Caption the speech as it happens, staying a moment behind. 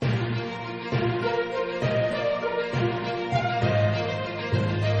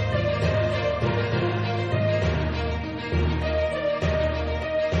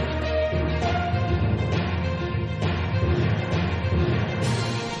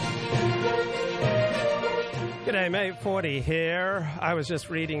G'day, mate. 40 here. I was just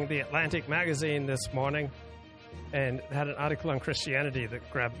reading the Atlantic magazine this morning and had an article on Christianity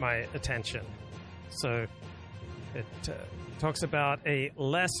that grabbed my attention. So it talks about a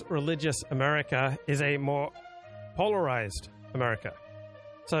less religious America is a more polarized America.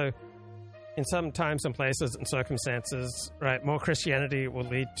 So in some times and places and circumstances, right, more Christianity will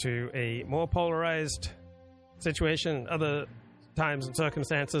lead to a more polarized situation. Other times and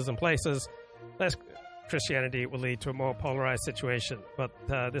circumstances and places, less Christianity will lead to a more polarized situation. But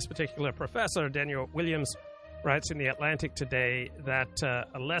this particular professor, Daniel Williams, writes in The Atlantic today that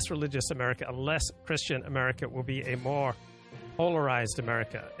a less religious America, a less Christian America will be a more polarized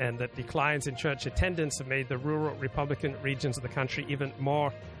America, and that declines in church attendance have made the rural Republican regions of the country even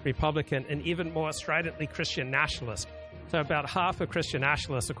more Republican and even more stridently Christian nationalist. So about half of Christian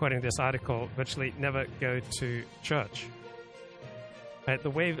nationalists, according to this article, virtually never go to church. Right,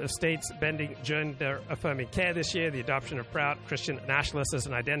 the wave of states bending gender affirming care this year, the adoption of proud Christian nationalists as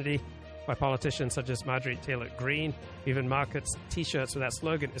an identity by politicians such as Marjorie Taylor Greene, even markets T-shirts with that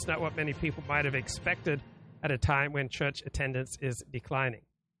slogan, is not what many people might have expected at a time when church attendance is declining.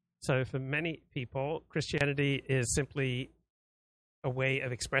 So for many people, Christianity is simply a way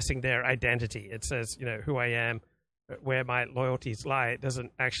of expressing their identity. It says, you know, who I am, where my loyalties lie. It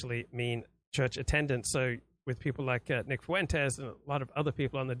doesn't actually mean church attendance. So with people like Nick Fuentes and a lot of other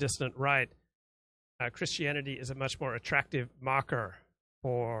people on the dissident right, Christianity is a much more attractive marker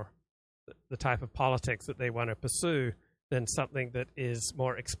for the type of politics that they want to pursue than something that is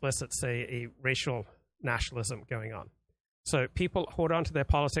more explicit, say, a racial nationalism going on. So people hold on to their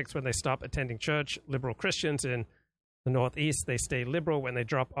politics when they stop attending church. Liberal Christians in the Northeast, they stay liberal when they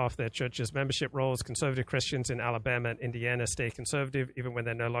drop off their church's membership rolls. Conservative Christians in Alabama and Indiana stay conservative even when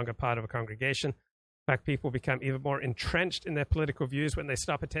they're no longer part of a congregation. In fact, people become even more entrenched in their political views when they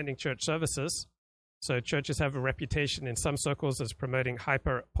stop attending church services. So churches have a reputation in some circles as promoting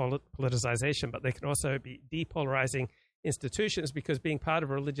hyper-politicization, but they can also be depolarizing institutions because being part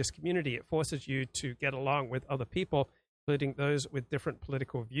of a religious community, it forces you to get along with other people, including those with different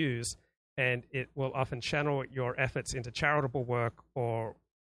political views, and it will often channel your efforts into charitable work or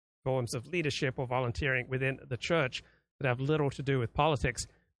forms of leadership or volunteering within the church that have little to do with politics.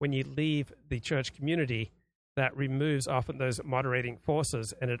 When you leave the church community, that removes often those moderating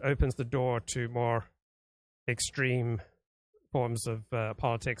forces, and it opens the door to more extreme forms of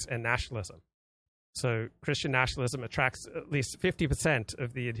politics and nationalism. So Christian nationalism attracts at least 50%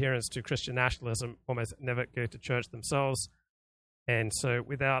 of the adherents to Christian nationalism almost never go to church themselves. And so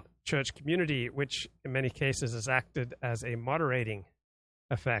without church community, which in many cases has acted as a moderating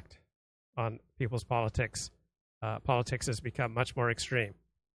effect on people's politics, politics has become much more extreme.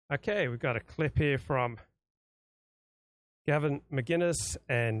 Okay, we've got a clip here from Gavin McGuinness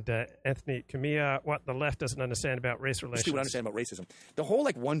and Anthony Camilla, what the left doesn't understand about race relations. What I understand about racism. The whole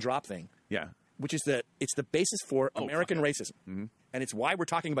one drop thing. Yeah. Which is it's the basis for American racism. Mm-hmm. And it's why we're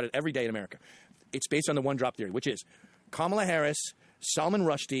talking about it every day in America. It's based on the one drop theory, which is Kamala Harris, Salman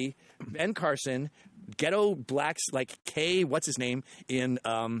Rushdie, Ben Carson, ghetto blacks like what's his name in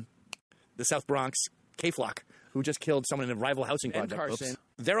the South Bronx, K-Flock, who just killed someone in a rival housing project. Carson,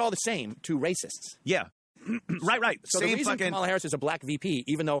 they're all the same, two racists. Yeah. Right. So the reason Kamala Harris is a black VP,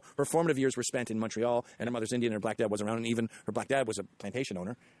 even though her formative years were spent in Montreal and her mother's Indian and her black dad wasn't around, and even her black dad was a plantation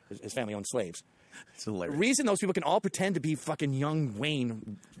owner, his family owned slaves. It's hilarious. The reason those people can all pretend to be fucking young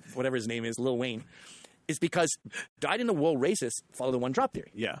Wayne, whatever his name is, Lil Wayne, is because dyed-in-the-wool racists follow the one-drop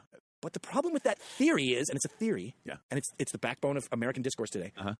theory. Yeah. But the problem with that theory is, and it's a theory, and it's the backbone of American discourse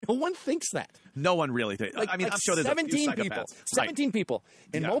today, no one thinks that. No one really thinks. I mean, I'm sure there's 17 people. 17 people.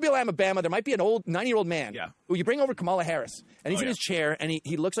 In Mobile, Alabama, there might be an old 90-year-old man who you bring over Kamala Harris, and he's in his chair, and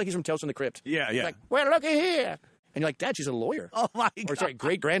he looks like he's from Tales from the Crypt. Yeah. He's like, well, looky here. And you're like, Dad, she's a lawyer. Oh, my God. Or sorry,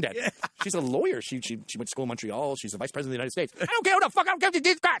 great-granddad. Yeah. She's a lawyer. She went to school in Montreal. She's the vice president of the United States. I don't care who the fuck I don't care if you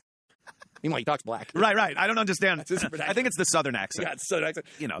did that. Meanwhile, he talks black. Right. I don't understand. I think it's the Southern accent. Yeah, it's Southern accent.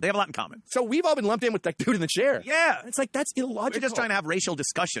 You know, they have a lot in common. So we've all been lumped in with that dude in the chair. Yeah. And it's like, that's illogical. We're just trying to have racial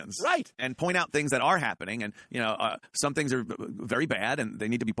discussions. Right. And point out things that are happening. And, some things are very bad and they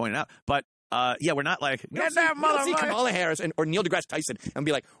need to be pointed out. But, we're not like, you don't see Kamala Harris or Neil deGrasse Tyson and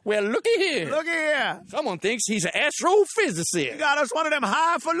be like, well, looky here. Looky here. Someone thinks he's an astrophysicist. You got us one of them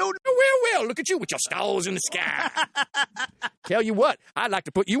highfalutin. Well, look at you with your stars in the sky. Tell you what, I'd like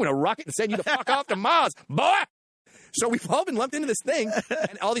to put you in a rocket and send you the fuck off to Mars, boy. So we've all been lumped into this thing,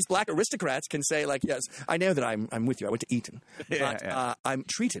 and all these black aristocrats can say, like, yes, I know that I'm with you. I went to Eton. But I'm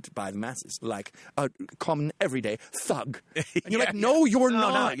treated by the masses like a common, everyday thug. And you're like, no, you're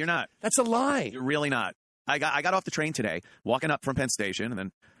not. No, you're not. That's a lie. You're really not. I got off the train today, walking up from Penn Station, and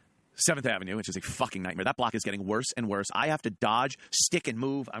then 7th Avenue, which is a fucking nightmare. That block is getting worse and worse. I have to dodge, stick, and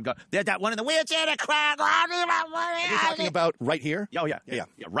move. I'm going. There's that one in the wheelchair. That crowd. You're talking about right here? Oh, yeah,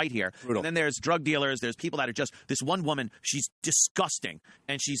 right here. Brutal. And then there's drug dealers. There's people that are just, this one woman, she's disgusting.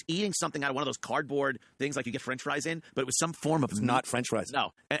 And she's eating something out of one of those cardboard things like you get French fries in, but it was some form of... It's not French fries.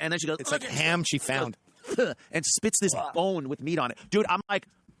 No. And then she goes... It's like ham she found. And spits this bone with meat on it. Dude, I'm like,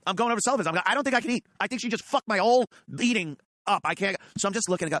 I'm going over to I don't think I can eat. I think she just fucked my whole eating up. I can't. So I'm just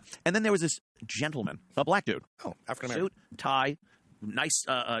looking at it. And then there was this gentleman, a black dude. Oh, African-American. Suit, tie, nice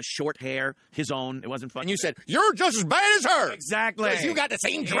short hair, his own. It wasn't fun. And you said, you're just as bad as her. Exactly. Because you got the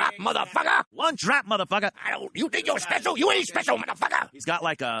same drop, motherfucker. One drop, motherfucker. You think you're special? You ain't special, motherfucker. He's got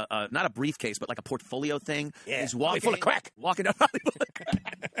like a, not a briefcase, but like a portfolio thing. Yeah. He's walking. Full of crack. Walking down.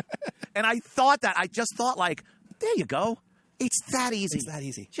 And I just thought like, there you go. It's that easy. It's that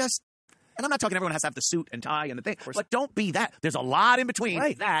easy. Just, and I'm not talking everyone has to have the suit and tie and the thing, but don't be that. There's a lot in between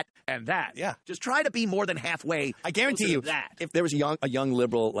that and that. Yeah. Just try to be more than halfway. I guarantee you that. If there was a young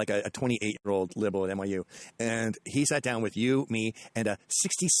liberal, like a 28-year-old liberal at NYU, and he sat down with you, me, and a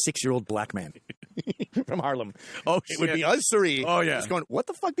 66-year-old black man from Harlem, it would be us three. Oh, yeah. Just going, what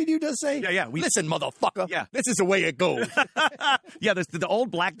the fuck did you just say? Yeah. Listen, motherfucker. Yeah. This is the way it goes. Yeah, the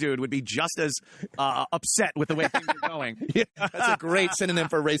old black dude would be just as upset with the way things are going. Yeah, that's a great synonym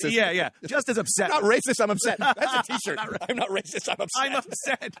for racist. Yeah. Just as upset. I'm not racist, I'm upset. That's a t-shirt. I'm not racist, I'm upset. I'm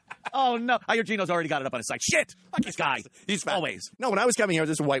upset. Oh, no. I hear Gino's already got it up on his site. Shit. Fuck this guy. He's fat. Always. No, when I was coming here,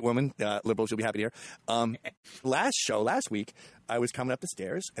 this is a white woman, liberal, she'll be happy to hear. Last week, I was coming up the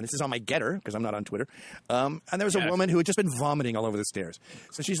stairs, and this is on my Getter, because I'm not on Twitter, and there was a woman who had just been vomiting all over the stairs.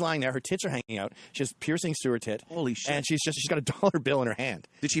 So she's lying there, her tits are hanging out, she has piercings through her tit. Holy shit. And she's got a dollar bill in her hand.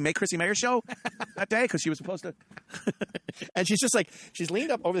 Did she make Chrissy Mayer's show that day? Because she was supposed to. And she's just like, she's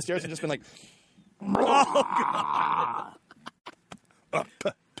leaned up over the stairs and just been like,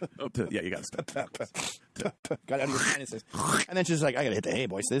 Yeah, you got to stop. got out of your sinuses. And then she's like, I gotta hit the hay,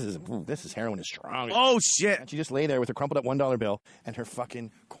 boys. This is heroin is strong. Oh, shit. And she just lay there with her crumpled up $1 bill and her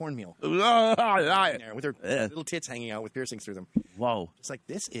fucking cornmeal. There, with her little tits hanging out with piercings through them. Whoa. It's like,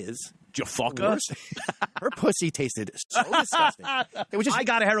 this is Jafaka? Her pussy tasted so disgusting. It was just, I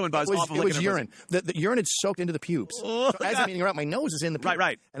got a heroin buzz off of it was looking at her urine. The urine had sooked into the pubes. So as I'm eating her out, my nose is in the pubes.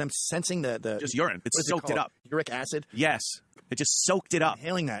 Right. And I'm sensing the just urine. It's soaked it up. Uric acid. Yes. It just soaked it up.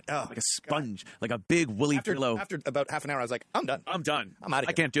 Inhaling that. Oh, like a sponge. Like a big woolly pillow. After about half an hour, I was like, I'm done. I'm done. I'm out of here.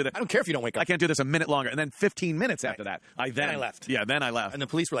 I can't do that. I don't care if you don't wake up. I can't do this a minute longer. And then 15 minutes after that, I left. Yeah, then I left. And the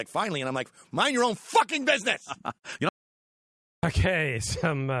police were like, finally. And I'm like, mind your own fucking business. You know. Okay,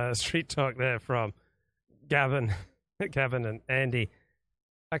 some street talk there from Gavin and Andy.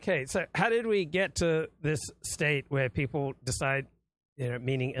 Okay, so how did we get to this state where people decide,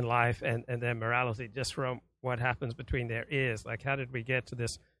 meaning in life and their morality just from what happens between their ears? Like, how did we get to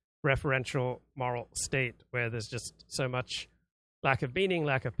this referential moral state where there's just so much lack of meaning,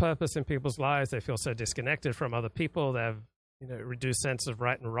 lack of purpose in people's lives? They feel so disconnected from other people. They have, reduced sense of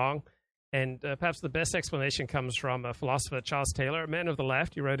right and wrong. And perhaps the best explanation comes from a philosopher, Charles Taylor, a man of the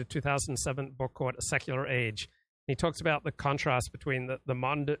left. He wrote a 2007 book called A Secular Age. He talks about the contrast between the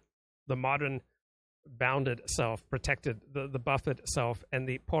modern bounded self, protected, the buffered self, and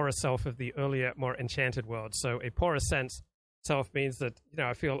the porous self of the earlier, more enchanted world. So a porous self means that,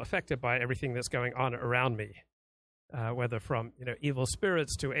 I feel affected by everything that's going on around me, whether from, evil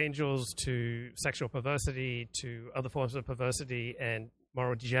spirits to angels to sexual perversity to other forms of perversity and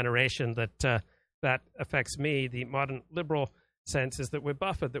moral degeneration that affects me. The modern liberal sense is that we're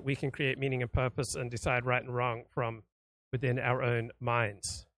buffered, that we can create meaning and purpose and decide right and wrong from within our own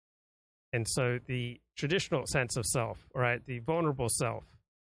minds. And so the traditional sense of self, right, the vulnerable self,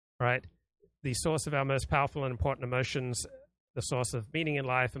 right, the source of our most powerful and important emotions, the source of meaning in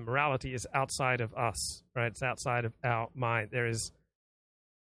life and morality is outside of us, right? It's outside of our mind. There is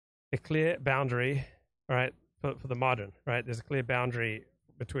a clear boundary, right, for the modern, right? There's a clear boundary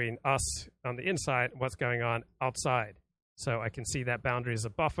between us on the inside and what's going on outside. So I can see that boundary as a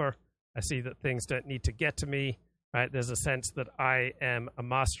buffer. I see that things don't need to get to me, right? There's a sense that I am a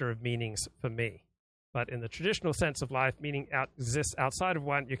master of meanings for me. But in the traditional sense of life, meaning exists outside of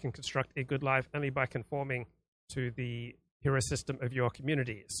one. You can construct a good life only by conforming to the hero system of your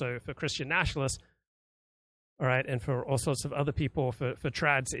community. So for Christian nationalists, all right, and for all sorts of other people, for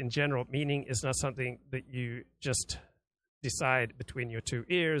trads in general, meaning is not something that you just decide between your two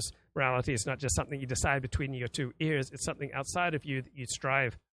ears. Morality is not just something you decide between your two ears. It's something outside of you that you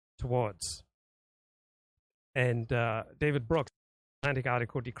strive towards. And David Brooks, Atlantic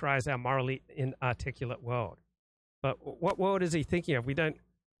article, decries our morally inarticulate world. But what world is he thinking of? We don't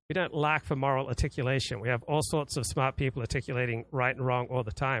We don't lack for moral articulation. We have all sorts of smart people articulating right and wrong all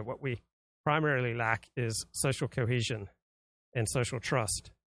the time. What we primarily lack is social cohesion and social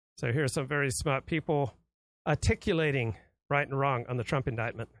trust. So here are some very smart people articulating right and wrong on the Trump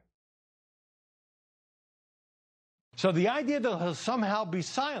indictment. So the idea that he'll somehow be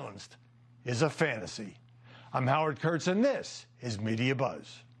silenced is a fantasy. I'm Howard Kurtz, and this is Media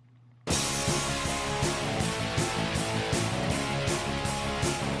Buzz.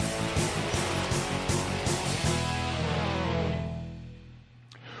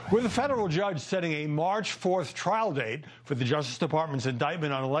 With a federal judge setting a March 4th trial date for the Justice Department's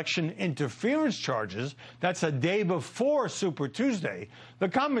indictment on election interference charges, that's a day before Super Tuesday, the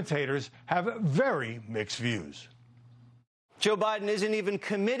commentators have very mixed views. Joe Biden isn't even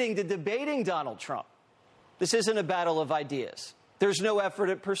committing to debating Donald Trump. This isn't a battle of ideas. There's no effort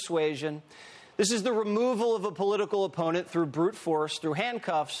at persuasion. This is the removal of a political opponent through brute force, through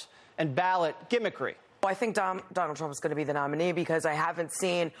handcuffs and ballot gimmickry. I think Donald Trump is going to be the nominee because I haven't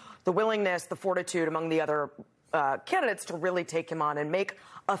seen the willingness, the fortitude among the other candidates to really take him on and make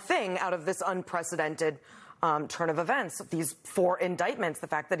a thing out of this unprecedented turn of events. These 4 indictments, the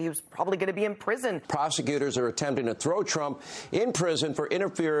fact that he was probably going to be in prison. Prosecutors are attempting to throw Trump in prison for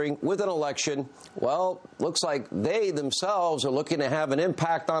interfering with an election. Well, looks like they themselves are looking to have an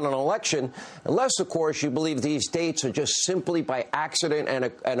impact on an election, unless, of course, you believe these dates are just simply by accident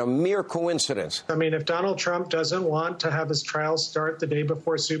and a mere coincidence. I mean, if Donald Trump doesn't want to have his trial start the day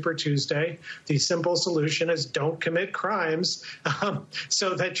before Super Tuesday, the simple solution is don't commit crimes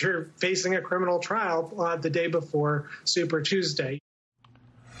so that you're facing a criminal trial the day before Super Tuesday.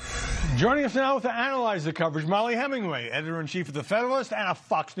 Joining us now to analyze the coverage, Molly Hemingway, editor-in-chief of The Federalist and a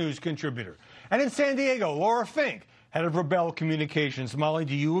Fox News contributor. And in San Diego, Laura Fink, head of Rebel Communications. Molly,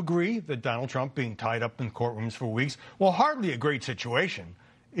 do you agree that Donald Trump being tied up in courtrooms for weeks, well, hardly a great situation,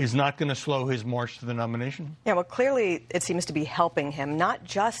 is not going to slow his march to the nomination? Yeah, well, clearly it seems to be helping him, not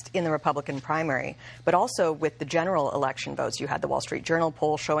just in the Republican primary, but also with the general election votes. You had the Wall Street Journal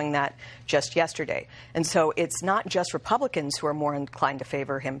poll showing that just yesterday. And so it's not just Republicans who are more inclined to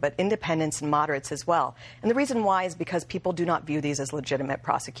favor him, but independents and moderates as well. And the reason why is because people do not view these as legitimate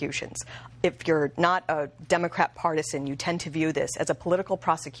prosecutions. If you're not a Democrat partisan, you tend to view this as a political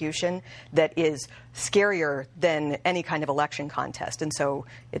prosecution that is scarier than any kind of election contest. And so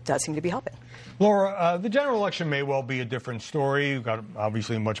it does seem to be helping. Laura, the general election may well be a different story. You've got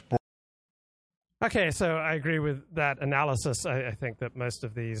obviously much. Okay, so I agree with that analysis. I think that most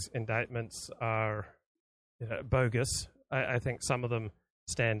of these indictments are bogus. I think some of them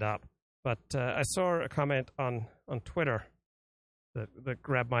stand up. But I saw a comment on Twitter that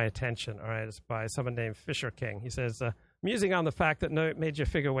grabbed my attention. All right, it's by someone named Fisher King. He says, musing on the fact that no major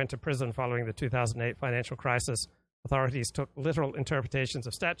figure went to prison following the 2008 financial crisis, authorities took literal interpretations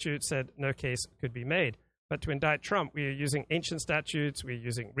of statutes, said no case could be made. But to indict Trump, we are using ancient statutes. We're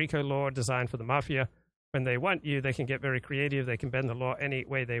using RICO law designed for the mafia. When they want you, they can get very creative. They can bend the law any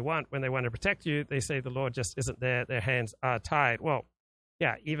way they want. When they want to protect you, they say the law just isn't there. Their hands are tied. Well,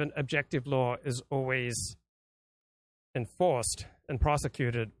 yeah, even objective law is always enforced and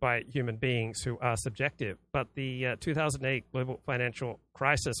prosecuted by human beings who are subjective. But the 2008 global financial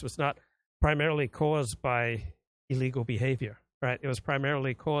crisis was not primarily caused by illegal behavior, right? It was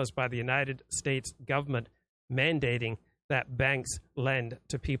primarily caused by the United States government mandating that banks lend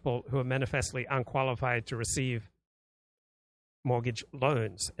to people who are manifestly unqualified to receive mortgage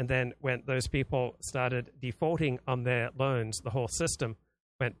loans. And then when those people started defaulting on their loans, the whole system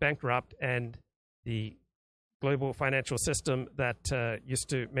went bankrupt, and the global financial system that used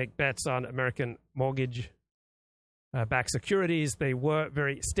to make bets on American mortgage-backed securities, they were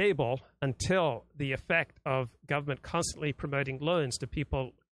very stable until the effect of government constantly promoting loans to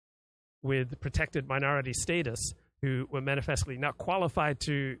people with protected minority status who were manifestly not qualified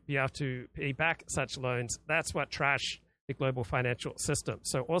to be able to pay back such loans. That's what trashed the global financial system.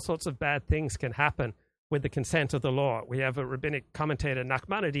 So all sorts of bad things can happen with the consent of the law. We have a rabbinic commentator,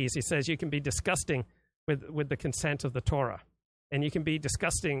 Nachmanides. He says you can be disgusting with the consent of the Torah, and you can be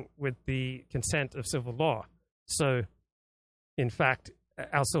disgusting with the consent of civil law. So, in fact,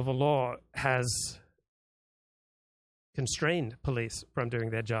 our civil law has constrained police from doing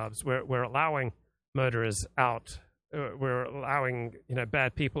their jobs. We're allowing murderers out. We're allowing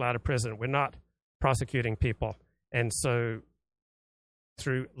bad people out of prison. We're not prosecuting people. And so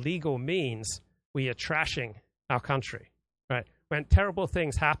through legal means, we are trashing our country, right? When terrible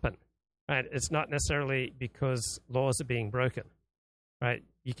things happen, right, it's not necessarily because laws are being broken, right?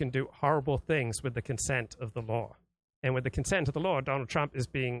 You can do horrible things with the consent of the law. And with the consent of the law, Donald Trump is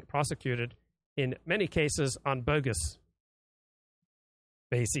being prosecuted in many cases on bogus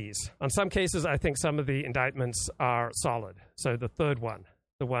bases. On some cases, I think some of the indictments are solid. So the third one,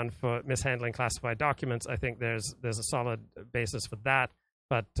 the one for mishandling classified documents, I think there's a solid basis for that.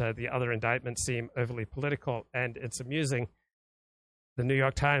 But the other indictments seem overly political, and it's amusing. The New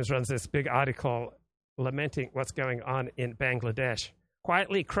York Times runs this big article lamenting what's going on in Bangladesh.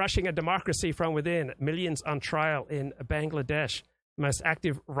 Quietly crushing a democracy from within, millions on trial in Bangladesh. The most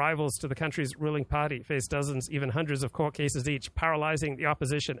active rivals to the country's ruling party face dozens, even hundreds of court cases each, paralyzing the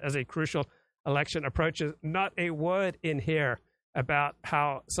opposition as a crucial election approaches. Not a word in here about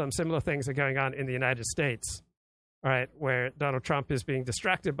how some similar things are going on in the United States, right, where Donald Trump is being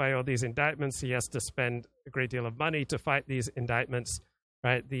distracted by all these indictments. He has to spend a great deal of money to fight these indictments,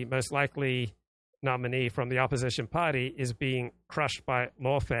 right? The most likely nominee from the opposition party is being crushed by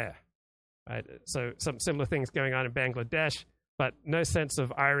lawfare, right? So some similar things going on in Bangladesh, but no sense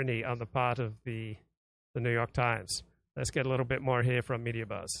of irony on the part of the New York Times. Let's get a little bit more here from Media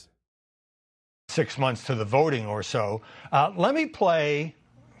Buzz. 6 months to the voting or so. Let me play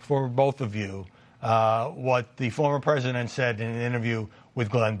for both of you what the former president said in an interview with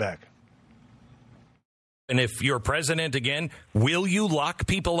Glenn Beck. And if you're president again, will you lock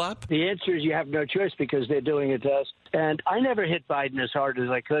people up? The answer is you have no choice because they're doing it to us. And I never hit Biden as hard as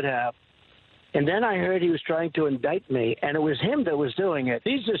I could have. And then I heard he was trying to indict me, and it was him that was doing it.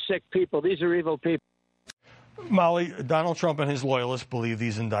 These are sick people. These are evil people. Molly, Donald Trump and his loyalists believe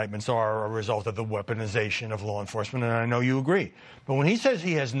these indictments are a result of the weaponization of law enforcement, and I know you agree. But when he says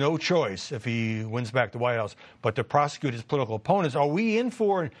he has no choice if he wins back the White House but to prosecute his political opponents, are we in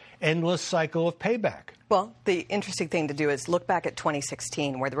for an endless cycle of payback? Well, the interesting thing to do is look back at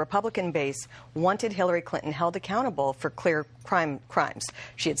 2016, where the Republican base wanted Hillary Clinton held accountable for clear crimes.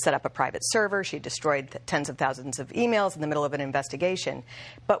 She had set up a private server. She had destroyed tens of thousands of emails in the middle of an investigation.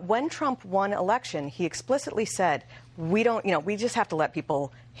 But when Trump won election, he explicitly said, we just have to let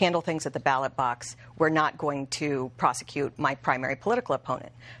people handle things at the ballot box. We're not going to prosecute my primary political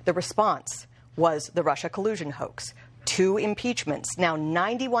opponent. The response was the Russia collusion hoax. 2 impeachments, now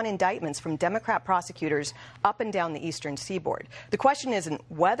 91 indictments from Democrat prosecutors up and down the eastern seaboard. The question isn't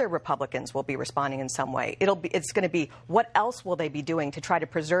whether Republicans will be responding in some way. It's going to be what else will they be doing to try to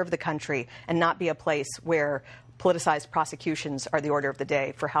preserve the country and not be a place where politicized prosecutions are the order of the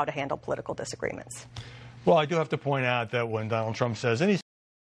day for how to handle political disagreements. Well, I do have to point out that when Donald Trump says, and he's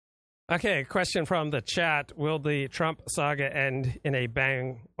Okay, question from the chat. Will the Trump saga end in a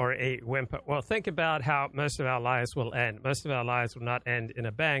bang or a whimper? Well, think about how most of our lives will end. Most of our lives will not end in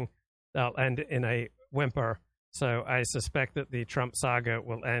a bang. They'll end in a whimper. So I suspect that the Trump saga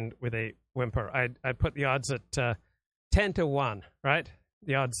will end with a whimper. I'd put the odds at 10 to 1, right?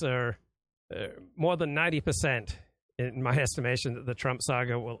 The odds are more than 90% in my estimation that the Trump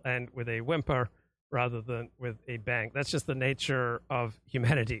saga will end with a whimper rather than with a bang. That's just the nature of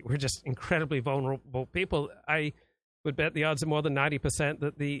humanity. We're just incredibly vulnerable people. I would bet the odds are more than 90%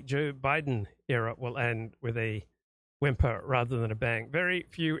 that the Joe Biden era will end with a whimper rather than a bang. Very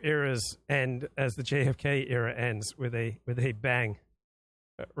few eras end as the JFK era ends with a bang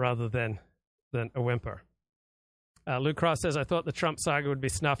rather than a whimper. Luke Cross says, I thought the Trump saga would be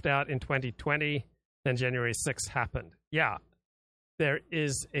snuffed out in 2020, then January 6th happened. Yeah. There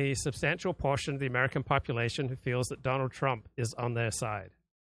is a substantial portion of the American population who feels that Donald Trump is on their side,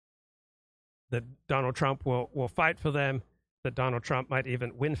 that Donald Trump will fight for them, that Donald Trump might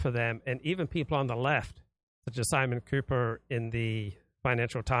even win for them, and even people on the left, such as Simon Cooper in the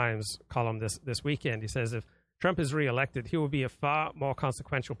Financial Times column this weekend. He says if Trump is reelected, he will be a far more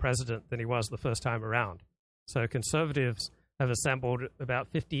consequential president than he was the first time around. So conservatives have assembled about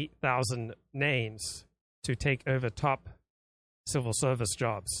 50,000 names to take over top civil service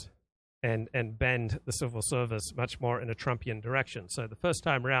jobs and bend the civil service much more in a Trumpian direction. So the first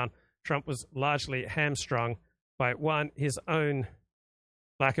time around, Trump was largely hamstrung by, one, his own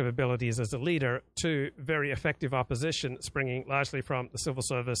lack of abilities as a leader, two, very effective opposition springing largely from the civil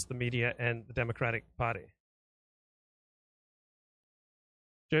service, the media, and the Democratic Party.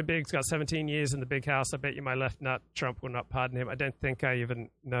 Joe Biggs got 17 years in the big house. I bet you my left nut, Trump will not pardon him. I don't think I even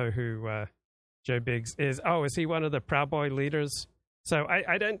know who Joe Biggs is. Oh, is he one of the Proud Boy leaders? So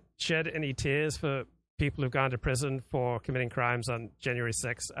I don't shed any tears for people who've gone to prison for committing crimes on January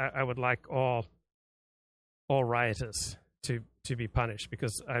 6th. I would like all rioters to be punished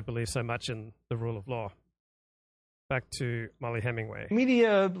because I believe so much in the rule of law. Back to Molly Hemingway.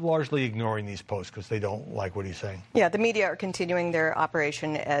 Media largely ignoring these posts because they don't like what he's saying. Yeah, the media are continuing their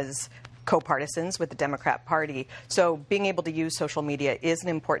operation as co-partisans with the Democrat Party. So being able to use social media is an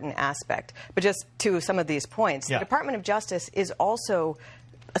important aspect. But just to some of these points, the Department of Justice is also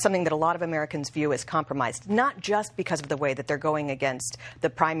something that a lot of Americans view as compromised, not just because of the way that they're going against the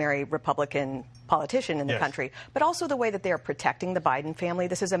primary Republican politician in the country, but also the way that they are protecting the Biden family.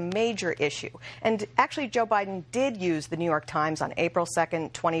 This is a major issue. And actually, Joe Biden did use the New York Times on April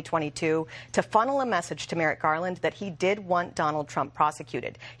 2nd, 2022, to funnel a message to Merrick Garland that he did want Donald Trump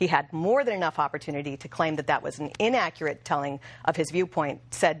prosecuted. He had more than enough opportunity to claim that that was an inaccurate telling of his viewpoint,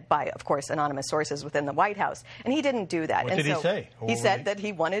 said by, of course, anonymous sources within the White House. And he didn't do that. What did he say? He said that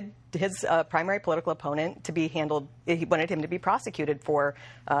he wanted his primary political opponent to be handled. He wanted him to be prosecuted for,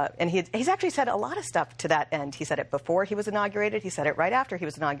 and he's actually said a lot of stuff to that end. He said it before he was inaugurated. He said it right after he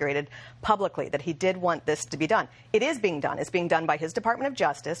was inaugurated publicly, that he did want this to be done. It is being done. It's being done by his Department of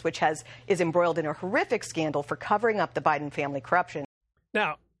Justice, which is embroiled in a horrific scandal for covering up the Biden family corruption.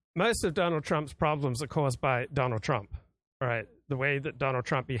 Now, most of Donald Trump's problems are caused by Donald Trump, right? The way that Donald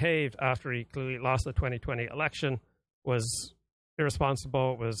Trump behaved after he clearly lost the 2020 election was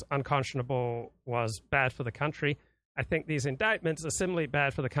irresponsible, was unconscionable, was bad for the country. I think these indictments are similarly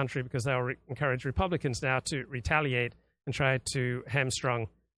bad for the country because they'll encourage Republicans now to retaliate and try to hamstrung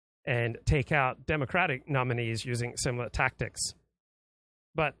and take out Democratic nominees using similar tactics.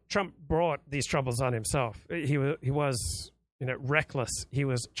 But Trump brought these troubles on himself. He was reckless. He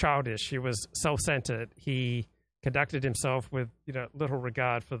was childish. He was self-centered. He conducted himself with little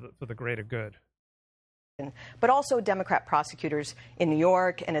regard for the greater good. But also Democrat prosecutors in New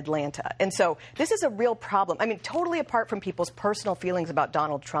York and Atlanta. And so this is a real problem. I mean, totally apart from people's personal feelings about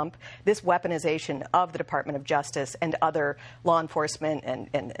Donald Trump, this weaponization of the Department of Justice and other law enforcement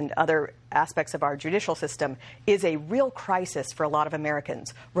and other aspects of our judicial system is a real crisis for a lot of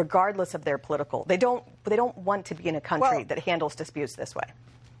Americans, regardless of their political. They don't want to be in a country that handles disputes this way.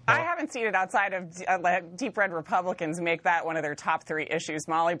 I haven't seen it outside of deep red Republicans make that one of their top 3 issues,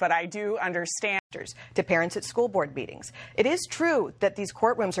 Molly, but I do understand. To parents at school board meetings. It is true that these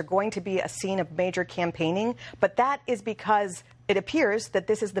courtrooms are going to be a scene of major campaigning, but that is because it appears that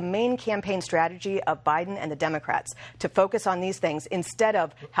this is the main campaign strategy of Biden and the Democrats, to focus on these things instead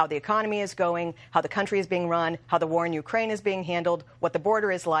of how the economy is going, how the country is being run, how the war in Ukraine is being handled, what the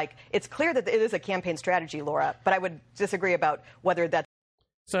border is like. It's clear that it is a campaign strategy, Laura, but I would disagree about whether that's.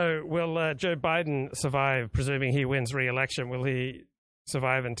 So will Joe Biden survive, presuming he wins re-election? Will he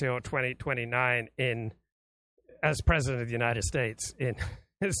survive until 2029 as president of the United States, in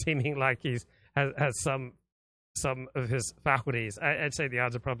seeming like he has some of his faculties? I'd say the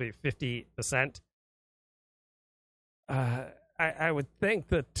odds are probably 50%. I would think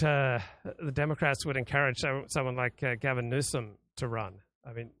that the Democrats would encourage someone like Gavin Newsom to run.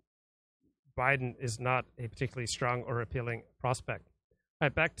 I mean, Biden is not a particularly strong or appealing prospect. All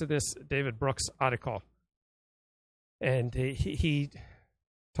right, back to this David Brooks article. And he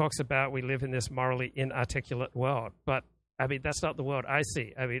talks about we live in this morally inarticulate world. But, I mean, that's not the world I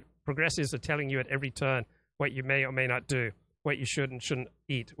see. I mean, progressives are telling you at every turn what you may or may not do, what you should and shouldn't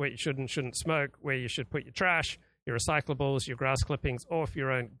eat, what you should and shouldn't smoke, where you should put your trash, your recyclables, your grass clippings, all for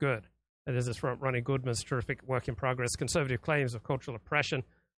your own good. And this is from Ronnie Goodman's terrific work in progress, Conservative Claims of Cultural Oppression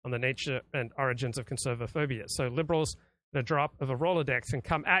on the Nature and Origins of Conservaphobia. So liberals, the drop of a Rolodex, can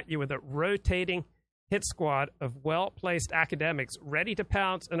come at you with a rotating hit squad of well-placed academics ready to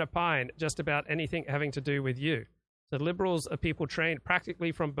pounce and opine just about anything having to do with you. The liberals are people trained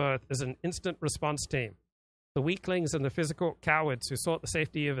practically from birth as an instant response team. The weaklings and the physical cowards who sought the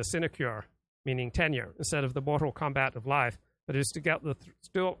safety of a sinecure, meaning tenure, instead of the mortal combat of life, but who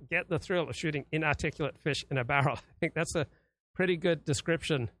still get the thrill of shooting inarticulate fish in a barrel. I think that's a pretty good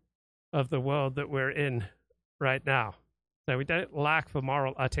description of the world that we're in right now. So we don't lack for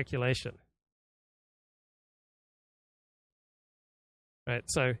moral articulation. Right.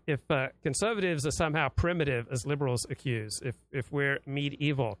 So if conservatives are somehow primitive, as liberals accuse, if we're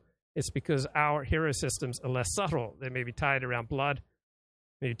medieval, it's because our hero systems are less subtle. They may be tied around blood,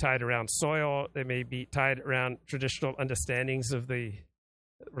 may be tied around soil, they may be tied around traditional understandings of the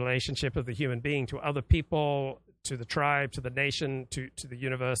relationship of the human being to other people, to the tribe, to the nation, to the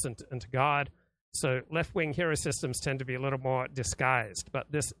universe, and to God. So left-wing hero systems tend to be a little more disguised.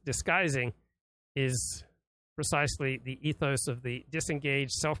 But this disguising is precisely the ethos of the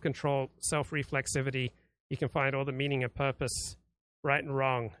disengaged, self-controlled, self-reflexivity. You can find all the meaning and purpose, right and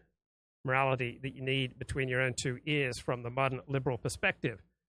wrong, morality that you need between your own two ears from the modern liberal perspective.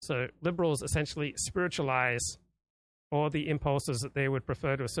 So liberals essentially spiritualize all the impulses that they would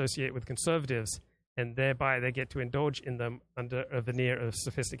prefer to associate with conservatives, and thereby they get to indulge in them under a veneer of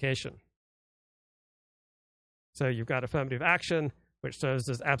sophistication. So you've got affirmative action, which serves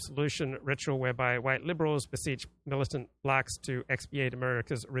as absolution ritual whereby white liberals beseech militant blacks to expiate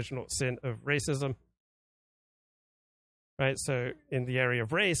America's original sin of racism. right? So in the area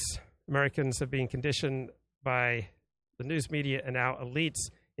of race, Americans have been conditioned by the news media and our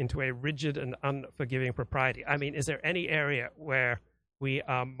elites into a rigid and unforgiving propriety. I mean, is there any area where we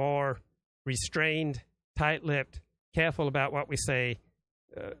are more restrained, tight-lipped, careful about what we say,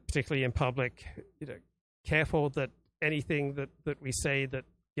 particularly in public, careful that anything that we say that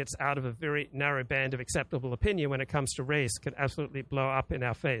gets out of a very narrow band of acceptable opinion when it comes to race can absolutely blow up in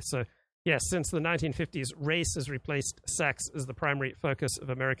our face. So, yes, since the 1950s, race has replaced sex as the primary focus of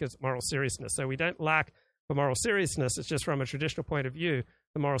America's moral seriousness. So we don't lack for moral seriousness. It's just from a traditional point of view,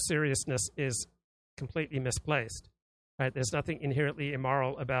 the moral seriousness is completely misplaced. Right? There's nothing inherently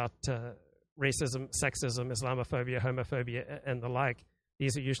immoral about racism, sexism, Islamophobia, homophobia, and the like.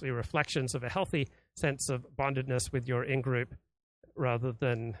 These are usually reflections of a healthy sense of bondedness with your in-group rather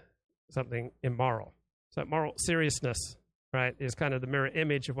than something immoral. So moral seriousness, right, is kind of the mirror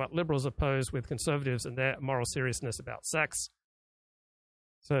image of what liberals oppose with conservatives and their moral seriousness about sex.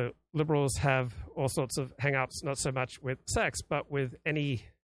 So liberals have all sorts of hang-ups, not so much with sex, but with any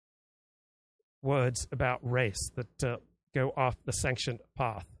words about race that go off the sanctioned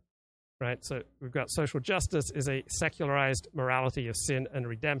path. Right, so we've got social justice is a secularized morality of sin and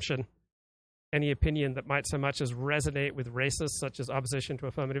redemption. Any opinion that might so much as resonate with racists, such as opposition to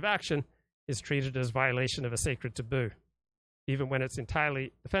affirmative action, is treated as violation of a sacred taboo, even when it's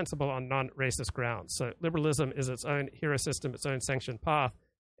entirely defensible on non-racist grounds. So liberalism is its own hero system, its own sanctioned path,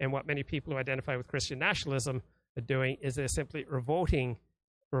 and what many people who identify with Christian nationalism are doing is they're simply revolting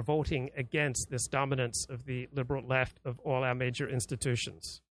against this dominance of the liberal left of all our major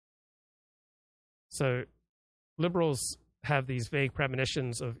institutions. So liberals have these vague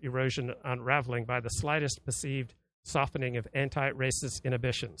premonitions of erosion and unraveling by the slightest perceived softening of anti-racist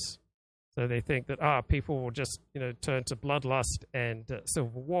inhibitions. So they think that people will just turn to bloodlust and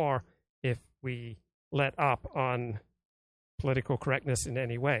civil war if we let up on political correctness in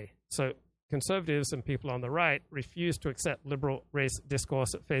any way. So conservatives and people on the right refuse to accept liberal race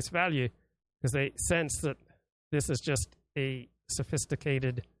discourse at face value because they sense that this is just a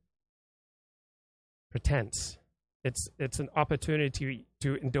sophisticated pretense. It's an opportunity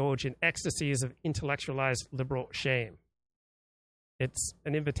to indulge in ecstasies of intellectualized liberal shame. It's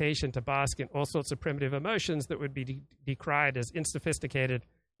an invitation to bask in all sorts of primitive emotions that would be decried as insophisticated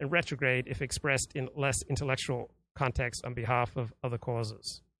and retrograde if expressed in less intellectual context on behalf of other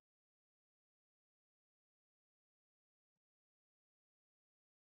causes.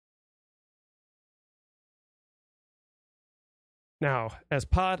 Now, as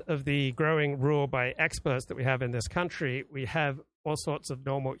part of the growing rule by experts that we have in this country, we have all sorts of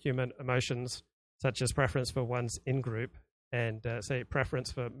normal human emotions, such as preference for one's in-group and, say,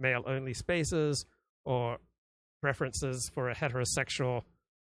 preference for male-only spaces or preferences for a heterosexual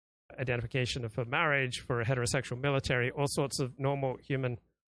identification for marriage, for a heterosexual military, all sorts of normal human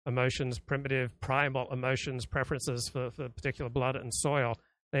emotions, primitive, primal emotions, preferences for particular blood and soil.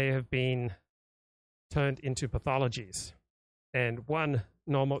 They have been turned into pathologies. And one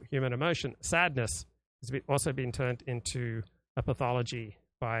normal human emotion, sadness, has also been turned into a pathology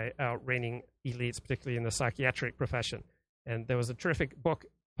by our reigning elites, particularly in the psychiatric profession. And there was a terrific book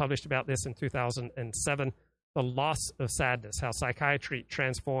published about this in 2007, The Loss of Sadness, How Psychiatry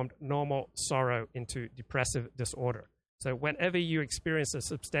Transformed Normal Sorrow into Depressive Disorder. So whenever you experience a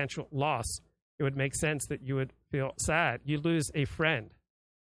substantial loss, it would make sense that you would feel sad. You lose a friend,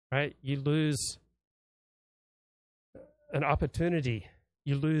 right? You lose an opportunity,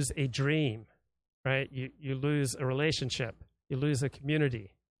 you lose a dream, right? You lose a relationship, you lose a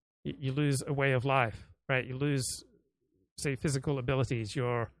community, you lose a way of life, right? You lose, say, physical abilities.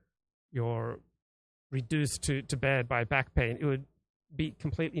 You're reduced to bed by back pain. It would be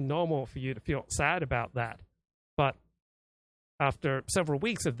completely normal for you to feel sad about that. But after several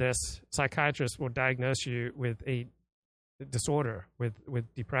weeks of this, psychiatrists will diagnose you with a disorder,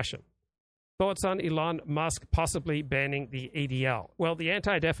 with depression. Thoughts on Elon Musk possibly banning the ADL? Well, the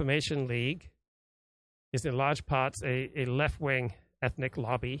Anti-Defamation League is in large parts a left-wing ethnic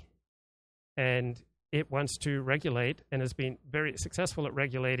lobby, and it wants to regulate and has been very successful at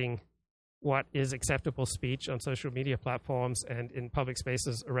regulating what is acceptable speech on social media platforms and in public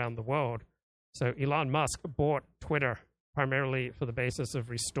spaces around the world. So Elon Musk bought Twitter primarily for the basis of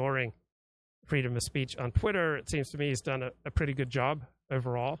restoring freedom of speech on Twitter. It seems to me he's done a pretty good job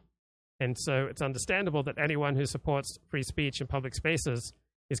overall. And so it's understandable that anyone who supports free speech in public spaces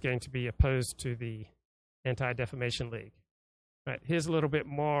is going to be opposed to the Anti-Defamation League. Right. Here's a little bit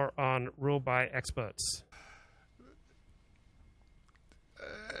more on rule by experts.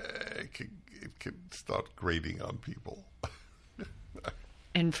 It can start grating on people.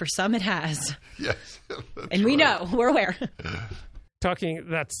 And for some it has. Yes. And we know. We're aware.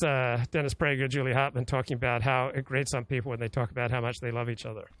 That's Dennis Prager, Julie Hartman talking about how it grates on people when they talk about how much they love each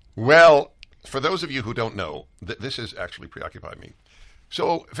other. Well, for those of you who don't know, this has actually preoccupied me.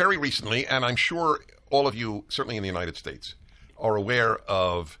 So very recently, and I'm sure all of you, certainly in the United States, are aware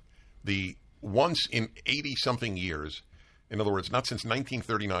of the once in 80-something years, in other words, not since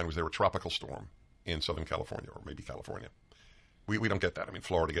 1939 was there a tropical storm in Southern California, or maybe California. We don't get that. I mean,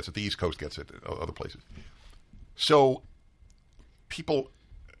 Florida gets it. The East Coast gets it. Other places. So people,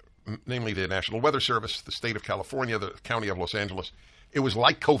 namely the National Weather Service, the state of California, the county of Los Angeles, it was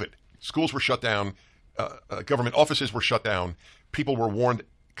like COVID. Schools were shut down. Government offices were shut down. People were warned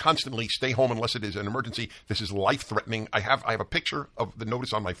constantly, stay home unless it is an emergency. This is life-threatening. I have a picture of the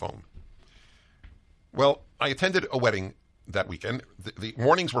notice on my phone. Well, I attended a wedding that weekend. The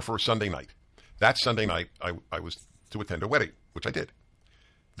warnings were for Sunday night. That Sunday night, I was to attend a wedding, which I did.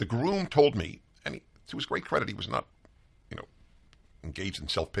 The groom told me, and to his great credit, he was not, engaged in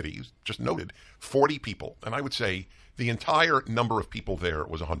self-pity. He was just noted 40 people. And I would say the entire number of people there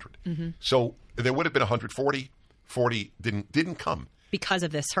was 100. Mm-hmm. So there would have been 140. 40 didn't come. Because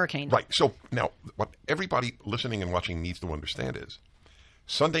of this hurricane. Right. So now what everybody listening and watching needs to understand is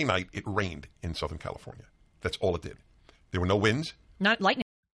Sunday night it rained in Southern California. That's all it did. There were no winds. Not lightning.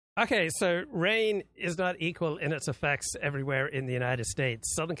 Okay, so rain is not equal in its effects everywhere in the United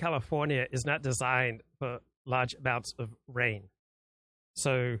States. Southern California is not designed for large amounts of rain.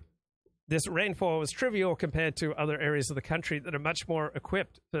 So this rainfall was trivial compared to other areas of the country that are much more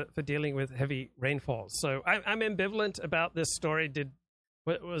equipped for dealing with heavy rainfalls. So I'm ambivalent about this story.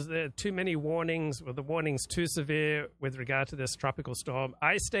 Was there too many warnings? Were the warnings too severe with regard to this tropical storm?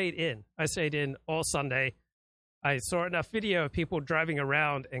 I stayed in all Sunday. I saw enough video of people driving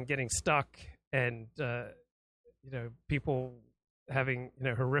around and getting stuck and, people having,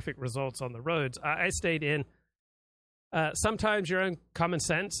 horrific results on the roads. I stayed in. Sometimes your own common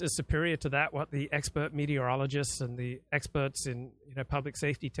sense is superior to what the expert meteorologists and the experts in public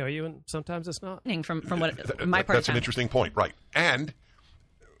safety tell you, and sometimes it's not. From what my part that's an interesting point, right? And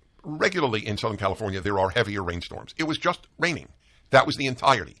regularly in Southern California, there are heavier rainstorms. It was just raining. That was the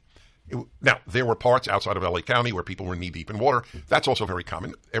entirety. Now, there were parts outside of LA County where people were knee-deep in water. That's also very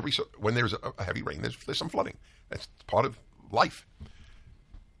common. When there's a heavy rain, there's some flooding. That's part of life.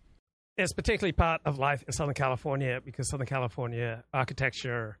 It's particularly part of life in Southern California because Southern California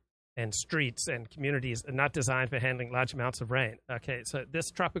architecture and streets and communities are not designed for handling large amounts of rain. Okay, so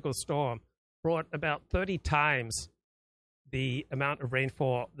this tropical storm brought about 30 times the amount of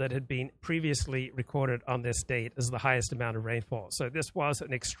rainfall that had been previously recorded on this date as the highest amount of rainfall. So this was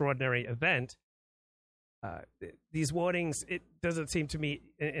an extraordinary event. These warnings, it doesn't seem to me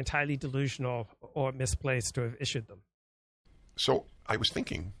entirely delusional or misplaced to have issued them. So I was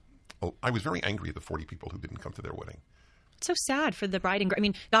thinking, I was very angry at the 40 people who didn't come to their wedding. It's so sad for the bride and groom. I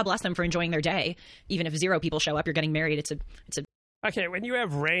mean, God bless them for enjoying their day. Even if 0 people show up, you're getting married. It's a. Okay, when you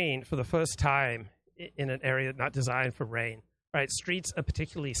have rain for the first time in an area not designed for rain, right? Streets are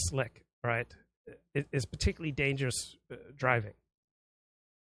particularly slick, right? It is particularly dangerous driving.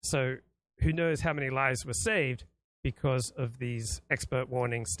 So who knows how many lives were saved because of these expert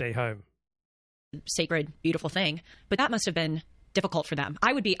warnings, stay home. Sacred, beautiful thing. But that must have been difficult for them.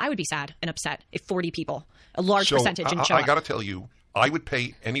 I would be sad and upset if 40 people, a large percentage, didn't show up. I got to tell you, I would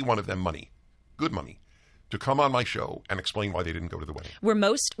pay any one of them money, good money, to come on my show and explain why they didn't go to the wedding.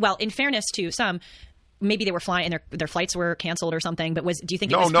 In fairness to some, maybe they were flying and their flights were canceled or something, but do you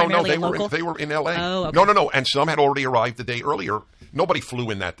think it was primarily local? They were in LA. Oh, okay. No. And some had already arrived the day earlier. Nobody flew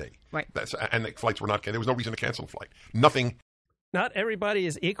in that day. Right. And the flights were not, there was no reason to cancel the flight. Nothing. Not everybody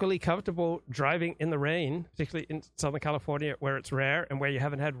is equally comfortable driving in the rain, particularly in Southern California where it's rare and where you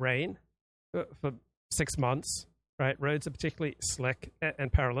haven't had rain for 6 months, right? Roads are particularly slick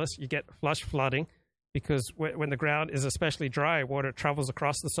and perilous. You get flush flooding because when the ground is especially dry, water travels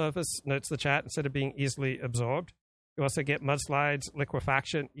across the surface, notes the chat, instead of being easily absorbed. You also get mudslides,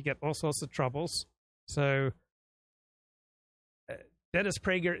 liquefaction. You get all sorts of troubles. So Dennis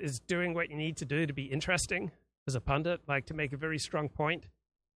Prager is doing what you need to do to be interesting as a pundit, like to make a very strong point.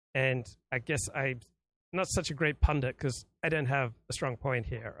 And I guess I'm not such a great pundit because I don't have a strong point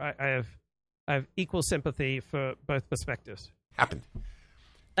here. I have equal sympathy for both perspectives. Happened.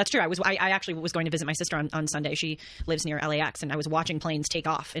 That's true. I actually was going to visit my sister on Sunday. She lives near LAX, and I was watching planes take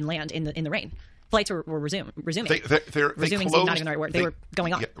off and land in the rain. Flights were resuming. Resuming is not even the right word. They were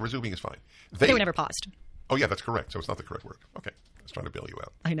going off. Yeah, resuming is fine. They were never paused. Oh, yeah, that's correct. So it's not the correct word. Okay. I was trying to bail you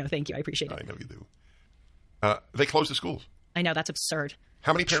out. I know. Thank you. I appreciate it. I know you do. They closed the schools. I know. That's absurd.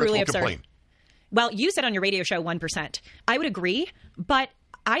 How many parents will complain? Well, you said on your radio show 1%. I would agree, but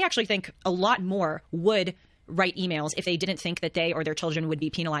I actually think a lot more would write emails if they didn't think that they or their children would be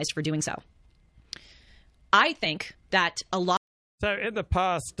penalized for doing so. I think that a lot. So in the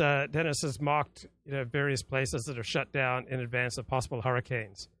past, Dennis has marked various places that are shut down in advance of possible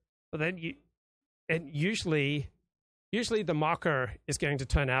hurricanes. But then usually the marker is going to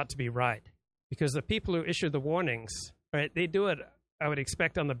turn out to be right, because the people who issue the warnings, right, they do it, I would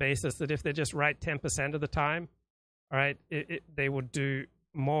expect, on the basis that if they're just right 10% of the time, all right, they would do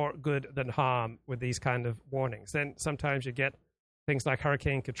more good than harm with these kind of warnings. Then sometimes you get things like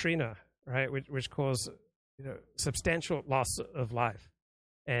Hurricane Katrina, right, which cause substantial loss of life.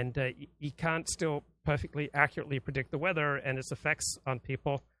 And you can't still perfectly accurately predict the weather and its effects on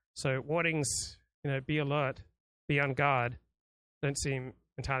people. So warnings, be alert, be on guard, don't seem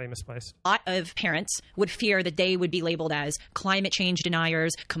entirely misplaced. A lot of parents would fear that they would be labeled as climate change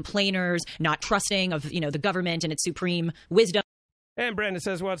deniers, complainers, not trusting of the government and its supreme wisdom. And Brandon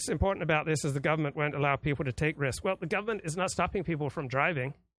says what's important about this is the government won't allow people to take risks. Well, the government is not stopping people from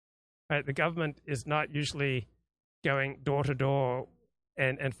driving. Right? The government is not usually going door to door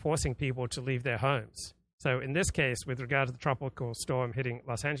and forcing people to leave their homes. So in this case, with regard to the tropical storm hitting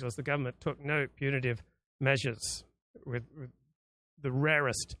Los Angeles, the government took no punitive measures, with the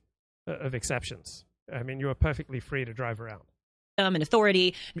rarest of exceptions. I mean, you are perfectly free to drive around. And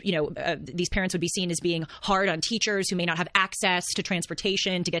authority, these parents would be seen as being hard on teachers who may not have access to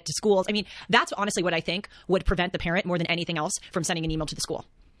transportation to get to schools. I mean, that's honestly what I think would prevent the parent more than anything else from sending an email to the school.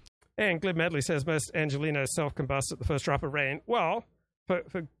 And Glib Medley says most Angelinos self-combust at the first drop of rain. Well,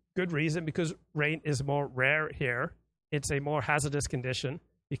 for good reason, because rain is more rare here. It's a more hazardous condition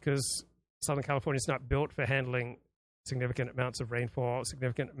because Southern California is not built for handling significant amounts of rainfall.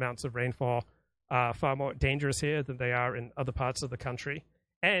 Significant amounts of rainfall are far more dangerous here than they are in other parts of the country.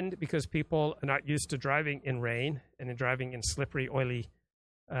 And because people are not used to driving in rain and in driving in slippery, oily,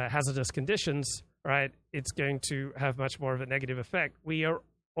 hazardous conditions, right, it's going to have much more of a negative effect. We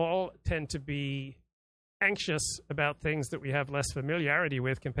all tend to be anxious about things that we have less familiarity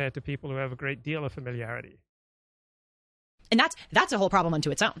with compared to people who have a great deal of familiarity. And that's a whole problem unto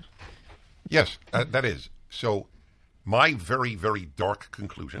its own. Yes, that is. So my very, very dark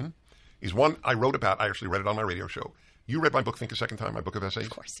conclusion is one I wrote about. I actually read it on my radio show. You read my book, Think a Second Time, my book of essays?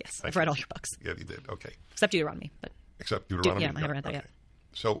 Of course, yes. I've read all your books. Yeah, you did. Okay. Except Deuteronomy. But Except Deuteronomy? Yeah, I haven't read that yet.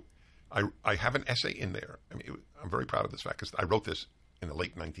 So I have an essay in there. I mean, I'm very proud of this fact because I wrote this in the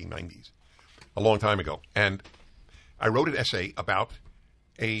late 1990s, a long time ago. And I wrote an essay about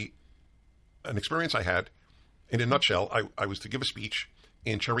an experience I had. In a nutshell, I was to give a speech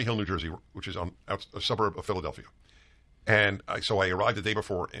in Cherry Hill, New Jersey, which is a suburb of Philadelphia. And so I arrived the day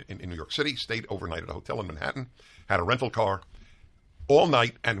before in New York City, stayed overnight at a hotel in Manhattan, had a rental car all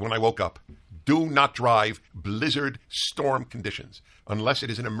night, and when I woke up, do not drive, blizzard, storm conditions. Unless it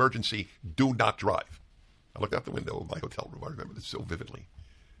is an emergency, do not drive. I looked out the window of my hotel room. I remember this so vividly.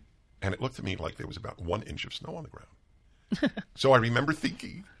 And it looked to me like there was about 1 inch of snow on the ground. So I remember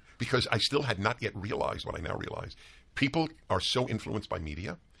thinking, because I still had not yet realized what I now realize, people are so influenced by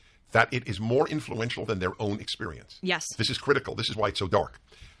media that it is more influential than their own experience. Yes. This is critical. This is why it's so dark.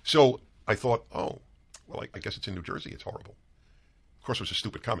 So I thought, oh, well, I guess it's in New Jersey. It's horrible. Of course, it was a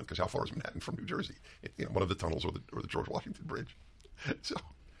stupid comment because how far is Manhattan from New Jersey? One of the tunnels or the George Washington Bridge. So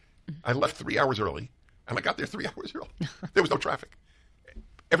I left 3 hours early, and I got there 3 hours early. There was no traffic.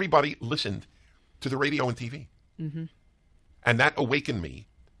 Everybody listened to the radio and TV. Mm-hmm. And that awakened me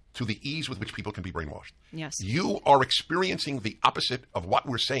to the ease with which people can be brainwashed. Yes. You are experiencing the opposite of what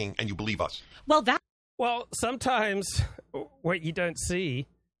we're saying, and you believe us. Well, sometimes what you don't see,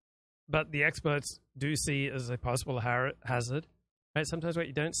 but the experts do see as a possible hazard, right? Sometimes what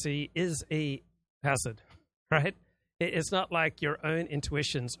you don't see is a hazard, right? It's not like your own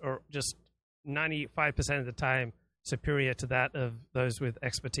intuitions are just 95% of the time superior to that of those with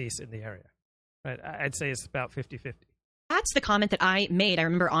expertise in the area, right? I'd say it's about 50-50. That's the comment that I made, I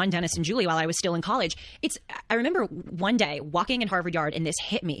remember, on Dennis and Julie while I was still in college. I remember one day walking in Harvard Yard and this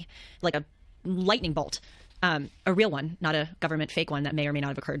hit me like a lightning bolt. A real one, not a government fake one that may or may not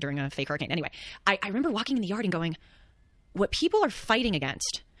have occurred during a fake hurricane. Anyway, I remember walking in the yard and going, what people are fighting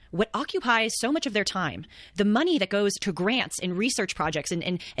against, what occupies so much of their time, the money that goes to grants and research projects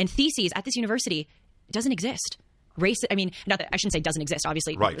and theses at this university doesn't exist. Not that I shouldn't say doesn't exist,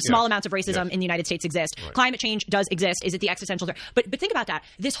 obviously. Right, small amounts of racism in the United States exist. Right. Climate change does exist. Is it the existential threat? But think about that.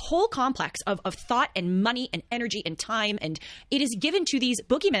 This whole complex of thought and money and energy and time, and it is given to these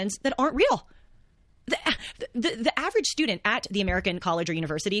boogeymen that aren't real. The average student at the American college or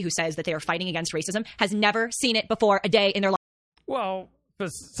university who says that they are fighting against racism has never seen it before a day in their life. Well, for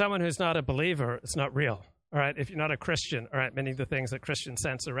someone who's not a believer, it's not real. all right, if you're not a Christian, all right, many of the things that Christians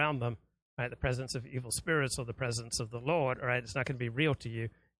sense around them, right, the presence of evil spirits or the presence of the Lord, all right, it's not going to be real to you.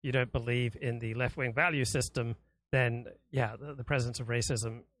 You don't believe in the left-wing value system, then, yeah, the presence of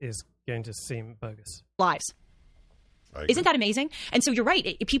racism is going to seem bogus. Lives. Isn't that amazing? And so you're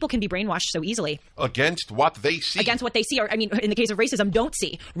right. People can be brainwashed so easily. Against what they see. Against what they see. Or, I mean, in the case of racism, don't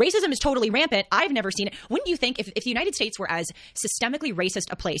see. Racism is totally rampant. I've never seen it. Wouldn't you think if the United States were as systemically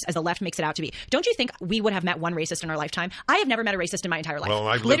racist a place as the left makes it out to be, don't you think we would have met one racist in our lifetime? I have never met a racist in my entire life. Well,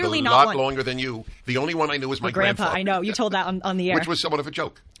 I've literally lived a lot longer than you. The only one I knew was my grandpa. grandfather. I know. You told that on the air. Which was somewhat of a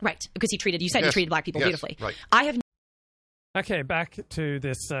joke. Right. Because he treated black people beautifully. Right. I have. Okay, back to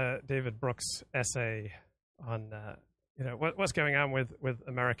this David Brooks essay on what's going on with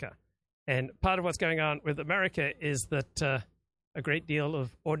America. And part of what's going on with America is that a great deal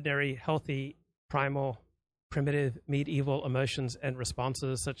of ordinary, healthy, primal, primitive, medieval emotions and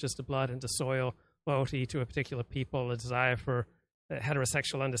responses, such as to blood and to soil, loyalty to a particular people, a desire for a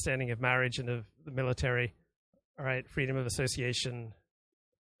heterosexual understanding of marriage and of the military, all right, freedom of association,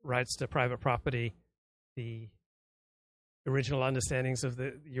 rights to private property, the original understandings of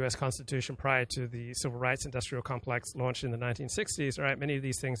the U.S. Constitution prior to the civil rights industrial complex launched in the 1960s, right? Many of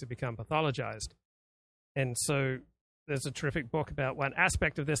these things have become pathologized. And so there's a terrific book about one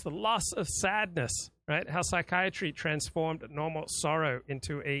aspect of this, the loss of sadness, right? How psychiatry transformed normal sorrow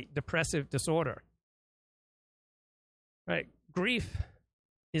into a depressive disorder, right? Grief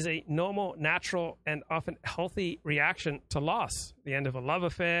is a normal, natural, and often healthy reaction to loss. The end of a love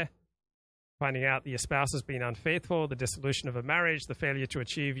affair, finding out that your spouse has been unfaithful, the dissolution of a marriage, the failure to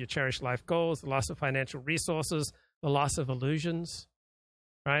achieve your cherished life goals, the loss of financial resources, the loss of illusions,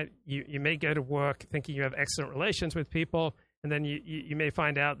 right? You may go to work thinking you have excellent relations with people, and then you may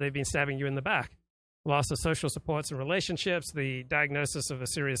find out they've been stabbing you in the back. The loss of social supports and relationships, the diagnosis of a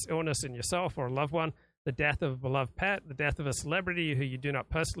serious illness in yourself or a loved one, the death of a beloved pet, the death of a celebrity who you do not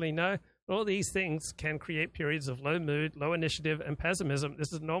personally know. All these things can create periods of low mood, low initiative, and pessimism.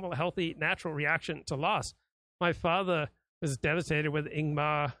 This is a normal, healthy, natural reaction to loss. My father was devastated with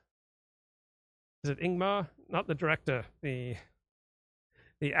Ingmar. Is it Ingmar? Not the director, the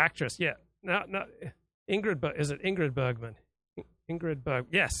actress. Yeah, not Ingrid. Is it Ingrid Bergman? Ingrid Berg.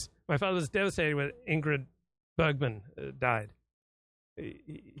 Yes, my father was devastated when Ingrid Bergman died.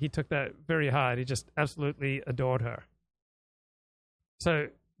 He took that very hard. He just absolutely adored her. So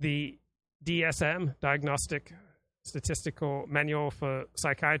the DSM, Diagnostic Statistical Manual for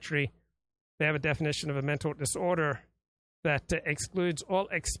Psychiatry, they have a definition of a mental disorder that excludes all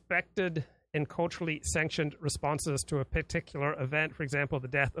expected and culturally sanctioned responses to a particular event, for example, the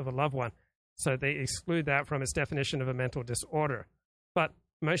death of a loved one. So they exclude that from its definition of a mental disorder. But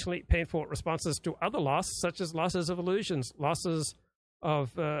emotionally painful responses to other loss, such as losses of illusions, losses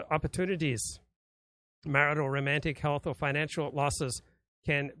of opportunities, marital, romantic, health, or financial losses,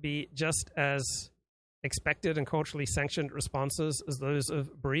 can be just as expected and culturally sanctioned responses as those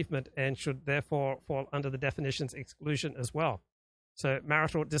of bereavement and should therefore fall under the definition's exclusion as well. So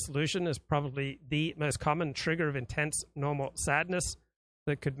marital dissolution is probably the most common trigger of intense normal sadness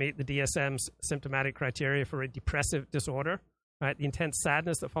that could meet the DSM's symptomatic criteria for a depressive disorder. Right? The intense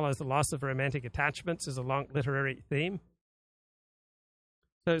sadness that follows the loss of romantic attachments is a long literary theme.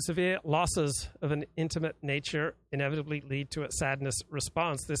 So severe losses of an intimate nature inevitably lead to a sadness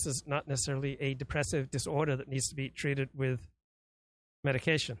response. This is not necessarily a depressive disorder that needs to be treated with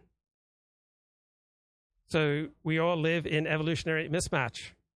medication. So we all live in evolutionary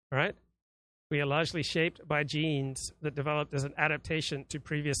mismatch, right? We are largely shaped by genes that developed as an adaptation to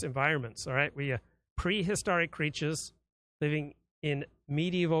previous environments, all right? We are prehistoric creatures living in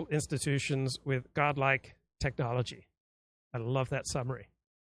medieval institutions with godlike technology. I love that summary.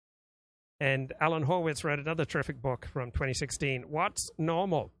 And Alan Horwitz wrote another terrific book from 2016, What's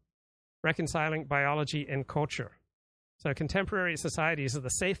Normal? Reconciling Biology and Culture. So contemporary societies are the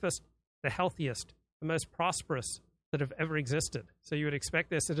safest, the healthiest, the most prosperous that have ever existed. So you would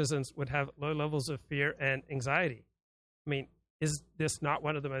expect their citizens would have low levels of fear and anxiety. I mean, is this not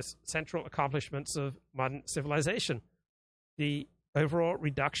one of the most central accomplishments of modern civilization? The overall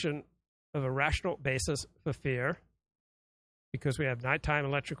reduction of a rational basis for fear, because we have nighttime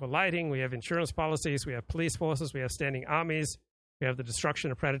electrical lighting, we have insurance policies, we have police forces, we have standing armies, we have the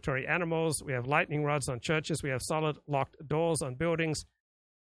destruction of predatory animals, we have lightning rods on churches, we have solid locked doors on buildings,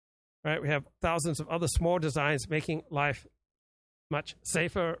 right? We have thousands of other small designs making life much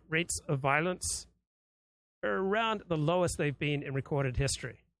safer. Rates of violence are around the lowest they've been in recorded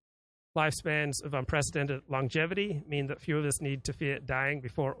history. Lifespans of unprecedented longevity mean that few of us need to fear dying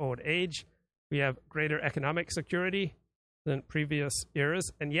before old age. We have greater economic security than previous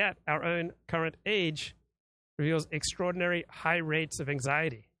eras, and yet our own current age reveals extraordinary high rates of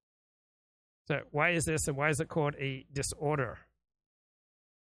anxiety. So why is this, and why is it called a disorder?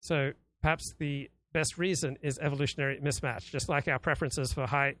 So perhaps the best reason is evolutionary mismatch, just like our preferences for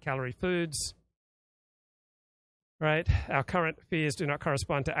high-calorie foods, right? Our current fears do not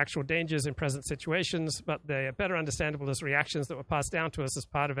correspond to actual dangers in present situations, but they are better understandable as reactions that were passed down to us as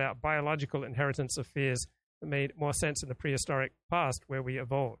part of our biological inheritance of fears that made more sense in the prehistoric past where we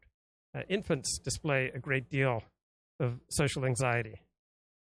evolved. Infants display a great deal of social anxiety.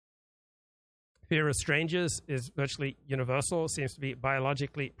 Fear of strangers is virtually universal, seems to be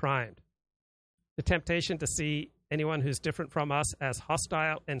biologically primed. The temptation to see anyone who's different from us as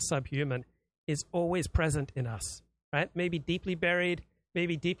hostile and subhuman is always present in us, right? Maybe deeply buried,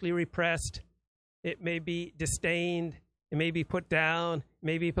 maybe deeply repressed. It may be disdained. It may be put down,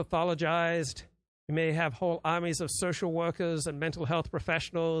 may be pathologized. You may have whole armies of social workers and mental health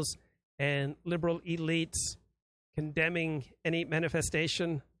professionals and liberal elites condemning any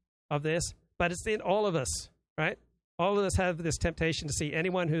manifestation of this. But it's in all of us, right? All of us have this temptation to see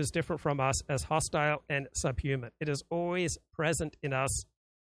anyone who is different from us as hostile and subhuman. It is always present in us,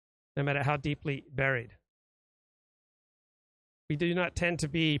 no matter how deeply buried. We do not tend to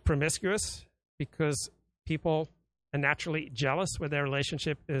be promiscuous because people are naturally jealous when their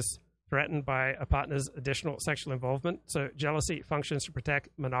relationship is threatened by a partner's additional sexual involvement. So jealousy functions to protect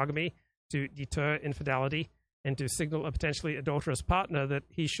monogamy, to deter infidelity, and to signal a potentially adulterous partner that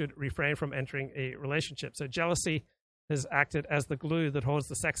he should refrain from entering a relationship. So jealousy has acted as the glue that holds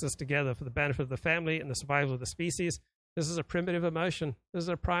the sexes together for the benefit of the family and the survival of the species. This is a primitive emotion. This is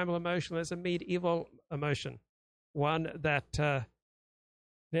a primal emotion. It's a medieval emotion, one that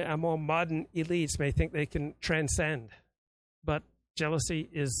our more modern elites may think they can transcend. But jealousy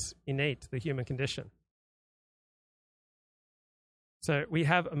is innate to the human condition. So we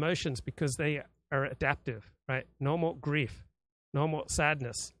have emotions because they are adaptive, right? Normal grief, normal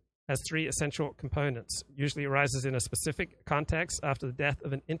sadness has three essential components. Usually arises in a specific context after the death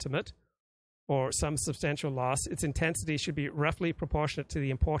of an intimate or some substantial loss. Its intensity should be roughly proportionate to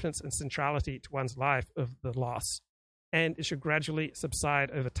the importance and centrality to one's life of the loss. And it should gradually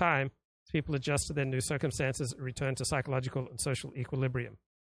subside over time as people adjust to their new circumstances and return to psychological and social equilibrium.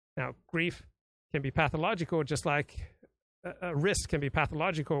 Now, grief can be pathological, just like a risk can be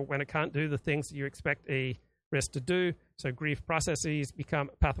pathological when it can't do the things that you expect a risk to do. So grief processes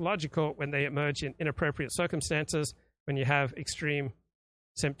become pathological when they emerge in inappropriate circumstances, when you have extreme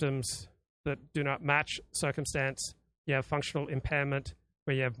symptoms that do not match circumstance, you have functional impairment,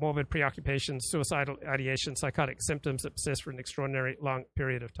 where you have morbid preoccupations, suicidal ideation, psychotic symptoms that persist for an extraordinary long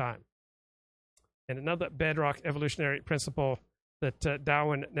period of time. And another bedrock evolutionary principle that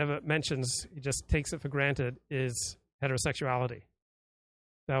Darwin never mentions, he just takes it for granted, is heterosexuality.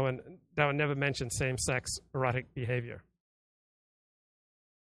 Darwin never mentioned same-sex erotic behavior.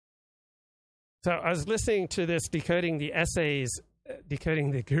 So I was listening to this Decoding the Essays,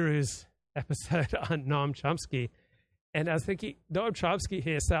 Decoding the Gurus episode on Noam Chomsky, and I was thinking, Noam Chomsky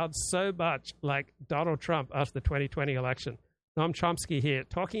here sounds so much like Donald Trump after the 2020 election. Noam Chomsky here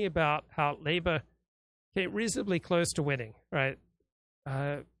talking about how Labor came reasonably close to winning, right?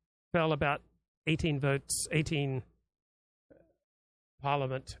 Fell about 18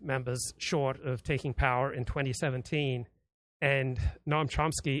 parliament members short of taking power in 2017. And Noam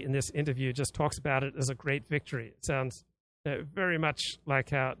Chomsky in this interview just talks about it as a great victory. It sounds very much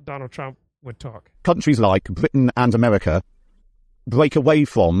like how Donald Trump would talk. Countries like Britain and America break away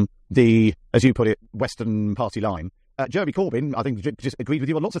from the, as you put it, Western party line. Jeremy Corbyn, I think, just agreed with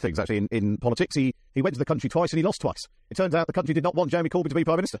you on lots of things, actually, in politics. He went to the country twice and he lost twice. It turns out the country did not want Jeremy Corbyn to be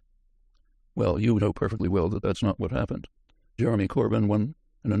Prime Minister. Well, you know perfectly well that that's not what happened. Jeremy Corbyn won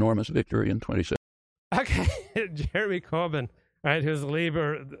an enormous victory in 2017. Okay, Jeremy Corbyn, right, who's the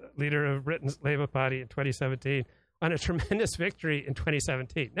leader of Britain's Labour Party in 2017, won a tremendous victory in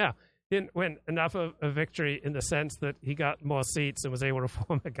 2017. Now, didn't win enough of a victory in the sense that he got more seats and was able to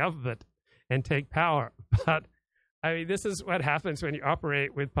form a government and take power. But, I mean, this is what happens when you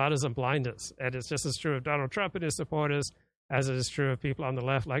operate with partisan blindness. And it's just as true of Donald Trump and his supporters as it is true of people on the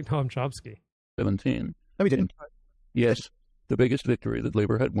left like Noam Chomsky. 17. No, he didn't. Yes, the biggest victory that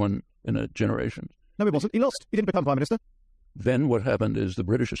Labour had won in a generation. No, he wasn't. He lost. He didn't become Prime Minister. Then what happened is the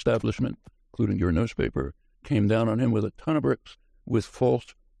British establishment, including your newspaper, came down on him with a ton of bricks with false,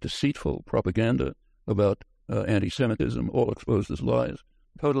 deceitful propaganda about anti-Semitism, all exposed as lies.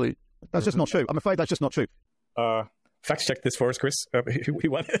 Totally. That's just not true. I'm afraid that's just not true. Fact check this for us, Chris. We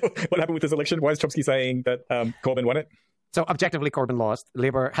won. What happened with this election? Why is Chomsky saying that Corbyn won it? So objectively, Corbyn lost.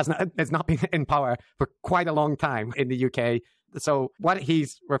 Labour has not been in power for quite a long time in the UK. So what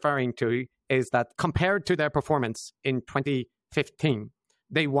he's referring to is that compared to their performance in 2015,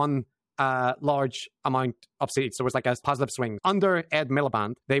 they won a large amount of seats. There was like a positive swing. Under Ed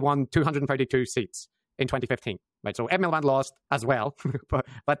Miliband, they won 232 seats in 2015. Right, so Ed Miliband lost as well.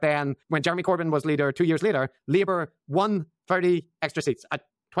 but then when Jeremy Corbyn was leader 2 years later, Labour won 30 extra seats, a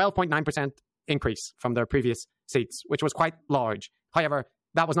 12.9% increase from their previous seats, which was quite large. However,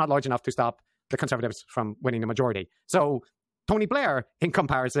 that was not large enough to stop the Conservatives from winning the majority. So Tony Blair, in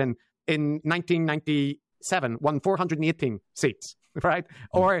comparison, in 1997 won 418 seats, right?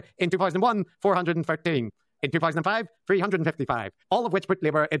 Or in 2001, 413. In 2005, 355, all of which put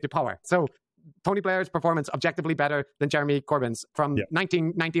Labour into power. So Tony Blair's performance objectively better than Jeremy Corbyn's. From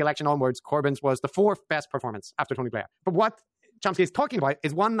 1990 election onwards, Corbyn's was the fourth best performance after Tony Blair. But what Chomsky is talking about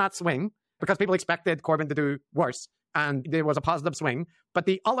is one, that swing, because people expected Corbyn to do worse, and there was a positive swing. But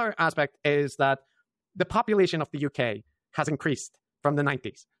the other aspect is that the population of the UK has increased from the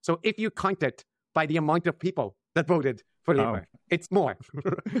 90s. So if you count it by the amount of people that voted for Labour, it's more.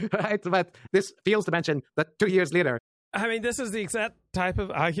 Right? But this fails to mention that 2 years later, I mean, this is the exact type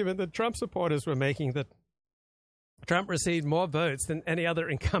of argument that Trump supporters were making, that Trump received more votes than any other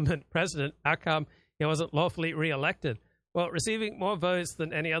incumbent president. How come he wasn't lawfully reelected? Well, receiving more votes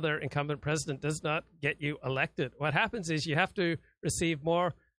than any other incumbent president does not get you elected. What happens is you have to receive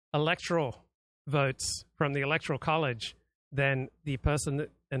more electoral votes from the Electoral College than the person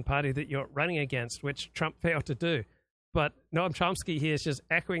and party that you're running against, which Trump failed to do. But Noam Chomsky here is just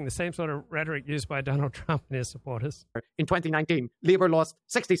echoing the same sort of rhetoric used by Donald Trump and his supporters. In 2019, Labour lost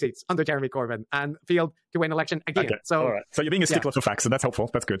 60 seats under Jeremy Corbyn and failed to win election again. Okay. So, all right. So you're being a stickler for facts, and that's helpful.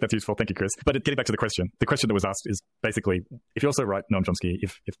 That's good. That's useful. Thank you, Chris. But getting back to the question that was asked is basically, if you're also right, Noam Chomsky,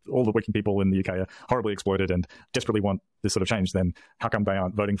 if all the working people in the UK are horribly exploited and desperately want this sort of change, then how come they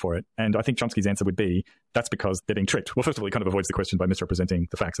aren't voting for it? And I think Chomsky's answer would be, that's because they're being tricked. Well, first of all, he kind of avoids the question by misrepresenting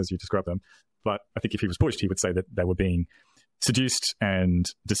the facts as you describe them. But I think if he was pushed, he would say that they were being seduced and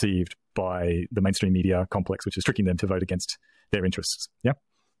deceived by the mainstream media complex, which is tricking them to vote against their interests. Yeah?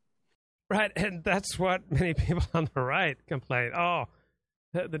 Right, and that's what many people on the right complain. Oh,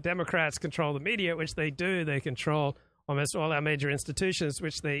 the Democrats control the media, which they do. They control almost all our major institutions,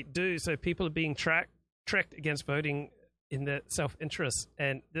 which they do. So people are being tricked against voting in their self-interest.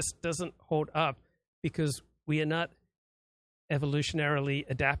 And this doesn't hold up because we are not evolutionarily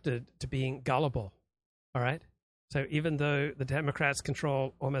adapted to being gullible, all right? So even though the Democrats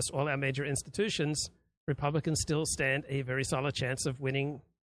control almost all our major institutions, Republicans still stand a very solid chance of winning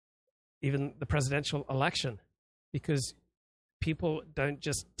even the presidential election, because people don't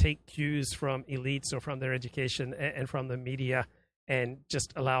just take cues from elites or from their education and from the media and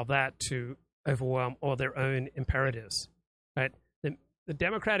just allow that to overwhelm all their own imperatives, right? The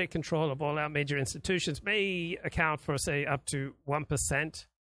Democratic control of all our major institutions may account for, say, up to 1%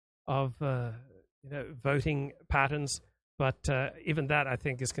 of voting patterns, but even that, I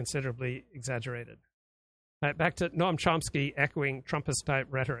think, is considerably exaggerated. Right, back to Noam Chomsky echoing Trumpist-type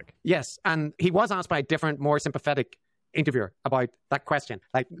rhetoric. Yes, and he was asked by a different, more sympathetic interviewer about that question.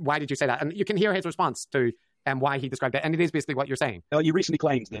 Like, why did you say that? And you can hear his response to why he described it, and it is basically what you're saying. You recently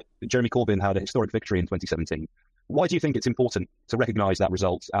claimed that Jeremy Corbyn had a historic victory in 2017. Why do you think it's important to recognise that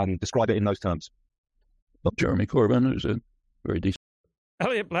result and describe it in those terms? Well, Jeremy Corbyn is a very decent...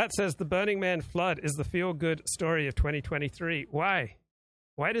 Elliot Blatt says the Burning Man flood is the feel-good story of 2023. Why?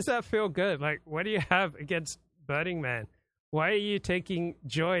 Why does that feel good? Like, what do you have against Burning Man? Why are you taking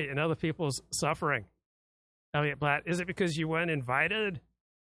joy in other people's suffering? Elliot Blatt, is it because you weren't invited?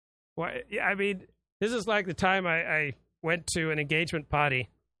 Why? I mean, this is like the time I went to an engagement party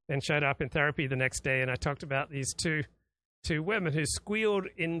and showed up in therapy the next day, and I talked about these two women who squealed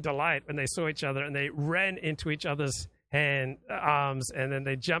in delight when they saw each other, and they ran into each other's arms, and then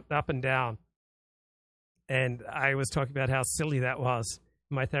they jumped up and down. And I was talking about how silly that was.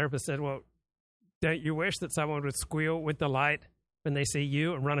 My therapist said, well, don't you wish that someone would squeal with delight when they see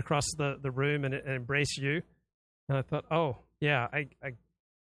you and run across the room and embrace you? And I thought, oh, yeah,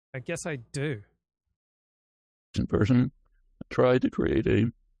 I guess I do. Person tried to create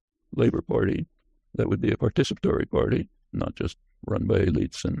a Labour Party that would be a participatory party, not just run by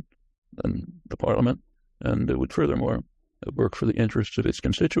elites and the Parliament, and it would furthermore work for the interests of its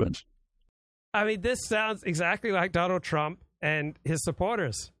constituents. I mean, this sounds exactly like Donald Trump and his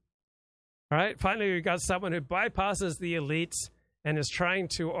supporters. All right, finally, we've got someone who bypasses the elites and is trying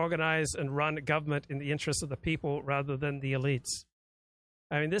to organize and run government in the interests of the people rather than the elites.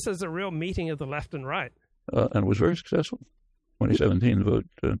 I mean, this is a real meeting of the left and right. And was very successful. 2017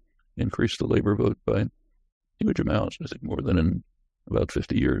 vote increased the Labour vote by huge amounts, I think more than in about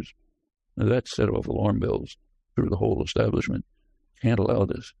 50 years. Now, that set off alarm bells through the whole establishment. Can't allow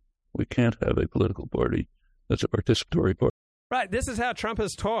this. We can't have a political party that's a participatory party. Right. This is how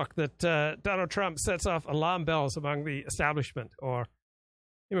Trumpers talk, that Donald Trump sets off alarm bells among the establishment, or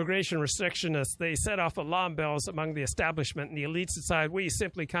immigration restrictionists. They set off alarm bells among the establishment, and the elites decide we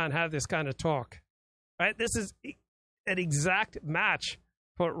simply can't have this kind of talk. Right. This is an exact match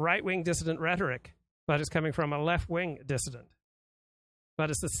for right-wing dissident rhetoric, but it's coming from a left-wing dissident. But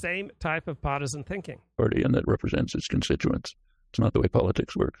it's the same type of partisan thinking. Party, and that represents its constituents. It's not the way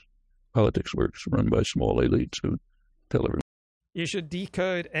politics works. Politics works run by small elites who tell everyone. You should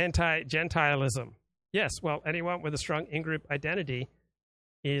decode anti-Gentilism. Yes, well, anyone with a strong in-group identity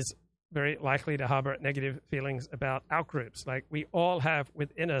is very likely to harbor negative feelings about outgroups. Like, we all have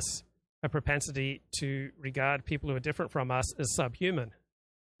within us a propensity to regard people who are different from us as subhuman.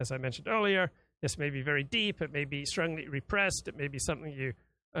 As I mentioned earlier, this may be very deep, it may be strongly repressed, it may be something you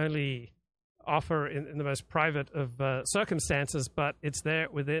only offer in the most private of circumstances, but it's there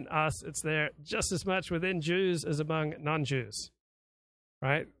within us. It's there just as much within Jews as among non-Jews,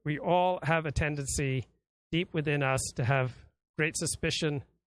 right? We all have a tendency deep within us to have great suspicion,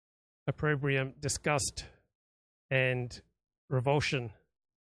 opprobrium, disgust, and revulsion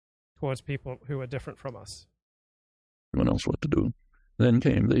towards people who are different from us. Everyone else what to do. Then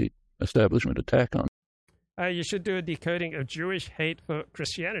came the establishment attack on. You should do a decoding of Jewish hate for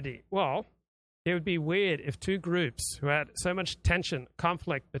Christianity. Well, it would be weird if two groups who had so much tension,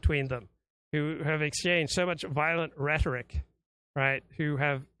 conflict between them, who have exchanged so much violent rhetoric, right, who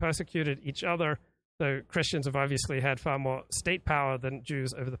have persecuted each other, though Christians have obviously had far more state power than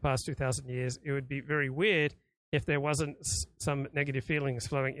Jews over the past 2,000 years, it would be very weird if there wasn't some negative feelings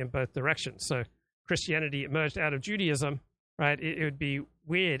flowing in both directions. So Christianity emerged out of Judaism, right? It would be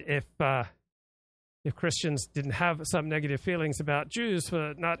weird if Christians didn't have some negative feelings about Jews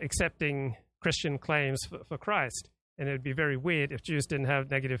for not accepting Christian claims for Christ. And it would be very weird if Jews didn't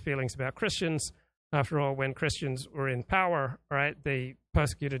have negative feelings about Christians. After all, when Christians were in power, right, they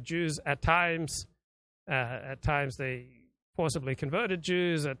persecuted Jews at times. At times they forcibly converted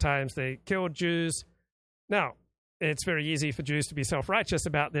Jews. At times they killed Jews. Now, it's very easy for Jews to be self-righteous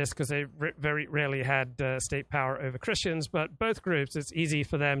about this because they very rarely had state power over Christians. But both groups, it's easy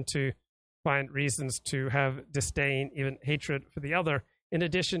for them to find reasons to have disdain, even hatred for the other, in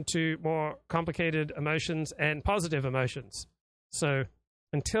addition to more complicated emotions and positive emotions. So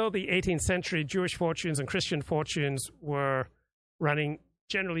until the 18th century, Jewish fortunes and Christian fortunes were running,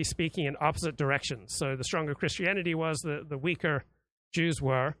 generally speaking, in opposite directions. So the stronger Christianity was, the weaker Jews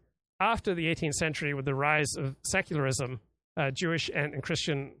were. After the 18th century, with the rise of secularism, Jewish and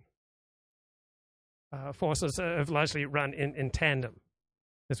Christian forces have largely run in tandem.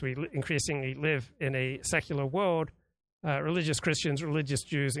 As we increasingly live in a secular world, religious Christians, religious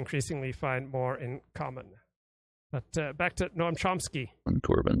Jews increasingly find more in common. But back to Noam Chomsky. And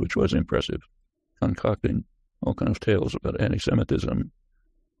Corbyn, which was impressive, concocting all kinds of tales about anti-Semitism,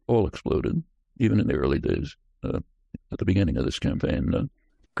 all exploded, even in the early days, at the beginning of this campaign.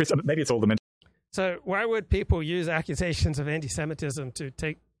 Chris, maybe it's all the mental. So why would people use accusations of anti-Semitism to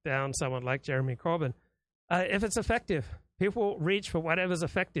take down someone like Jeremy Corbyn? If it's effective, people reach for whatever's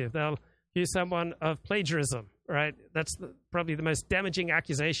effective. They'll use someone of plagiarism, right? That's probably the most damaging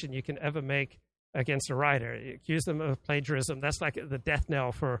accusation you can ever make against a writer. You accuse them of plagiarism. That's like the death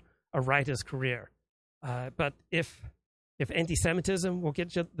knell for a writer's career. But if anti-Semitism will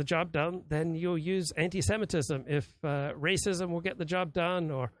get the job done, then you'll use anti-Semitism. If racism will get the job done,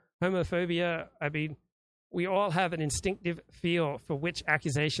 or homophobia, I mean, we all have an instinctive feel for which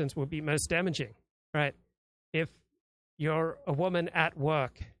accusations will be most damaging, right? If you're a woman at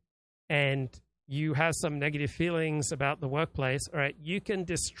work and you have some negative feelings about the workplace, all right, you can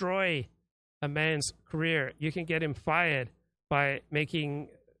destroy a man's career. You can get him fired by making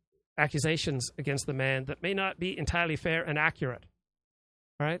accusations against the man that may not be entirely fair and accurate,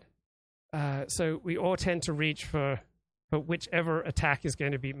 right? So we all tend to reach for whichever attack is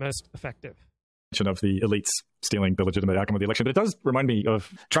going to be most effective. Of the elites stealing the legitimate outcome of the election, but it does remind me of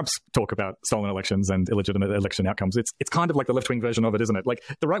Trump's talk about stolen elections and illegitimate election outcomes. It's kind of like the left-wing version of it, isn't it? Like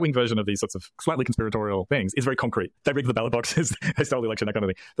the right-wing version of these sorts of slightly conspiratorial things is very concrete. They rigged the ballot boxes, they stole the election, that kind of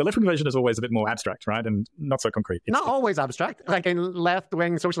thing. The left-wing version is always a bit more abstract, right? And not so concrete. Not always abstract. Like in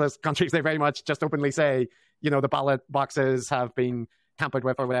left-wing socialist countries, they very much just openly say, the ballot boxes have been tampered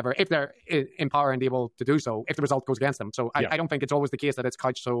with or whatever, if they're in power and able to do so, if the result goes against them. So I don't think it's always the case that it's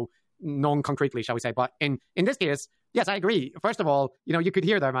couched so non-concretely, shall we say. But in this case, yes, I agree. First of all, you could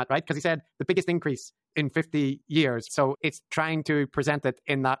hear there, Matt, right? Because he said the biggest increase in 50 years. So it's trying to present it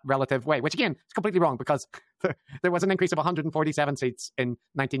in that relative way, which again, is completely wrong because there was an increase of 147 seats in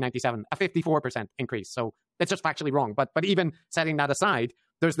 1997, a 54% increase. So it's just factually wrong. But even setting that aside,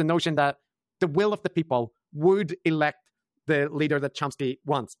 there's the notion that the will of the people would elect the leader that Chomsky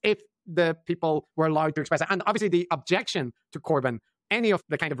wants if the people were allowed to express it. And obviously the objection to Corbyn, any of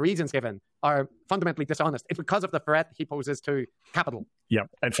the kind of reasons given, are fundamentally dishonest. It's because of the threat he poses to capital. Yeah,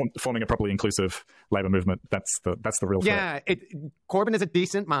 and forming a properly inclusive labour movement, that's the real threat. Yeah, Corbyn is a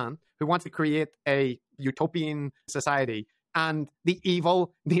decent man who wants to create a utopian society, and the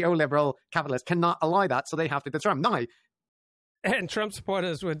evil neoliberal capitalists cannot allow that, so they have to destroy him. Now, and Trump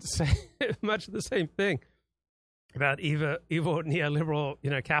supporters would say much the same thing about evil neoliberal,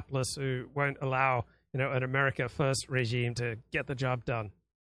 capitalists who won't allow, an America First regime to get the job done.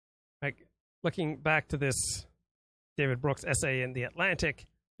 Like, looking back to this David Brooks essay in The Atlantic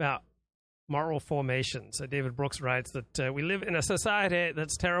about moral formation. So David Brooks writes that we live in a society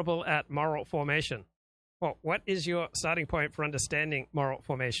that's terrible at moral formation. Well, what is your starting point for understanding moral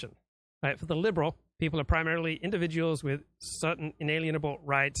formation? Right, for the liberal, people are primarily individuals with certain inalienable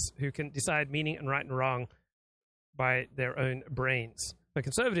rights who can decide meaning and right and wrong by their own brains. For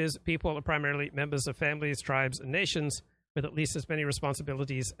conservatives, people are primarily members of families, tribes, and nations with at least as many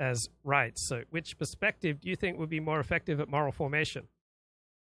responsibilities as rights. So which perspective do you think would be more effective at moral formation?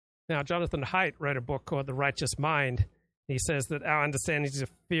 Now, Jonathan Haidt wrote a book called The Righteous Mind. He says that our understandings of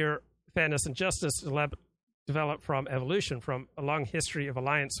fear, fairness, and justice develop from evolution, from a long history of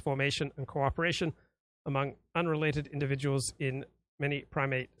alliance formation and cooperation among unrelated individuals in many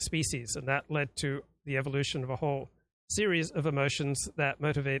primate species. And that led to the evolution of a whole series of emotions that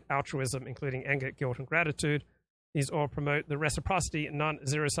motivate altruism, including anger, guilt, and gratitude. These all promote the reciprocity and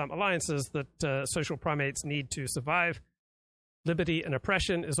non-zero-sum alliances that social primates need to survive. Liberty and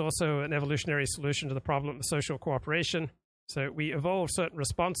oppression is also an evolutionary solution to the problem of social cooperation. So we evolved certain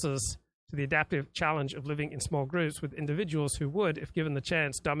responses to the adaptive challenge of living in small groups with individuals who would, if given the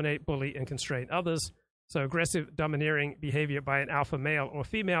chance, dominate, bully, and constrain others. So aggressive, domineering behavior by an alpha male or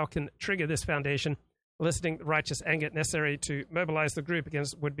female can trigger this foundation, eliciting the righteous anger necessary to mobilize the group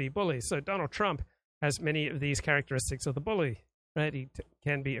against would-be bullies. So Donald Trump has many of these characteristics of the bully, right? He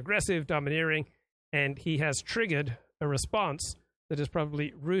can be aggressive, domineering, and he has triggered a response that is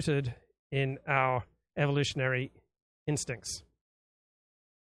probably rooted in our evolutionary instincts.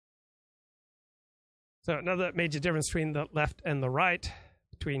 So another major difference between the left and the right,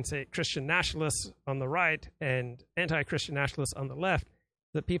 between, say, Christian nationalists on the right and anti-Christian nationalists on the left,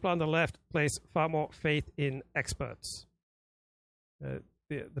 that people on the left place far more faith in experts. The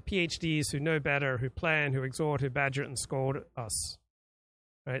PhDs who know better, who plan, who exhort, who badger and scold us.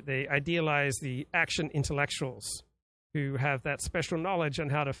 Right? They idealize the action intellectuals who have that special knowledge on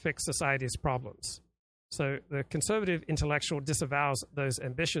how to fix society's problems. So the conservative intellectual disavows those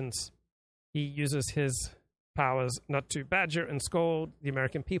ambitions. He uses his powers not to badger and scold the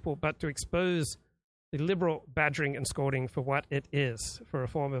American people, but to expose the liberal badgering and scolding for what it is, for a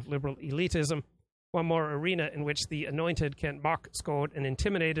form of liberal elitism, one more arena in which the anointed can mock, scold, and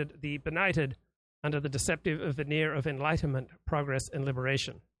intimidate the benighted under the deceptive veneer of enlightenment, progress, and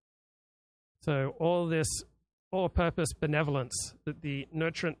liberation. So all this all-purpose benevolence that the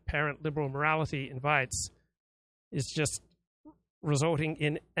nurturant parent liberal morality invites is just resulting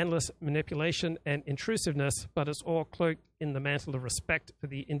in endless manipulation and intrusiveness, but it's all cloaked in the mantle of respect for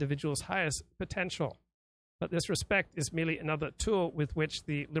the individual's highest potential. But this respect is merely another tool with which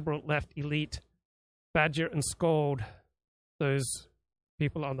the liberal left elite badger and scold those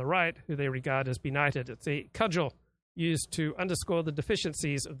people on the right who they regard as benighted. It's a cudgel used to underscore the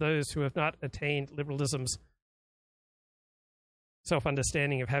deficiencies of those who have not attained liberalism's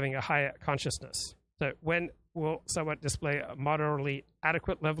self-understanding of having a higher consciousness. So when will someone display a moderately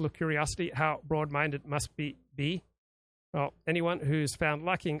adequate level of curiosity? How broad-minded must be? Well, anyone who's found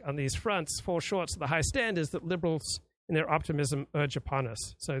lacking on these fronts falls short of the high standards that liberals in their optimism urge upon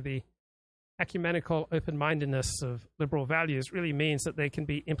us. So the ecumenical open-mindedness of liberal values really means that they can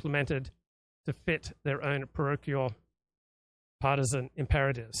be implemented to fit their own parochial partisan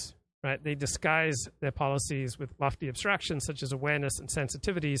imperatives. Right? They disguise their policies with lofty abstractions such as awareness and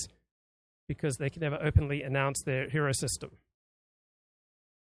sensitivities because they can never openly announce their hero system.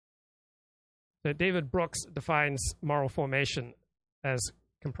 So David Brooks defines moral formation as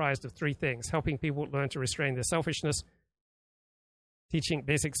comprised of three things: helping people learn to restrain their selfishness, teaching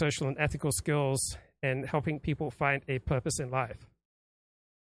basic social and ethical skills, and helping people find a purpose in life.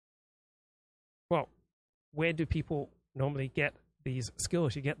 Well, where do people normally get these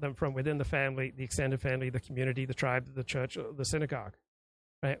skills? You get them from within the family, the extended family, the community, the tribe, the church, or the synagogue.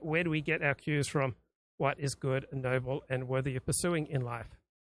 Right? Where do we get our cues from what is good and noble and worthy of pursuing in life?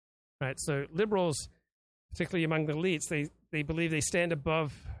 Right? So liberals, particularly among the elites, they believe they stand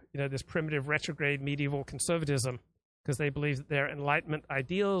above this primitive retrograde medieval conservatism because they believe that their Enlightenment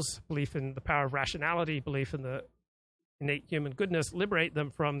ideals, belief in the power of rationality, belief in the innate human goodness, liberate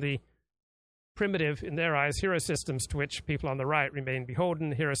them from the primitive, in their eyes, hero systems to which people on the right remain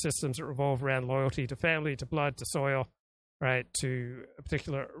beholden, hero systems that revolve around loyalty to family, to blood, to soil, right, to a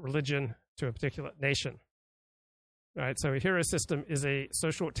particular religion, to a particular nation. Right, so a hero system is a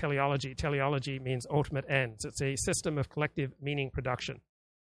social teleology. Teleology means ultimate ends. It's a system of collective meaning production.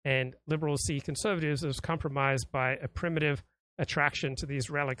 And liberals see conservatives as compromised by a primitive attraction to these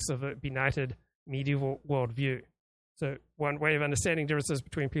relics of a benighted medieval worldview. So one way of understanding differences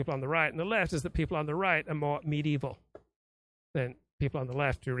between people on the right and the left is that people on the right are more medieval than people on the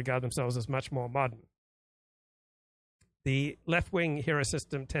left who regard themselves as much more modern. The left-wing hero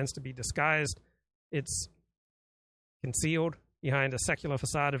system tends to be disguised. It's concealed behind a secular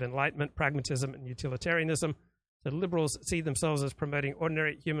facade of enlightenment, pragmatism, and utilitarianism. The liberals see themselves as promoting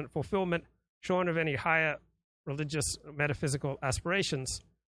ordinary human fulfillment, shorn of any higher religious, metaphysical aspirations.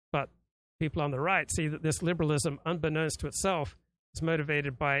 But people on the right see that this liberalism, unbeknownst to itself, is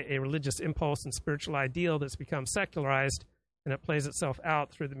motivated by a religious impulse and spiritual ideal that's become secularized, and it plays itself out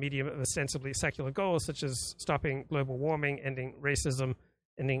through the medium of ostensibly secular goals, such as stopping global warming, ending racism,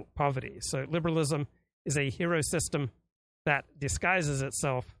 ending poverty. So liberalism is a hero system that disguises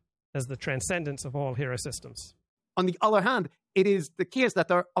itself as the transcendence of all hero systems. On the other hand, it is the case that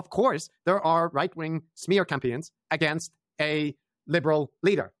there are right-wing smear campaigns against a liberal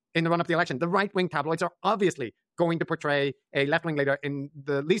leader in the run-up to the election. The right-wing tabloids are obviously going to portray a left-wing leader in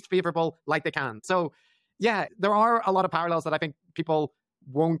the least favorable light they can. So, yeah, there are a lot of parallels that I think people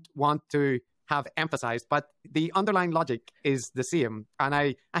won't want to have emphasized, but the underlying logic is the same. And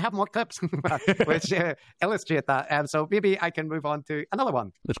I have more clips which illustrate that. So maybe I can move on to another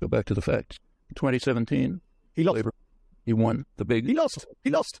one. Let's go back to the facts. 2017, he lost. He won the big... He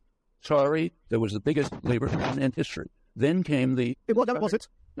lost. Sorry, there was the biggest labor win in history. Then came the... No, it wasn't.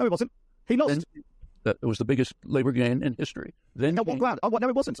 No, it wasn't. He lost. That was the biggest labor gain in history. Then on what ground? No,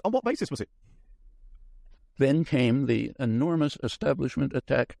 it wasn't. On what basis was it? Then came the enormous establishment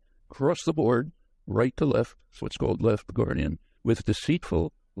attack across the board, right to left, that's what's called left Guardian, with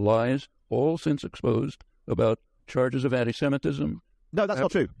deceitful lies, all since exposed, about charges of anti-Semitism. No, that's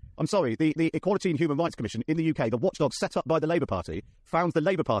not true. I'm sorry. The Equality and Human Rights Commission in the UK, the watchdog set up by the Labour Party, found the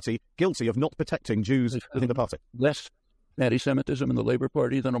Labour Party guilty of not protecting Jews within the party. Less anti-Semitism in the Labour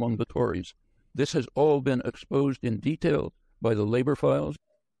Party than among the Tories. This has all been exposed in detail by the Labour files.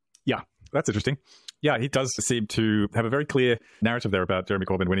 Yeah, that's interesting. Yeah, he does seem to have a very clear narrative there about Jeremy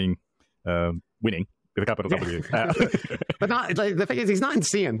Corbyn winning with a capital W. But not, like, the thing is, he's not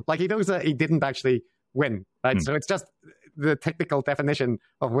insane. Like, he knows that he didn't actually win, right? So it's just the technical definition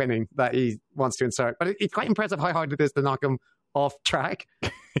of winning that he wants to insert. But it's quite impressive how hard it is to knock him off track.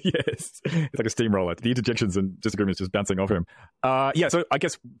 Yes, it's like a steamroller. The interjections and disagreements just bouncing off him. So I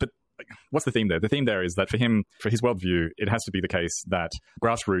guess, but what's the theme there? The theme there is that for him, for his worldview, it has to be the case that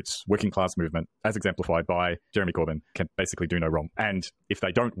grassroots working class movement, as exemplified by Jeremy Corbyn, can basically do no wrong. And if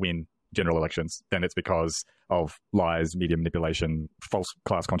they don't win general elections, then it's because of lies, media manipulation, false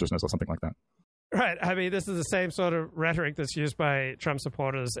class consciousness, or something like that. Right. I mean, this is the same sort of rhetoric that's used by Trump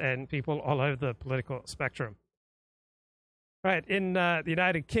supporters and people all over the political spectrum. Right. In the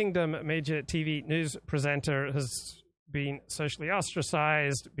United Kingdom, a major TV news presenter has been socially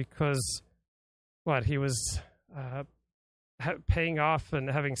ostracized because, he was paying off and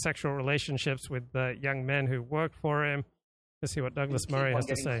having sexual relationships with young men who worked for him. Let's see what Douglas Murray has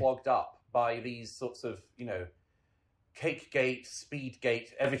to say. Clogged up by these sorts of, cake gate, speed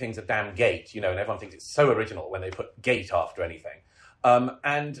gate, everything's a damn gate, and everyone thinks it's so original when they put gate after anything. What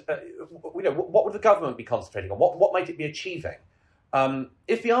would the government be concentrating on? What might it be achieving?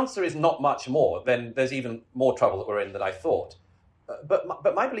 If the answer is not much more, then there's even more trouble that we're in than I thought.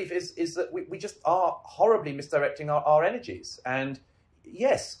 But my belief is that we just are horribly misdirecting our energies. And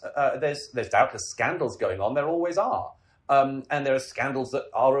yes, there's doubtless scandals going on. There always are. And there are scandals that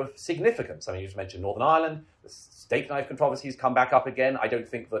are of significance. I mean, you just mentioned Northern Ireland. The steak knife controversies come back up again. I don't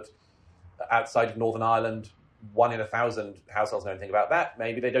think that outside of Northern Ireland, 1 in 1,000 households know anything about that.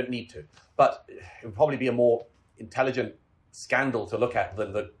 Maybe they don't need to. But it would probably be a more intelligent scandal to look at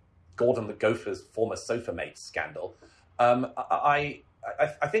than the Gordon the Gopher's former sofa mate scandal. I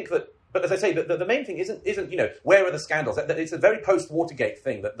think that, but as I say, the main thing isn't where are the scandals? It's a very post-Watergate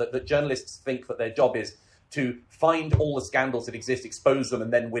thing that journalists think that their job is to find all the scandals that exist, expose them,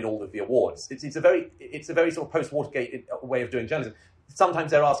 and then win all of the awards. It's a very sort of post-Watergate way of doing journalism.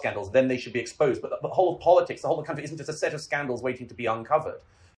 Sometimes there are scandals, then they should be exposed. But the whole of politics, the whole of the country, isn't just a set of scandals waiting to be uncovered.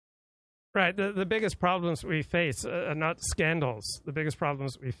 Right. The biggest problems we face are not scandals. The biggest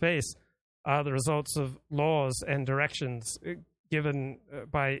problems we face are the results of laws and directions given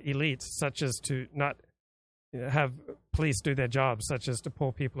by elites, such as to not have police do their jobs, such as to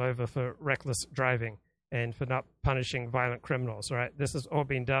pull people over for reckless driving and for not punishing violent criminals, right? This has all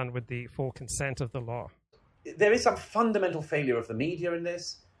been done with the full consent of the law. There is some fundamental failure of the media in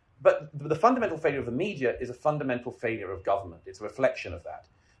this, but the fundamental failure of the media is a fundamental failure of government. It's a reflection of that,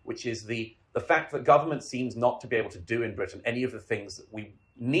 which is the fact that government seems not to be able to do in Britain any of the things that we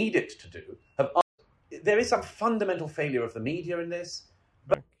need it to do. There is some fundamental failure of the media in this.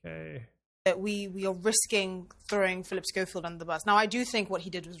 Okay. That we are risking throwing Philip Schofield under the bus. Now, I do think what he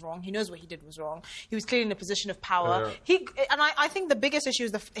did was wrong. He knows what he did was wrong. He was clearly in a position of power. I think the biggest issue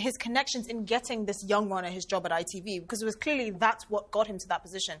is his connections in getting this young runner his job at ITV, because it was clearly that's what got him to that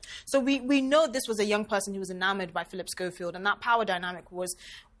position. So we know this was a young person who was enamored by Philip Schofield, and that power dynamic was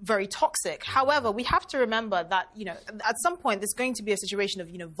very toxic. However, we have to remember that, at some point there's going to be a situation of,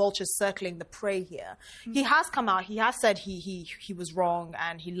 vultures circling the prey here. Mm-hmm. He has come out, he has said he was wrong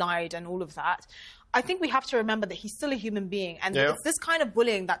and he lied and all of that. I think we have to remember that he's still a human being, and it's this kind of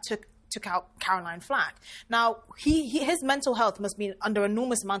bullying that took out Caroline Flack. Now, his mental health must be under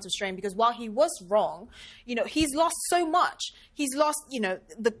enormous amounts of strain, because while he was wrong, he's lost so much. He's lost,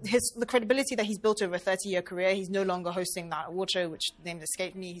 the credibility that he's built over a 30-year career. He's no longer hosting that award show, which name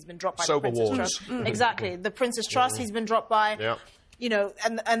escaped me. He's been dropped by the Princess Trust. Exactly. The Princess Trust he's been dropped by. Yeah.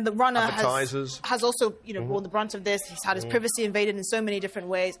 And the runner has also, borne the brunt of this. He's had his privacy invaded in so many different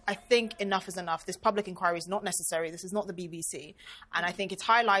ways. I think enough is enough. This public inquiry is not necessary. This is not the BBC. And I think it's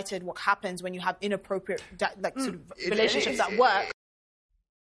highlighted what happens when you have inappropriate relationships at work.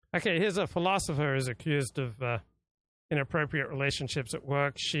 Okay, here's a philosopher who's accused of inappropriate relationships at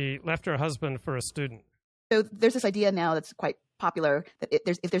work. She left her husband for a student. So there's this idea now that's quite popular that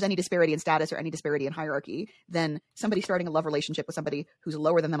if there's any disparity in status or any disparity in hierarchy, then somebody starting a love relationship with somebody who's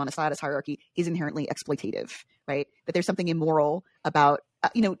lower than them on a status hierarchy is inherently exploitative, right? That there's something immoral about,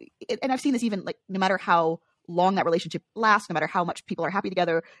 and I've seen this even no matter how long that relationship lasts, no matter how much people are happy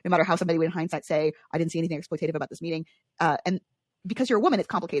together, no matter how somebody would in hindsight say, I didn't see anything exploitative about this meeting. And because you're a woman, it's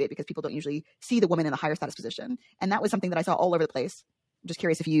complicated because people don't usually see the woman in the higher status position. And that was something that I saw all over the place. I'm just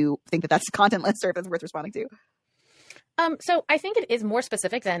curious if you think that that's contentless or if it's worth responding to. So I think it is more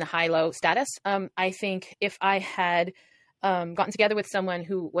specific than high-low status. I think if I had gotten together with someone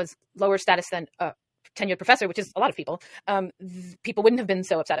who was lower status than a tenured professor, which is a lot of people, people wouldn't have been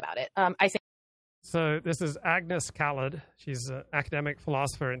so upset about it. I think. So this is Agnes Khaled. She's an academic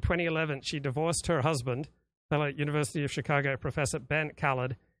philosopher. In 2011, she divorced her husband, fellow University of Chicago professor Ben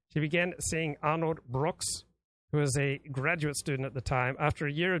Khaled. She began seeing Arnold Brooks, who was a graduate student at the time. After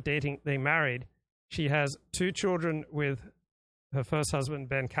a year of dating, they married. She has 2 children with her first husband,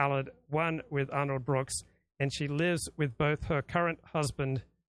 Ben Khaled, 1 with Arnold Brooks, and she lives with both her current husband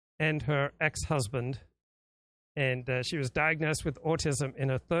and her ex-husband. And she was diagnosed with autism in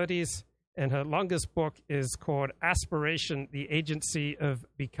her 30s, and her longest book is called Aspiration, the Agency of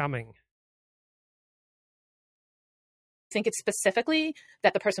Becoming. I think it's specifically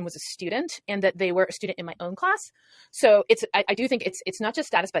that the person was a student and that they were a student in my own class. So I do think it's not just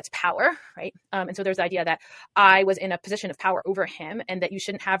status, but it's power, right? And so there's the idea that I was in a position of power over him and that you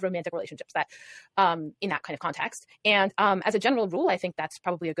shouldn't have romantic relationships that in that kind of context. And as a general rule, I think that's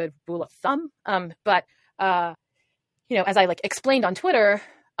probably a good rule of thumb. But as I explained on Twitter,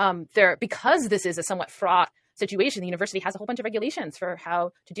 because this is a somewhat fraught situation, the university has a whole bunch of regulations for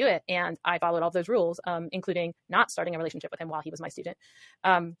how to do it. And I followed all those rules, including not starting a relationship with him while he was my student.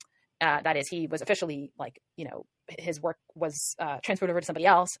 That is, he was officially his work was transferred over to somebody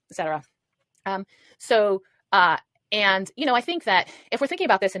else, et cetera. I think that if we're thinking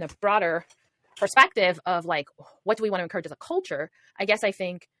about this in a broader perspective of what do we want to encourage as a culture, I guess I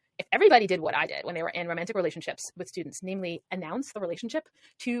think if everybody did what I did when they were in romantic relationships with students, namely announce the relationship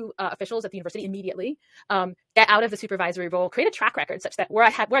to officials at the university immediately, get out of the supervisory role, create a track record such that were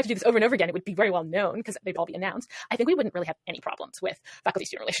I had to do this over and over again, it would be very well known because they'd all be announced. I think we wouldn't really have any problems with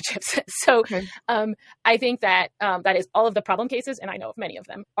faculty-student relationships. So I think that that is all of the problem cases, and I know of many of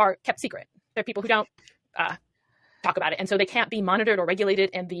them, are kept secret. There are people who don't talk about it, and so they can't be monitored or regulated,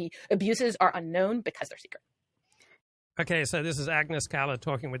 and the abuses are unknown because they're secret. Okay, so this is Agnes Khaled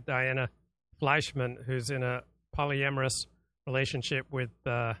talking with Diana Fleischman, who's in a polyamorous relationship with,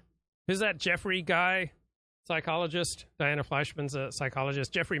 who's that Jeffrey guy, psychologist? Diana Fleischman's a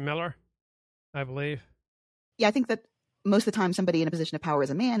psychologist. Jeffrey Miller, I believe. Yeah, I think that most of the time somebody in a position of power is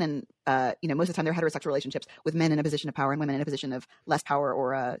a man, and, most of the time they're heterosexual relationships with men in a position of power and women in a position of less power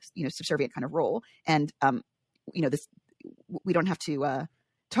or subservient kind of role. And, we don't have to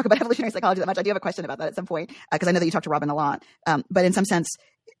talk about evolutionary psychology that much. I do have a question about that at some point, because I know that you talk to Robin a lot. But in some sense,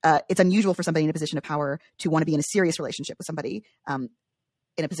 it's unusual for somebody in a position of power to want to be in a serious relationship with somebody in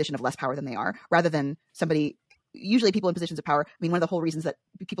a position of less power than they are, rather than somebody. Usually people in positions of power, I mean, one of the whole reasons that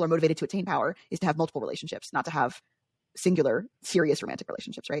people are motivated to attain power is to have multiple relationships, not to have singular, serious romantic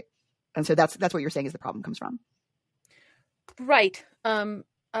relationships, right? And so that's what you're saying is the problem comes from. Right. I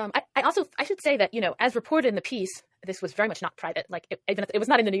should say that, as reported in the piece, this was very much not private. Like, even if it was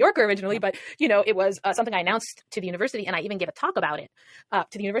not in the New Yorker originally, but, it was something I announced to the university, and I even gave a talk about it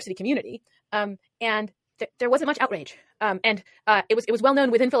to the university community. And there wasn't much outrage. And it was well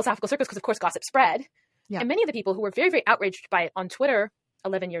known within philosophical circles because, of course, gossip spread. Yeah. And many of the people who were very, very outraged by it on Twitter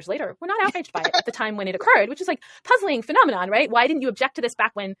 11 years later were not outraged by it at the time when it occurred, which is like puzzling phenomenon, right? Why didn't you object to this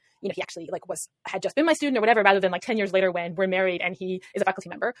back when, he actually had just been my student or whatever, rather than 10 years later when we're married and he is a faculty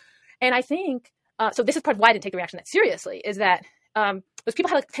member? And I think, so this is part of why I didn't take the reaction that seriously, is that those people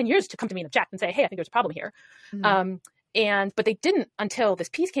had 10 years to come to me and object and say, hey, I think there's a problem here. Mm-hmm. But they didn't until this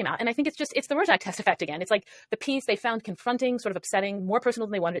piece came out. And I think it's the Rorschach test effect again. It's like the piece they found confronting, sort of upsetting, more personal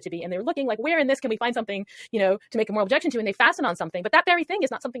than they wanted it to be. And they were looking where in this can we find something, to make a moral objection to? And they fastened on something. But that very thing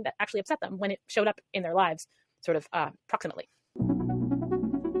is not something that actually upset them when it showed up in their lives, sort of proximately.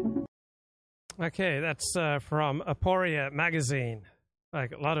 Okay, that's from Aporia magazine. A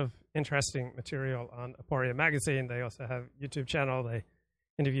lot of interesting material on Aporia magazine. They also have a YouTube channel. They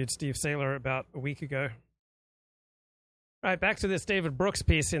interviewed Steve Saylor about a week ago. All right, back to this David Brooks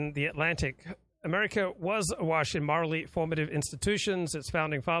piece in The Atlantic. America was awash in morally formative institutions. Its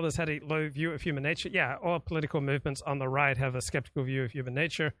founding fathers had a low view of human nature. Yeah, all political movements on the right have a skeptical view of human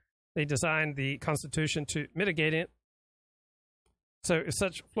nature. They designed the Constitution to mitigate it. So if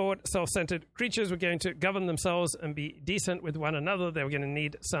such flawed, self-centered creatures were going to govern themselves and be decent with one another, they were going to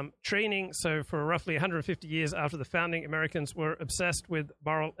need some training. So for roughly 150 years after the founding, Americans were obsessed with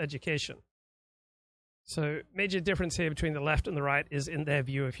moral education. So major difference here between the left and the right is in their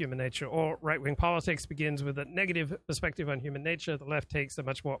view of human nature. All right-wing politics begins with a negative perspective on human nature. The left takes a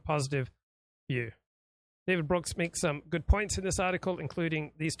much more positive view. David Brooks makes some good points in this article,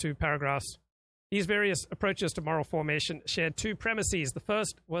 including these two paragraphs. These various approaches to moral formation shared two premises. The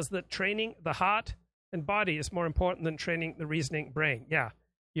first was that training the heart and body is more important than training the reasoning brain. Yeah,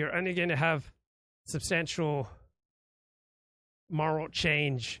 you're only going to have substantial moral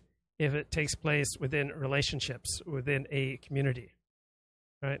change if it takes place within relationships, within a community,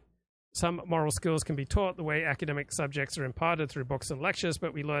 right? Some moral skills can be taught the way academic subjects are imparted through books and lectures,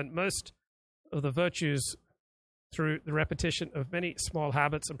 but we learn most of the virtues through the repetition of many small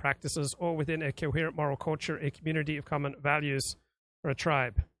habits and practices, or within a coherent moral culture, a community of common values, or a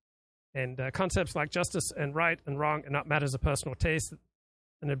tribe. And concepts like justice and right and wrong are not matters of personal taste.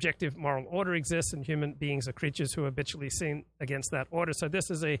 An objective moral order exists, and human beings are creatures who habitually sin against that order. So this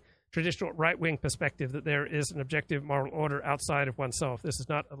is a traditional right-wing perspective, that there is an objective moral order outside of oneself. This is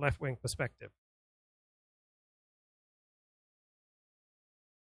not a left-wing perspective.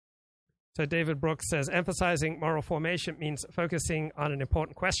 So David Brooks says, emphasizing moral formation means focusing on an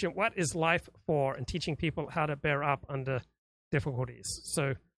important question. What is life for? And teaching people how to bear up under difficulties.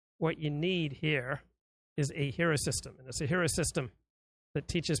 So what you need here is a hero system. And it's a hero system that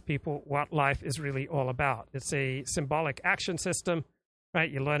teaches people what life is really all about. It's a symbolic action system, right?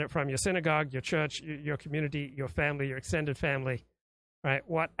 You learn it from your synagogue, your church, your community, your family, your extended family, right?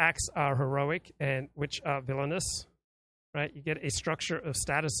 What acts are heroic and which are villainous, right? You get a structure of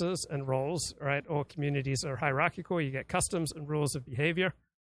statuses and roles, right? All communities are hierarchical. You get customs and rules of behavior,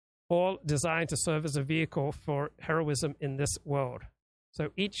 all designed to serve as a vehicle for heroism in this world. So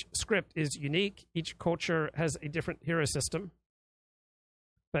each script is unique. Each culture has a different hero system,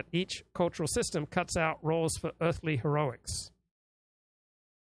 but each cultural system cuts out roles for earthly heroics.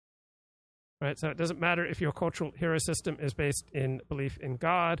 Right? So it doesn't matter if your cultural hero system is based in belief in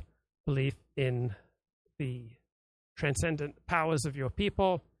God, belief in the transcendent powers of your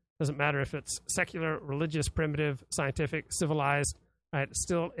people. Doesn't matter if it's secular, religious, primitive, scientific, civilized. Right? It's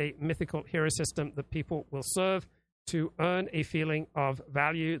still a mythical hero system that people will serve to earn a feeling of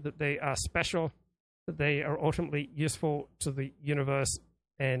value, that they are special, that they are ultimately useful to the universe,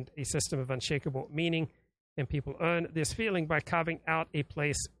 and a system of unshakable meaning. And people earn this feeling by carving out a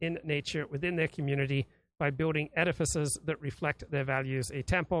place in nature within their community, by building edifices that reflect their values: a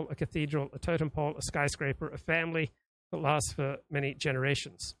temple, a cathedral, a totem pole, a skyscraper, a family that lasts for many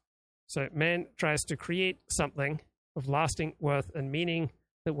generations. So man tries to create something of lasting worth and meaning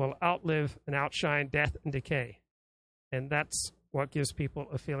that will outlive and outshine death and decay. And that's what gives people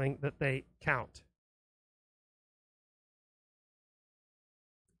a feeling that they count.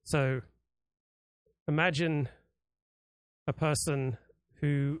 So imagine a person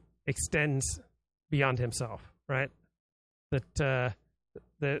who extends beyond himself, right? That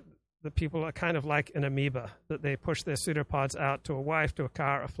the people are kind of like an amoeba, that they push their pseudopods out to a wife, to a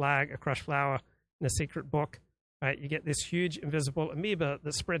car, a flag, a crushed flower, and a secret book, right? You get this huge invisible amoeba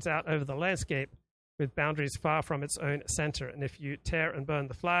that spreads out over the landscape with boundaries far from its own center. And if you tear and burn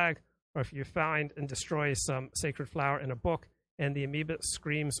the flag, or if you find and destroy some sacred flower in a book, and the amoeba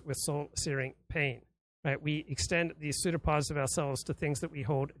screams with soul-searing pain, right? We extend these pseudopods of ourselves to things that we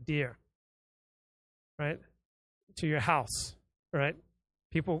hold dear, right? To your house, right?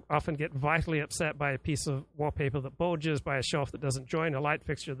 People often get vitally upset by a piece of wallpaper that bulges, by a shelf that doesn't join, a light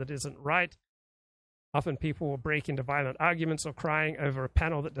fixture that isn't right. Often people will break into violent arguments or crying over a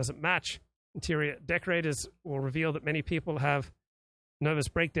panel that doesn't match. Interior decorators will reveal that many people have nervous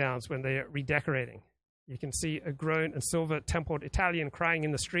breakdowns when they are redecorating. You can see a grown and silver-templed Italian crying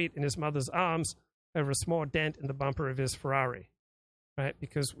in the street in his mother's arms over a small dent in the bumper of his Ferrari, right?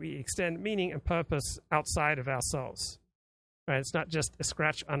 Because we extend meaning and purpose outside of ourselves. Right? It's not just a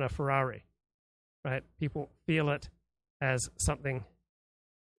scratch on a Ferrari, right? People feel it as something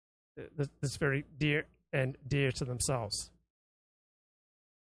that's very dear to themselves.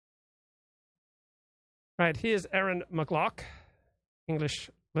 Right, here's Erin McLaugh, English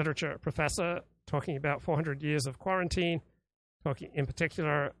literature professor, talking about 400 years of quarantine, talking in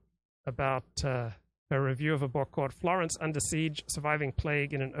particular about her review of a book called Florence Under Siege, Surviving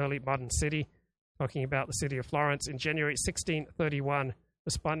Plague in an Early Modern City, talking about the city of Florence in January 1631,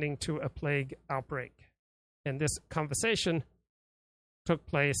 responding to a plague outbreak. And this conversation took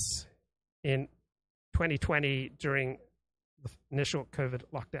place in 2020 during the initial COVID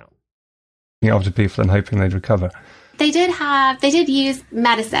lockdown. After people and hoping they'd recover. They did use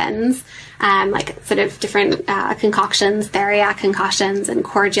medicines, like sort of different concoctions, theriac concoctions and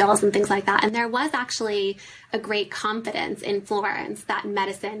cordials and things like that. And there was actually a great confidence in Florence that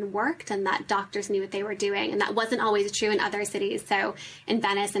medicine worked and that doctors knew what they were doing. And that wasn't always true in other cities. So in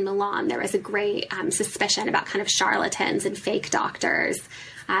Venice and Milan, there was a great suspicion about kind of charlatans and fake doctors.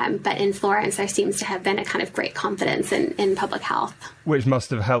 But in Florence, there seems to have been a kind of great confidence in public health. Which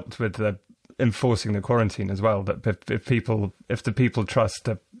must have helped with the enforcing the quarantine as well. That if the people trust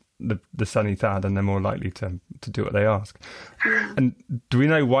the sanità, then they're more likely to do what they ask. Yeah. And do we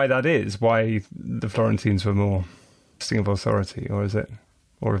know why that is? Why the Florentines were more trusting of authority, or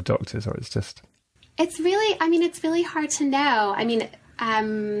of doctors, or it's just? It's really hard to know. I mean,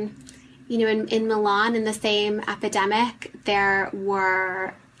 in Milan, in the same epidemic, there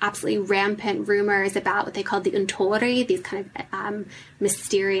were absolutely rampant rumors about what they called the untori, these kind of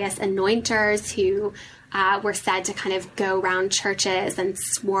mysterious anointers who were said to kind of go around churches and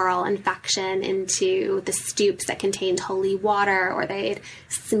swirl infection into the stoops that contained holy water, or they'd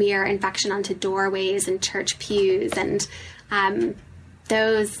smear infection onto doorways and church pews. And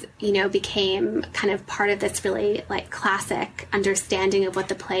those, became kind of part of this really classic understanding of what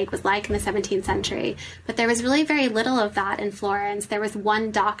the plague was like in the 17th century. But there was really very little of that in Florence. There was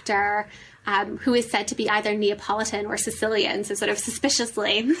one doctor who is said to be either Neapolitan or Sicilian, so sort of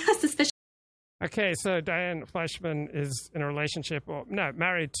suspiciously. Okay, so Diane Fleischman is in a relationship,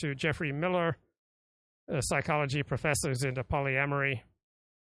 married to Jeffrey Miller, a psychology professor who's into polyamory.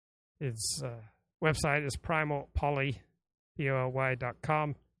 His website is primalpoly.com.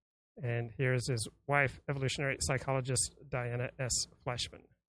 POLY.com, and here's his wife, evolutionary psychologist Diana S. Fleischman.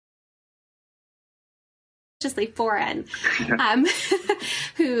 Foreign,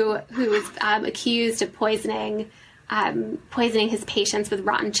 who was accused of poisoning his patients with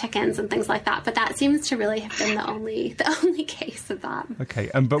rotten chickens and things like that. But that seems to really have been the only case of that.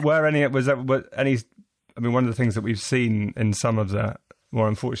 Okay, but were any? I mean, one of the things that we've seen in some of the more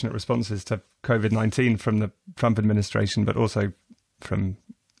unfortunate responses to COVID-19 from the Trump administration, but also from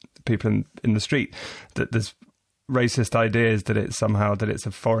people in the street, that there's racist ideas that it's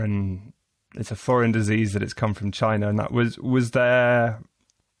a foreign disease, that it's come from China, and that was there.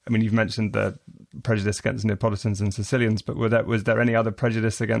 I mean, you've mentioned the prejudice against Neapolitans and Sicilians, but was there any other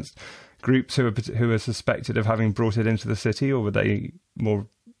prejudice against groups who were suspected of having brought it into the city, or were they more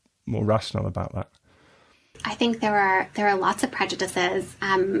rational about that? I think there are lots of prejudices.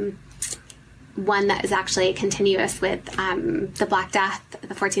 One that is actually continuous with the Black Death,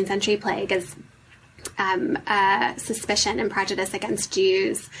 the 14th century plague, is suspicion and prejudice against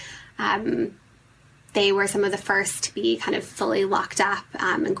Jews. They were some of the first to be kind of fully locked up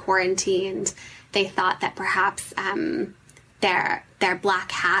and quarantined. They thought that perhaps their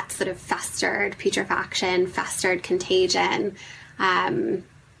black hat sort of festered putrefaction, festered contagion.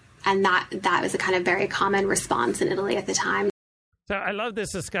 And that was a kind of very common response in Italy at the time. So I love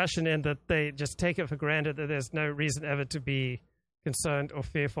this discussion in that they just take it for granted that there's no reason ever to be concerned or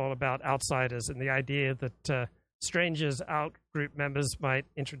fearful about outsiders, and the idea that strangers, out-group members might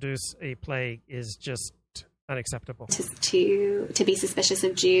introduce a plague is just unacceptable. To be suspicious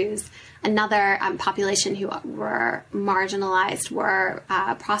of Jews. Another population who were marginalized were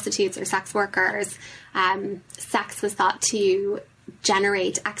prostitutes or sex workers. Sex was thought to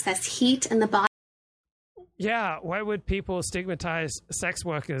generate excess heat in the body. Yeah, why would people stigmatize sex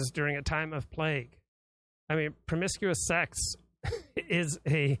workers during a time of plague? I mean, promiscuous sex is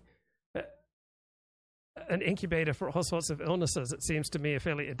an incubator for all sorts of illnesses. It seems to me a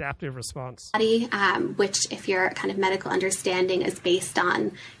fairly adaptive response. Which, if your kind of medical understanding is based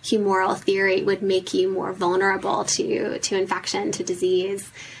on humoral theory, would make you more vulnerable to infection, to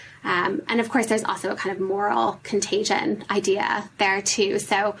disease. And of course, there's also a kind of moral contagion idea there too.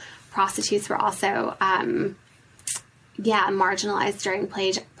 So prostitutes were also, marginalized during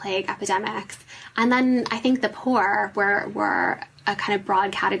plague epidemics. And then I think the poor were a kind of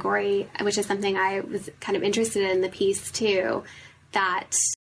broad category, which is something I was kind of interested in the piece too.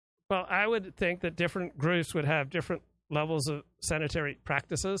 Well, I would think that different groups would have different levels of sanitary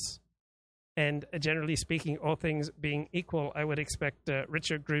practices. And generally speaking, all things being equal, I would expect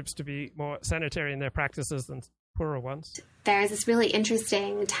richer groups to be more sanitary in their practices than poorer ones. There's this really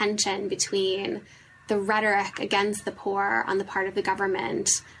interesting tension between the rhetoric against the poor on the part of the government,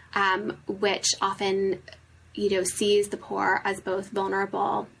 which often, sees the poor as both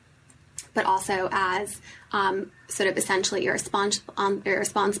vulnerable, but also as sort of essentially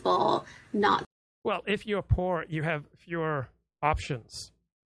irresponsible, not. Well, if you're poor, you have fewer options,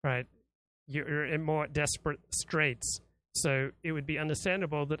 right? You're in more desperate straits. So it would be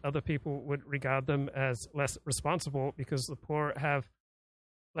understandable that other people would regard them as less responsible because the poor have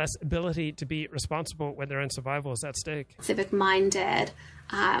less ability to be responsible when their own survival is at stake. Civic-minded,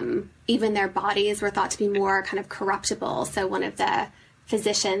 even their bodies were thought to be more kind of corruptible. So one of the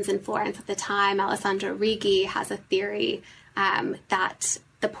physicians in Florence at the time, Alessandro Righi, has a theory that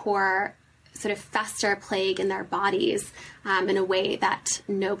the poor sort of fester plague in their bodies in a way that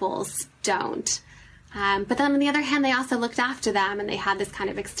nobles don't. But then on the other hand, they also looked after them, and they had this kind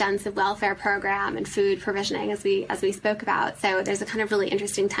of extensive welfare program and food provisioning, as we spoke about. So there's a kind of really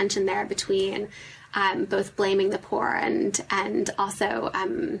interesting tension there between both blaming the poor and also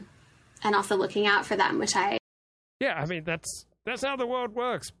looking out for them, which I. Yeah, I mean that's how the world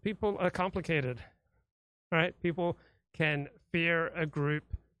works. People are complicated, right? People can fear a group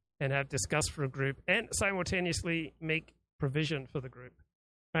and have disgust for a group, and simultaneously make provision for the group.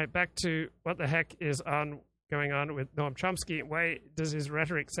 Right, back to what the heck is going on with Noam Chomsky. Why does his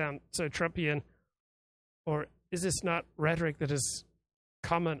rhetoric sound so Trumpian? Or is this not rhetoric that is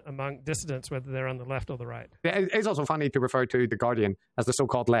common among dissidents, whether they're on the left or the right? It's also funny to refer to The Guardian as the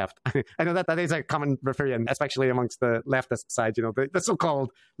so-called left. I know that is a common refrain, especially amongst the leftist side, the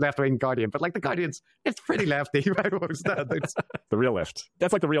so-called left-wing Guardian. But like The Guardian's, it's pretty lefty. Right? The real left.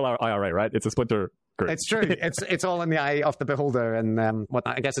 That's like the real IRA, right? It's a splinter group. It's true. It's all in the eye of the beholder, and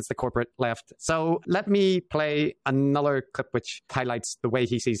whatnot. I guess it's the corporate left. So let me play another clip which highlights the way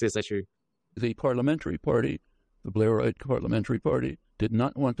he sees this issue. The parliamentary party, the Blairite parliamentary party, did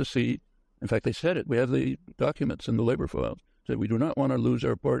not want to see, in fact, they said it, we have the documents in the labor files, said we do not want to lose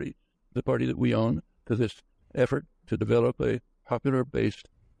our party, the party that we own, to this effort to develop a popular-based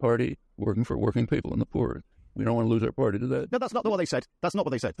party working for working people and the poor. We don't want to lose our party to that. No, that's not what they said. That's not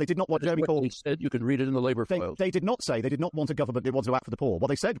what they said. They did not want Jeremy Corbyn. They said you could read it in the labor files. They did not say they did not want a government that wanted to act for the poor. What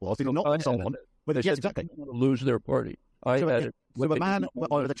they said was they did not want someone with a... Yes, exactly. They didn't want to lose their party. So a man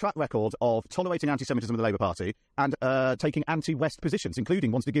with a track record of tolerating anti-Semitism in the Labour Party and taking anti-West positions,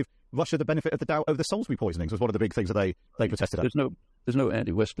 including wanting to give Russia the benefit of the doubt over the Salisbury poisonings, was one of the big things that they protested at. There's no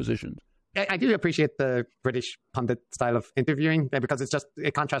anti-West positions. I do appreciate the British pundit style of interviewing because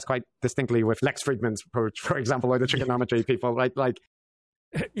it contrasts quite distinctly with Lex Friedman's approach, for example, or the trigonometry people, right?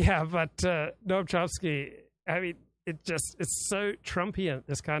 Yeah, but Noam Chomsky, I mean, it's so Trumpian,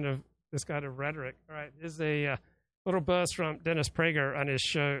 this kind of rhetoric. All right, here's a little burst from Dennis Prager on his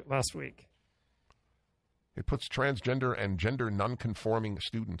show last week. It puts transgender and gender nonconforming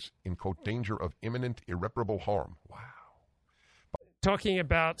students in, quote, danger of imminent irreparable harm. Wow. Talking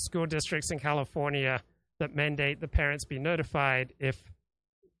about school districts in California that mandate the parents be notified if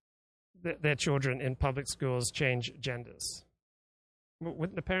their children in public schools change genders.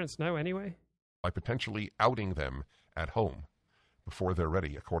 Wouldn't the parents know anyway? By potentially outing them at home before they're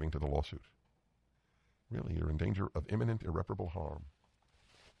ready, according to the lawsuit. Really, you're in danger of imminent irreparable harm.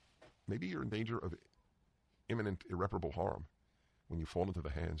 Maybe you're in danger of imminent irreparable harm when you fall into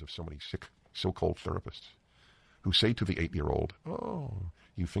the hands of so many sick so-called therapists who say to the 8-year-old, oh,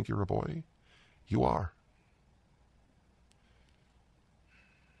 you think you're a boy? You are.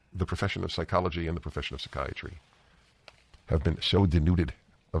 the profession of psychology and the profession of psychiatry have been so denuded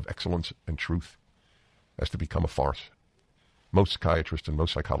of excellence and truth as to become a farce. Most psychiatrists and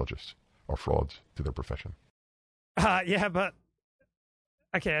most psychologists are frauds to their profession. Yeah, but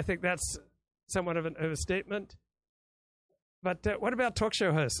okay, I think that's somewhat of an overstatement. But what about talk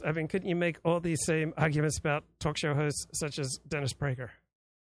show hosts? I mean, couldn't you make all these same arguments about talk show hosts such as Dennis Prager?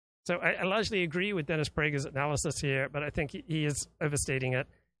 So I largely agree with Dennis Prager's analysis here, but I think he is overstating it.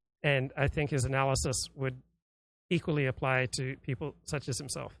 And I think his analysis would equally apply to people such as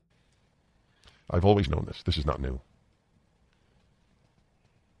himself. I've always known this. This is not new.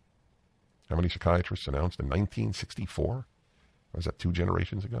 How many psychiatrists announced in 1964? Was that 2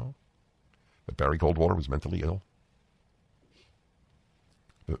 generations ago? That Barry Goldwater was mentally ill?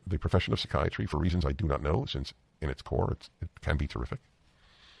 The profession of psychiatry, for reasons I do not know, since in its core it can be terrific.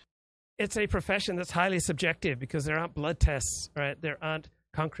 It's a profession that's highly subjective because there aren't blood tests, right? There aren't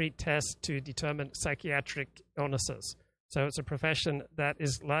concrete tests to determine psychiatric illnesses. So it's a profession that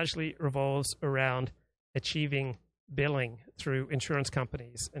is largely revolves around achieving billing through insurance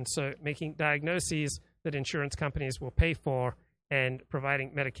companies. And so making diagnoses that insurance companies will pay for and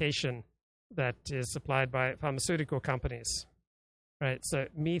providing medication that is supplied by pharmaceutical companies. Right, so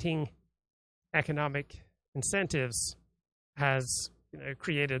meeting economic incentives has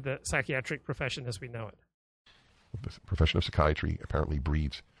created the psychiatric profession as we know it. The profession of psychiatry apparently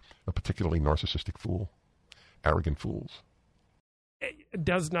breeds a particularly narcissistic fool, arrogant fools.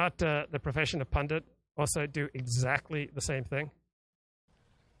 Does not the profession of pundit also do exactly the same thing?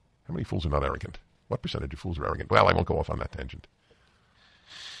 How many fools are not arrogant? What percentage of fools are arrogant? Well, I won't go off on that tangent.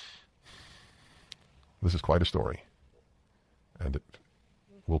 This is quite a story. And it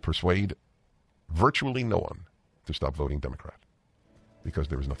will persuade virtually no one to stop voting Democrat, because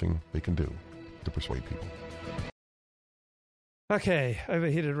there is nothing they can do to persuade people. Okay,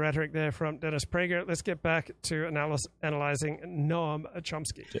 overheated rhetoric there from Dennis Prager. Let's get back to analyzing Noam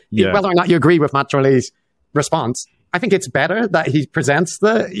Chomsky. Yeah. Whether or not you agree with Matt Trolley's response, I think it's better that he presents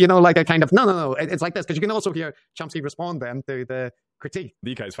like a kind of, no, it's like this, because you can also hear Chomsky respond then to the critique.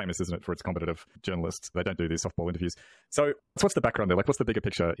 The UK is famous, isn't it, for its competitive journalists. They don't do these softball interviews. So what's the background there? Like, what's the bigger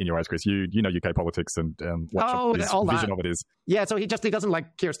picture in your eyes, Chris? You know UK politics and what his vision of it is. Yeah, so he doesn't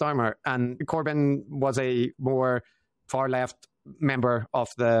like Keir Starmer, and Corbyn was a more far-left member of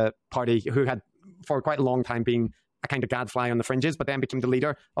the party who had, for quite a long time, been a kind of gadfly on the fringes, but then became the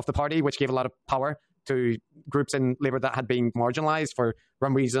leader of the party, which gave a lot of power to groups in Labour that had been marginalised for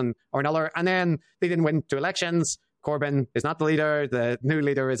one reason or another. And then they didn't win 2 elections. Corbyn is not the leader. The new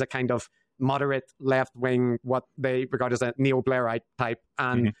leader is a kind of moderate left-wing, what they regard as a neo-Blairite type.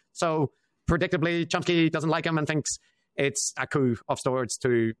 And so, predictably, Chomsky doesn't like him and thinks it's a coup of sorts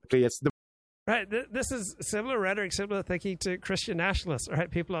to play. Right. This is similar rhetoric, similar thinking to Christian nationalists, right?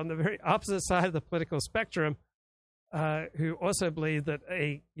 People on the very opposite side of the political spectrum who also believe that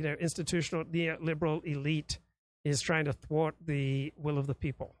a institutional neoliberal elite is trying to thwart the will of the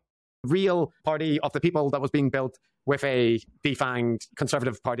people. Real party of the people that was being built with a defanged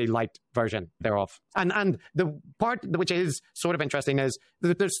Conservative Party light version thereof. And the part which is sort of interesting is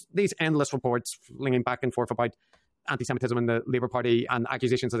that there's these endless reports flinging back and forth about anti-Semitism in the Labour Party and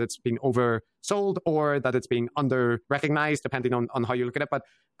accusations that it's been oversold or that it's being under-recognised, depending on how you look at it. But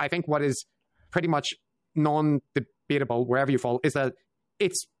I think what is pretty much non-debatable, wherever you fall, is that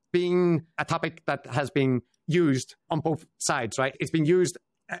it's been a topic that has been used on both sides, right? It's been used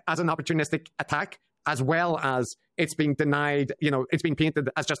as an opportunistic attack, as well as it's being denied, it's being painted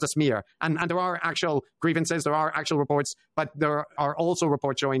as just a smear. And there are actual grievances, there are actual reports, but there are also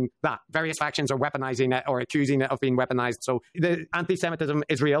reports showing that various factions are weaponizing it or accusing it of being weaponized. So the anti-Semitism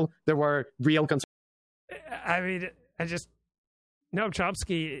is real. There were real concerns. I mean, Noam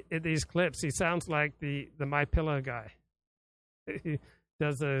Chomsky in these clips, he sounds like the My Pillow guy. He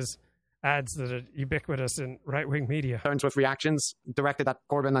does those ads that are ubiquitous in right-wing media. With reactions directed at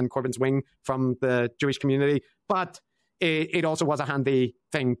Corbyn and Corbyn's wing from the Jewish community, but it also was a handy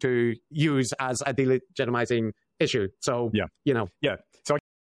thing to use as a delegitimizing issue. So, So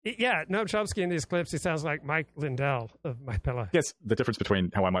Noam Chomsky in these clips, he sounds like Mike Lindell of My Pillow. Yes, the difference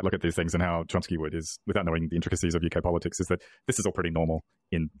between how I might look at these things and how Chomsky would is, without knowing the intricacies of UK politics, is that this is all pretty normal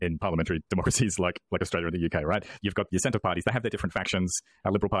in parliamentary democracies like Australia and the UK, right? You've got your centre parties, they have their different factions.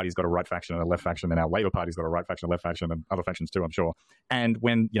 Our Liberal Party's got a right faction and a left faction, and our Labour Party's got a right faction and a left faction, and other factions too, I'm sure. And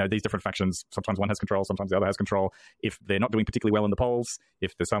when, these different factions, sometimes one has control, sometimes the other has control. If they're not doing particularly well in the polls,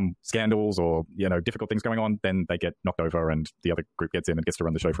 if there's some scandals or, difficult things going on, then they get knocked over and the other group gets in and gets to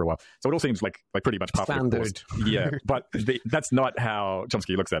run the show for a while. So it all seems like pretty much par for the course. Yeah, but that's not how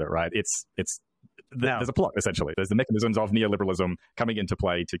Chomsky looks at it, right? It's there's a plot, essentially. There's the mechanisms of neoliberalism coming into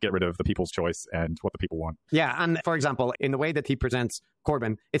play to get rid of the people's choice and what the people want. Yeah, and for example, in the way that he presents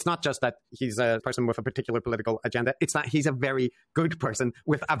Corbyn, it's not just that he's a person with a particular political agenda, it's that he's a very good person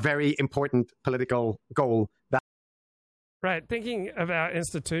with a very important political goal. Right. Thinking of our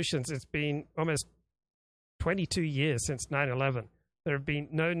institutions, it's been almost 22 years since 9/11. There have been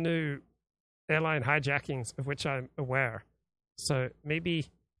no new airline hijackings of which I'm aware. So maybe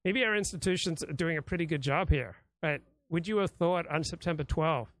our institutions are doing a pretty good job here, right? Would you have thought on September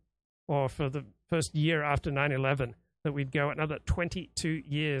 12th or for the first year after 9/11 that we'd go another 22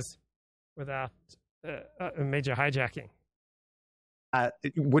 years without a major hijacking?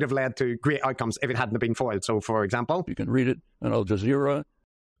 It would have led to great outcomes if it hadn't been foiled. So, for example, you can read it on Al Jazeera.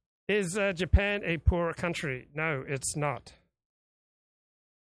 Is Japan a poor country? No, it's not.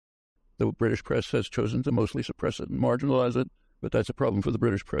 The British press has chosen to mostly suppress it and marginalize it, but that's a problem for the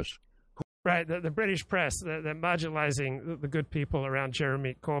British press. Right, the British press, they're marginalizing the good people around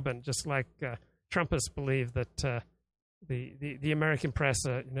Jeremy Corbyn, just like Trumpists believe that the American press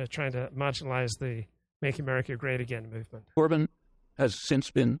are trying to marginalize the Make America Great Again movement. Corbyn has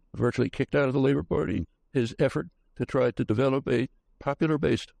since been virtually kicked out of the Labour Party. His effort to try to develop a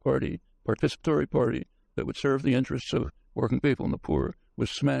popular-based party, participatory party, that would serve the interests of working people and the poor was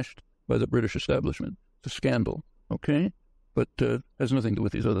smashed by the British establishment. It's a scandal, okay? But has nothing to do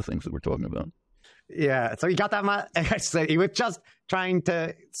with these other things that we're talking about. Yeah, so you got that, Matt? He was just trying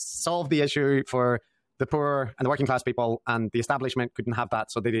to solve the issue for the poor and the working class people, and the establishment couldn't have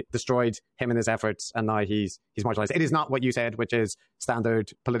that, so they destroyed him and his efforts, and now he's marginalized. It is not what you said, which is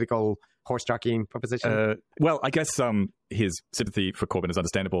standard political horse-jockeying proposition. Well, I guess his sympathy for Corbyn is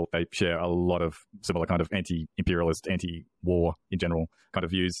understandable. They share a lot of similar kind of anti-imperialist, anti-war in general kind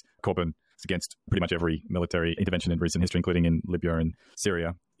of views. Corbyn is against pretty much every military intervention in recent history, including in Libya and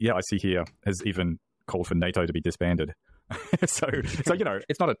Syria. Yeah, I see here has even called for NATO to be disbanded. so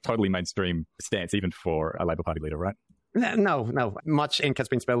it's not a totally mainstream stance, even for a Labour Party leader, right? No. Much ink has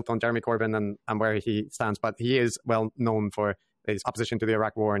been spilled on Jeremy Corbyn and where he stands, but he is well known for his opposition to the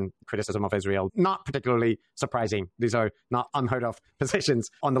Iraq War and criticism of Israel. Not particularly surprising. These are not unheard of positions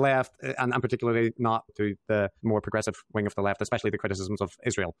on the left, and particularly not to the more progressive wing of the left, especially the criticisms of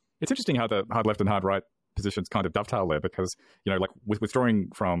Israel. It's interesting how the hard left and hard right positions kind of dovetail there, because like with withdrawing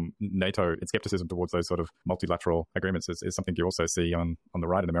from NATO and skepticism towards those sort of multilateral agreements is something you also see on the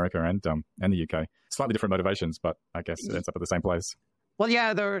right in America and the UK. Slightly different motivations, but I guess it ends up at the same place. Well,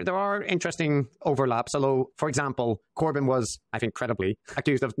 yeah, there are interesting overlaps. Although, for example, Corbyn was, I think, credibly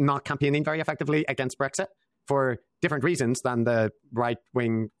accused of not campaigning very effectively against Brexit for different reasons than the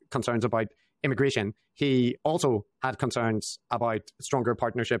right-wing concerns about immigration. He also had concerns about stronger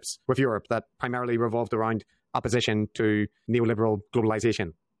partnerships with Europe that primarily revolved around opposition to neoliberal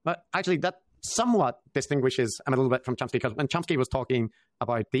globalization. But actually, that somewhat distinguishes him a little bit from Chomsky, because when Chomsky was talking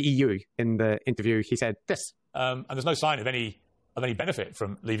about the EU in the interview, he said this. And there's no sign of any benefit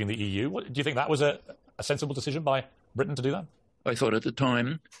from leaving the EU. Do you think that was a sensible decision by Britain to do that? I thought at the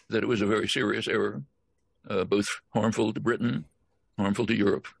time that it was a very serious error, both harmful to Britain, harmful to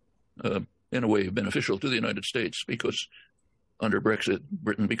Europe, in a way beneficial to the United States, because under Brexit,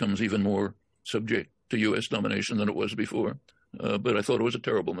 Britain becomes even more subject to U.S. domination than it was before. But I thought it was a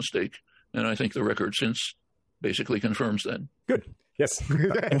terrible mistake, and I think the record since basically confirms that. Good. Yes.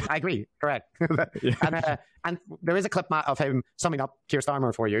 I agree. Correct. And there is a clip, Matt, of him summing up Keir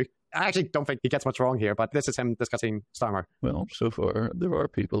Starmer for you. I actually don't think he gets much wrong here, but this is him discussing Starmer. Well, so far, there are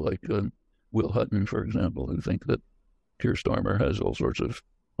people like Will Hutton, for example, who think that Keir Starmer has all sorts of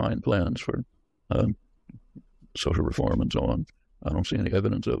fine plans for social reform and so on. I don't see any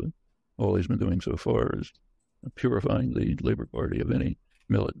evidence of it. All he's been doing so far is purifying the Labour Party of any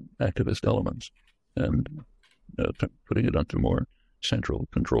militant activist elements and putting it under more central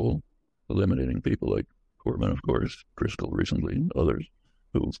control, eliminating people like Corbyn, of course, Driscoll recently, and others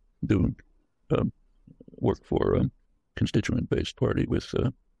who do work for a constituent-based party with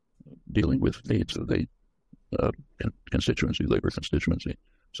dealing with needs of the constituency, Labour constituency.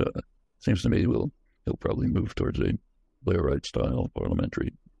 So it seems to me he'll probably move towards a Blairite-style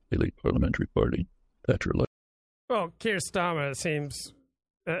elite parliamentary party. Thatcher-like. Well, Keir Starmer seems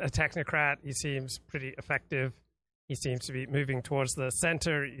a technocrat. He seems pretty effective. He seems to be moving towards the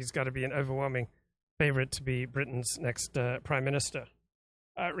centre. He's got to be an overwhelming favourite to be Britain's next Prime Minister.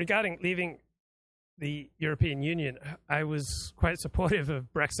 Regarding leaving the European Union, I was quite supportive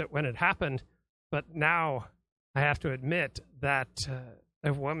of Brexit when it happened, but now I have to admit that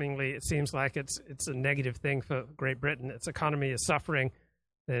overwhelmingly it seems like it's a negative thing for Great Britain. Its economy is suffering.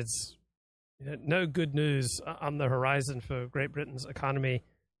 There's no good news on the horizon for Great Britain's economy.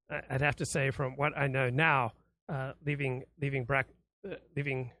 I'd have to say, from what I know now, leaving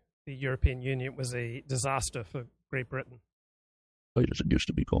the European Union was a disaster for Great Britain. As it used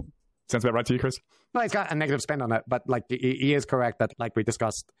to be called. Sounds about right to you, Chris? Well, he's got a negative spin on it, but like he is correct that, like we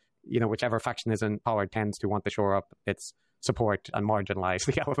discussed, whichever faction is in power tends to want to shore up its support and marginalize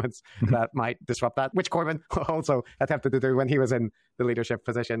the elements that might disrupt that, which Corbyn also attempted to do when he was in the leadership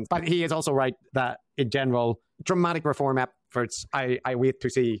positions. But he is also right that, in general, dramatic reform efforts, I wait to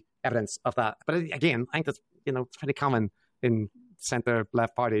see evidence of that. But again, I think that's, it's pretty common in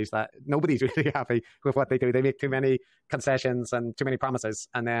centre-left parties that nobody's really happy with what they do. They make too many concessions and too many promises,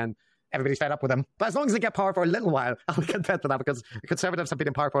 and then everybody's fed up with them. But as long as they get power for a little while, I'll be content with that, because the Conservatives have been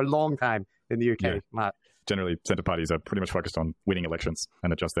in power for a long time in the UK, Yeah. Matt. Generally, centre parties are pretty much focused on winning elections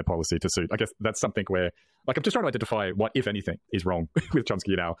and adjust their policy to suit. I guess that's something where, I'm just trying to identify what, if anything, is wrong with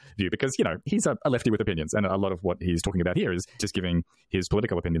Chomsky in our view, because, he's a lefty with opinions, and a lot of what he's talking about here is just giving his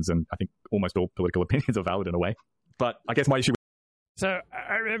political opinions, and I think almost all political opinions are valid in a way. But I guess my issue... So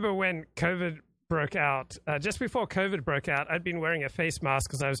I remember when COVID broke out, just before COVID broke out, I'd been wearing a face mask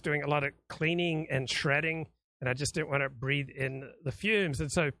because I was doing a lot of cleaning and shredding, and I just didn't want to breathe in the fumes.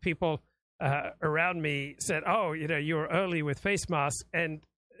 And so people around me said, oh, you were early with face masks. And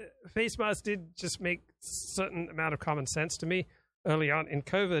face masks did just make a certain amount of common sense to me early on in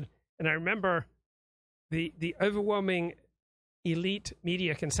COVID. And I remember the overwhelming elite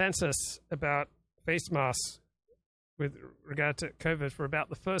media consensus about face masks with regard to COVID for about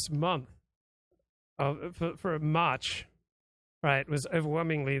the first month for March, right, was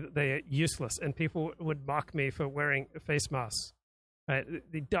overwhelmingly that they are useless, and people would mock me for wearing face masks. Right,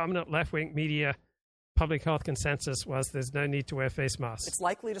 the dominant left-wing media public health consensus was there's no need to wear face masks. It's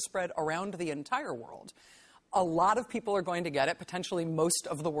likely to spread around the entire world. A lot of people are going to get it. Potentially most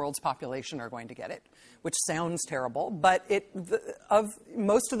of the world's population are going to get it, which sounds terrible. But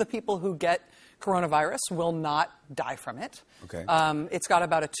most of the people who get coronavirus will not die from it. Okay. It's got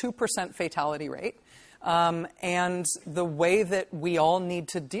about a 2% fatality rate. And the way that we all need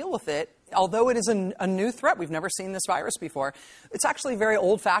to deal with it, although it is a new threat, we've never seen this virus before, it's actually very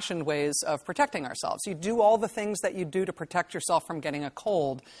old-fashioned ways of protecting ourselves. You do all the things that you do to protect yourself from getting a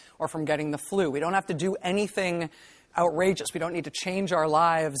cold or from getting the flu. We don't have to do anything outrageous. We don't need to change our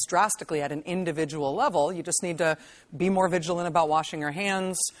lives drastically at an individual level. You just need to be more vigilant about washing your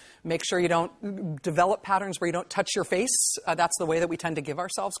hands, make sure you don't develop patterns where you don't touch your face. That's the way that we tend to give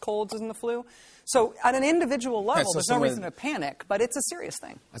ourselves colds in the flu. So at an individual level, there's no reason to panic, but it's a serious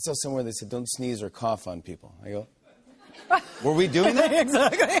thing. I saw somewhere they said don't sneeze or cough on people. I go, were we doing that?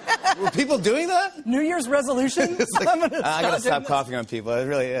 Exactly. Were people doing that? New Year's resolution? I got to stop coughing on people. I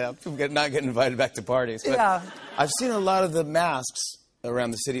really, I'm not getting invited back to parties. But yeah. I've seen a lot of the masks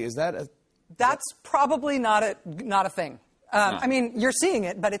around the city. Is that That's probably not a thing. I mean, you're seeing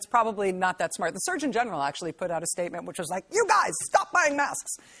it, but it's probably not that smart. The Surgeon General actually put out a statement which was like, you guys, stop buying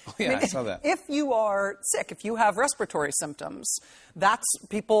masks. Oh, yeah, I saw that. If you are sick, if you have respiratory symptoms,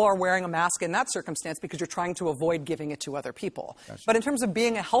 people are wearing a mask in that circumstance because you're trying to avoid giving it to other people. Gotcha. But in terms of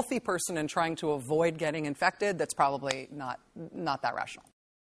being a healthy person and trying to avoid getting infected, that's probably not that rational.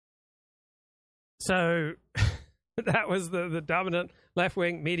 So that was the dominant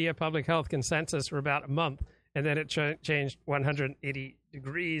left-wing media public health consensus for about a month. And then it changed 180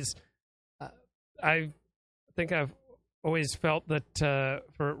 degrees. I think I've always felt that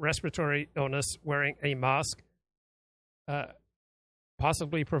for respiratory illness, wearing a mask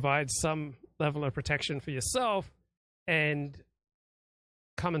possibly provides some level of protection for yourself. And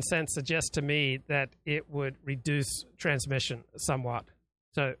common sense suggests to me that it would reduce transmission somewhat,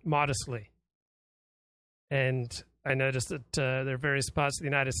 so modestly. And I noticed that there are various parts of the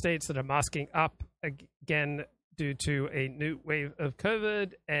United States that are masking up again due to a new wave of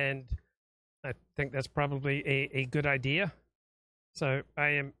COVID, and I think that's probably a good idea. So I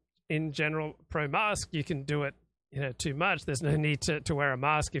am, in general, pro-mask. You can do it, too much. There's no need to wear a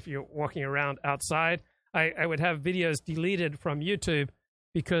mask if you're walking around outside. I would have videos deleted from YouTube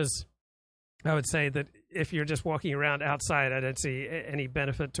because I would say that if you're just walking around outside, I don't see any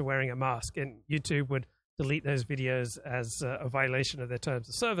benefit to wearing a mask, and YouTube would delete those videos as a violation of their terms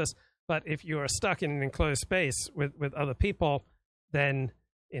of service. But if you are stuck in an enclosed space with other people, then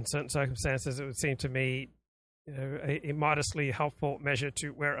in certain circumstances, it would seem to me a modestly helpful measure to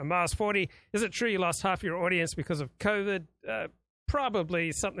wear a mask. 40, is it true you lost half your audience because of COVID?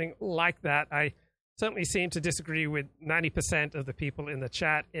 Probably something like that. I certainly seem to disagree with 90% of the people in the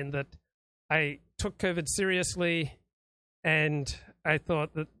chat in that I took COVID seriously, and I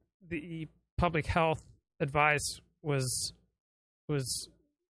thought that the public health advice was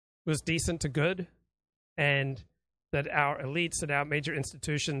decent to good, and that our elites at our major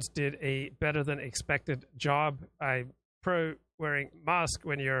institutions did a better than expected job. I'm pro wearing mask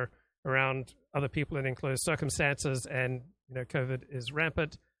when you're around other people in enclosed circumstances and COVID is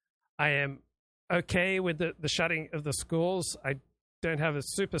rampant. I am okay with the shutting of the schools. I don't have a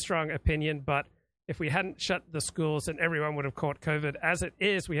super strong opinion, but if we hadn't shut the schools, then everyone would have caught COVID. As it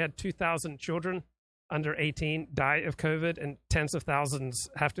is, we had 2,000 children under 18 die of COVID, and tens of thousands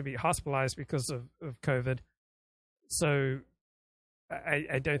have to be hospitalized because of COVID. So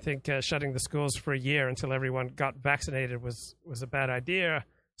I don't think shutting the schools for a year until everyone got vaccinated was a bad idea.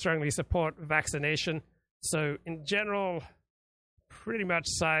 Strongly support vaccination. So in general, pretty much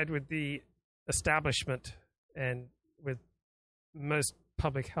side with the establishment and with most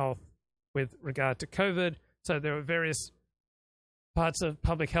public health with regard to COVID. So there were various parts of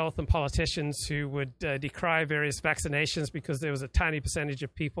public health and politicians who would decry various vaccinations because there was a tiny percentage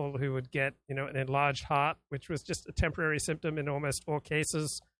of people who would get, an enlarged heart, which was just a temporary symptom in almost all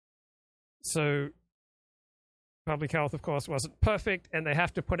cases. So public health, of course, wasn't perfect, and they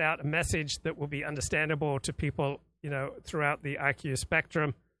have to put out a message that will be understandable to people, throughout the IQ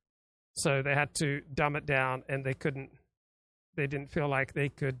spectrum. So they had to dumb it down, and they didn't feel like they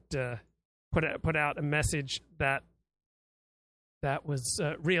could put out a message that was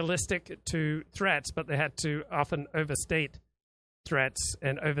realistic to threats, but they had to often overstate threats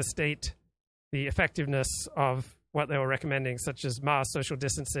and overstate the effectiveness of what they were recommending, such as mass social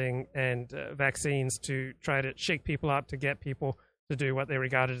distancing and vaccines, to try to shake people up, to get people to do what they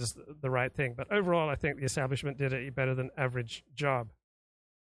regarded as the right thing. But overall, I think the establishment did a better than average job.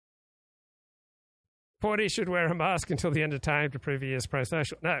 40 should wear a mask until the end of time to prove he is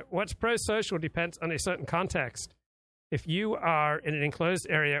pro-social. No, what's pro-social depends on a certain context. If you are in an enclosed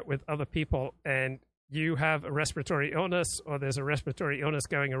area with other people and you have a respiratory illness or there's a respiratory illness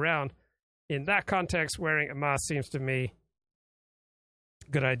going around, in that context, wearing a mask seems to me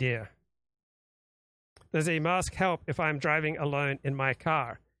a good idea. Does a mask help if I'm driving alone in my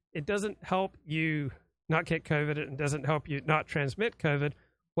car? It doesn't help you not get COVID. It doesn't help you not transmit COVID.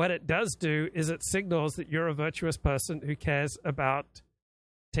 What it does do is it signals that you're a virtuous person who cares about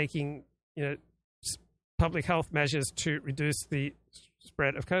taking, public health measures to reduce the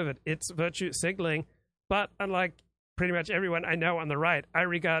spread of COVID. It's virtue signaling, but unlike pretty much everyone I know on the right, I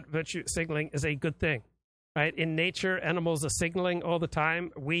regard virtue signaling as a good thing. Right? In nature, animals are signaling all the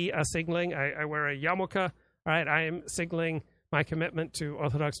time. We are signaling. I wear a yarmulke. Right? I am signaling my commitment to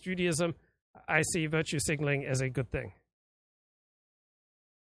Orthodox Judaism. I see virtue signaling as a good thing.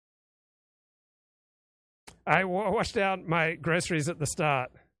 I washed out my groceries at the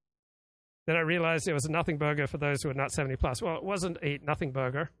start. Then I realized it was a nothing burger for those who are not 70 plus. Well, it wasn't a nothing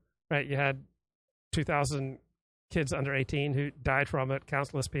burger, right? You had 2,000 kids under 18 who died from it,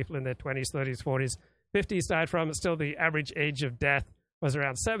 countless people in their 20s, 30s, 40s, 50s died from it. Still, the average age of death was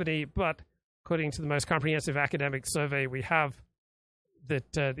around 70, but according to the most comprehensive academic survey we have,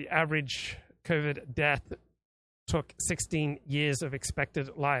 that the average COVID death took 16 years of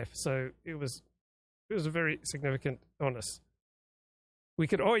expected life. So it was a very significant illness. We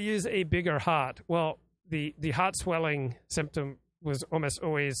could all use a bigger heart. Well, the heart swelling symptom was almost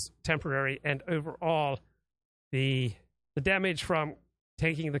always temporary, and overall, the damage from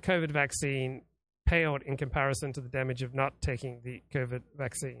taking the COVID vaccine paled in comparison to the damage of not taking the COVID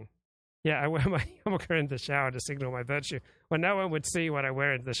vaccine. Yeah, I wear my yarmulke in the shower to signal my virtue. Well, no one would see what I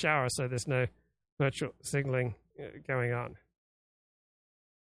wear in the shower, so there's no virtual signaling going on.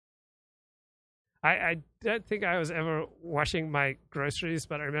 I don't think I was ever washing my groceries,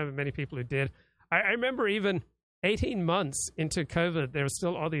 but I remember many people who did. I remember even 18 months into COVID, there were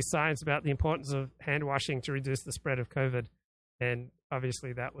still all these signs about the importance of hand washing to reduce the spread of COVID. And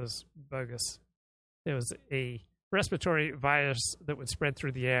obviously that was bogus. There was a respiratory virus that would spread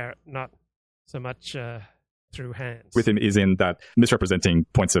through the air, not so much through hands. With him is in that misrepresenting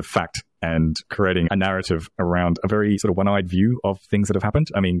points of fact and creating a narrative around a very sort of one-eyed view of things that have happened.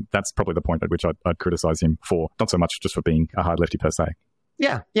 I mean, that's probably the point at which I'd criticize him for, not so much just for being a hard lefty per se.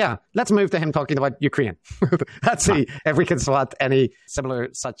 Yeah. Let's move to him talking about Ukraine. Let's see if we can spot any similar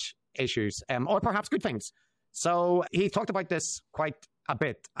such issues, or perhaps good things. So he talked about this quite a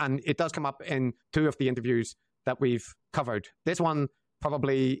bit, and it does come up in two of the interviews that we've covered. This one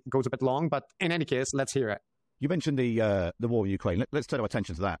probably goes a bit long, but in any case, let's hear it. You mentioned the war in Ukraine. Let's turn our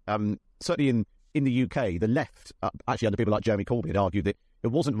attention to that. Certainly in the UK, the left, actually under people like Jeremy Corbyn, argued that it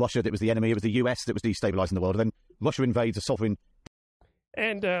wasn't Russia that was the enemy, it was the US that was destabilising the world. And then Russia invades a sovereign.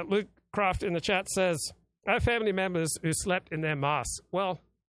 And Luke Croft in the chat says, I have family members who slept in their masks. Well,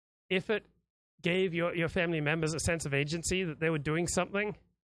 if it gave your family members a sense of agency that they were doing something,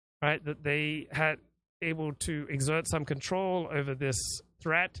 right, that they had able to exert some control over this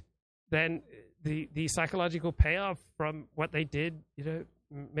threat, then the psychological payoff from what they did,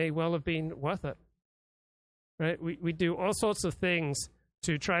 may well have been worth it. Right? We do all sorts of things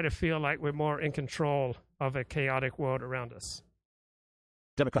to try to feel like we're more in control of a chaotic world around us.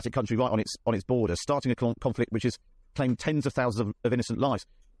 Democratic country right on its border, starting a conflict which has claimed tens of thousands of innocent lives.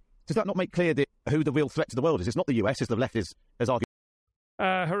 Does that not make clear who the real threat to the world is? It's not the US, as the left has argued.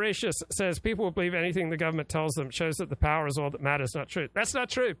 Horatius says people will believe anything the government tells them, shows that the power is all that matters. Not true. That's not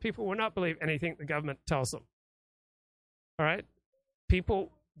true. People will not believe anything the government tells them. All right?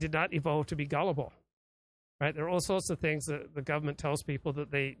 People did not evolve to be gullible. Right? There are all sorts of things that the government tells people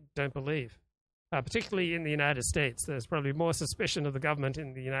that they don't believe. Particularly in the United States. There's probably more suspicion of the government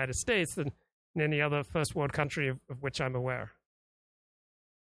in the United States than in any other first world country of which I'm aware.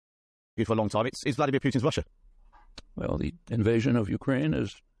 For a long time, it's Vladimir Putin's Russia. Well, the invasion of Ukraine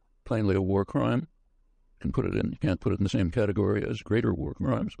is plainly a war crime. You can't put it in the same category as greater war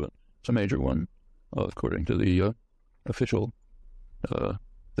crimes, but it's a major one, according to the official.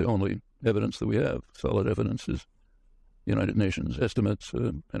 The only evidence that we have, solid evidence, is United Nations estimates,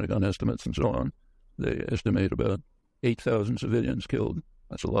 Pentagon estimates, and so on. They estimate about 8,000 civilians killed.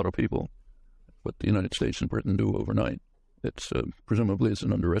 That's a lot of people. What the United States and Britain do overnight, it's presumably it's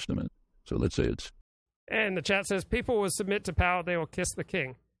an underestimate. So let's say it's. And the chat says, people will submit to power, they will kiss the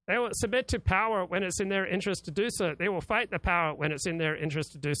king. They will submit to power when it's in their interest to do so. They will fight the power when it's in their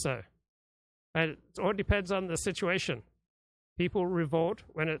interest to do so. And it all depends on the situation. People revolt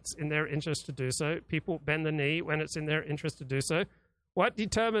when it's in their interest to do so. People bend the knee when it's in their interest to do so. What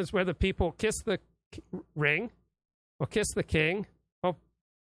determines whether people kiss the ring or kiss the king or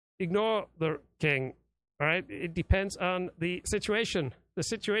ignore the king? All right? It depends on the situation. The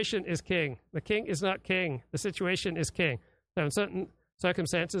situation is king. The king is not king. The situation is king. So in certain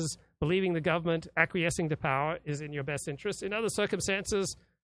circumstances, believing the government, acquiescing to power is in your best interest. In other circumstances,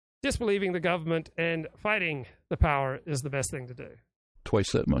 disbelieving the government and fighting the power is the best thing to do.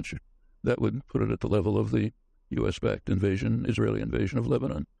 Twice that much. That would put it at the level of the U.S.-backed Israeli invasion of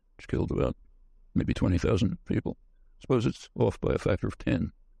Lebanon, which killed about maybe 20,000 people. Suppose it's off by a factor of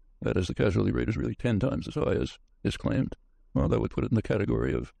 10. That is, the casualty rate is really 10 times as high as is claimed. Well, that would put it in the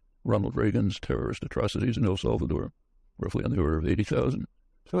category of Ronald Reagan's terrorist atrocities in El Salvador, roughly on the order of 80,000.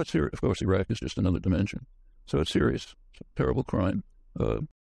 So it's serious. Of course, Iraq is just another dimension. So it's serious. It's a terrible crime.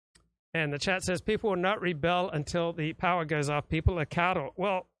 And the chat says, people will not rebel until the power goes off. People are cattle.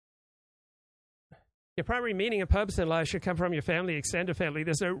 Well, your primary meaning and purpose in life should come from your family, extended family.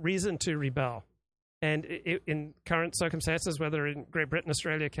 There's no reason to rebel. And in current circumstances, whether in Great Britain,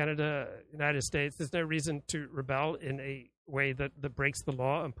 Australia, Canada, United States, there's no reason to rebel in a way that breaks the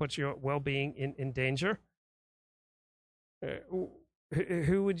law and puts your well-being in danger.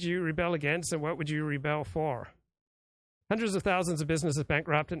 Who would you rebel against, and what would you rebel for? Hundreds of thousands of businesses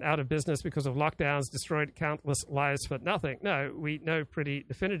bankrupt and out of business because of lockdowns, destroyed countless lives for nothing. No, we know pretty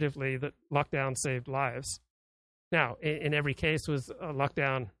definitively that lockdown saved lives. Now, in every case, was a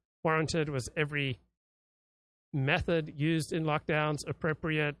lockdown warranted? Was every method used in lockdowns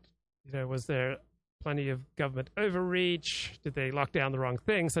appropriate? Was there plenty of government overreach? Did they lock down the wrong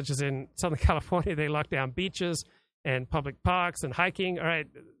things, such as in Southern California, they locked down beaches and public parks and hiking? All right,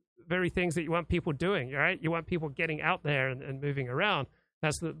 very things that you want people doing, all right? You want people getting out there and moving around.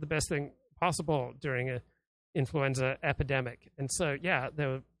 That's the best thing possible during an influenza epidemic. And so, yeah, there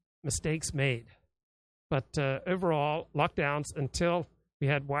were mistakes made. But overall, lockdowns, until we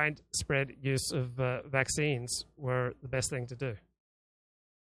had widespread use of vaccines, were the best thing to do.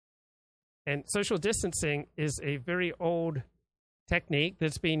 And social distancing is a very old technique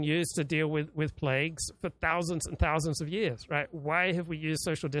that's been used to deal with plagues for thousands and thousands of years, right? Why have we used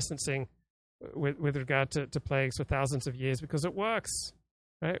social distancing with regard to plagues for thousands of years? Because it works,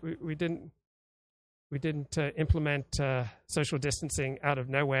 right? We didn't implement social distancing out of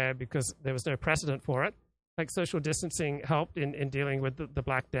nowhere because there was no precedent for it. Like, social distancing helped in dealing with the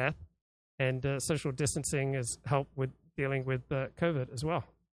Black Death, and social distancing has helped with dealing with COVID as well.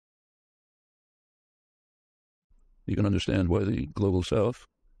 You can understand why the Global South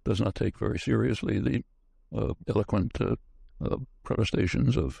does not take very seriously the eloquent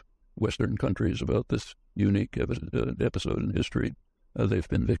protestations of Western countries about this unique episode in history. They've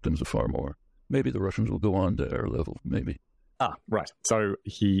been victims of far more. Maybe the Russians will go on to our level, maybe. Right. So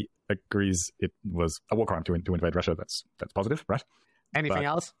he agrees it was a war crime to invade Russia. That's positive, right? Anything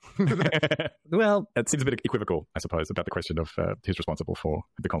else? Well, it seems a bit equivocal, I suppose, about the question of who's responsible for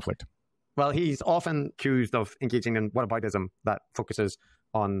the conflict. Well, he's often accused of engaging in whataboutism that focuses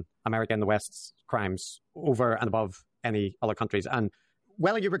on America and the West's crimes over and above any other countries. And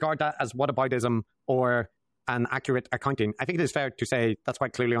whether you regard that as whataboutism or an accurate accounting, I think it is fair to say that's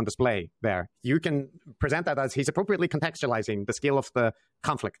quite clearly on display there. You can present that as he's appropriately contextualizing the scale of the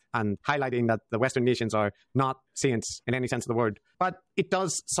conflict and highlighting that the Western nations are not saints in any sense of the word. But it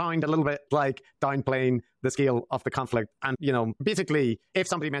does sound a little bit like downplaying the scale of the conflict. And, basically, if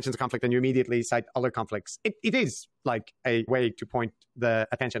somebody mentions a conflict and you immediately cite other conflicts, it is like a way to point the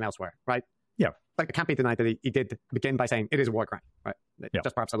attention elsewhere, right? Yeah. Like, it can't be denied that he did begin by saying it is a war crime, right? Yeah.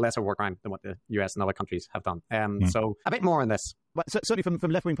 Just perhaps a lesser war crime than what the US and other countries have done. So a bit more on this. But certainly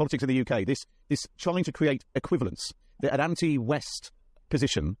from left-wing politics in the UK, this trying to create equivalence, an anti-West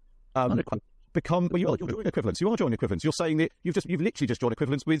position, become well, you're drawing equivalence. You are drawing equivalence. You're saying that you've literally just drawn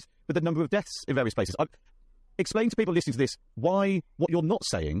equivalence with the number of deaths in various places. Explain to people listening to this why what you're not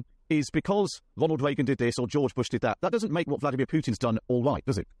saying is because Ronald Reagan did this or George Bush did that. That doesn't make what Vladimir Putin's done all right,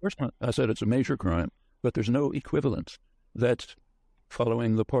 does it? Of course not. I said it's a major crime, but there's no equivalence. That's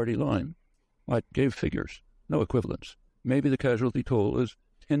following the party line. I gave figures, no equivalence. Maybe the casualty toll is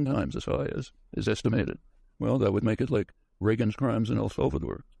 10 times as high as is estimated. Well, that would make it like Reagan's crimes in El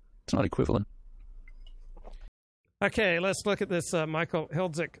Salvador. It's not equivalent. Okay, let's look at this Michael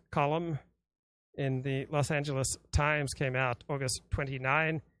Hildzik column in the Los Angeles Times, came out August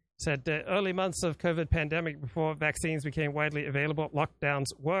 29. Said early months of COVID pandemic before vaccines became widely available, lockdowns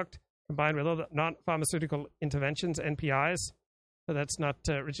worked, combined with other non-pharmaceutical interventions, NPIs. So that's not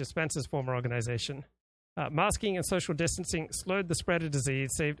Richard Spencer's former organization. Masking and social distancing slowed the spread of disease,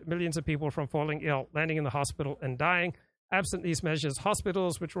 saved millions of people from falling ill, landing in the hospital, and dying. Absent these measures,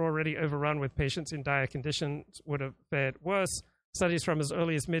 hospitals, which were already overrun with patients in dire conditions, would have fared worse. Studies from as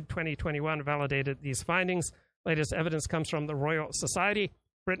early as mid-2021 validated these findings. Latest evidence comes from the Royal Society,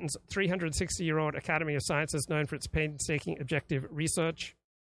 Britain's 360-year-old Academy of Sciences, known for its painstaking objective research.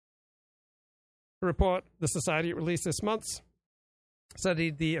 A report the Society released this month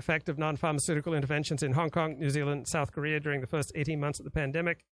studied the effect of non-pharmaceutical interventions in Hong Kong, New Zealand, and South Korea during the first 18 months of the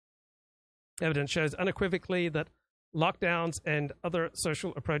pandemic. Evidence shows unequivocally that lockdowns and other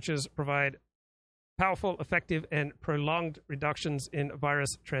social approaches provide powerful, effective, and prolonged reductions in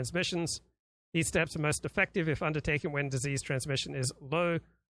virus transmissions. These steps are most effective if undertaken when disease transmission is low.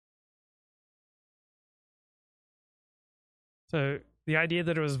 So the idea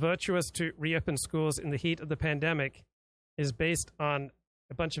that it was virtuous to reopen schools in the heat of the pandemic is based on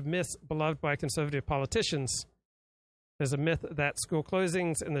a bunch of myths beloved by conservative politicians. There's a myth that school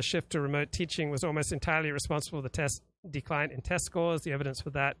closings and the shift to remote teaching was almost entirely responsible for the decline in test scores. The evidence for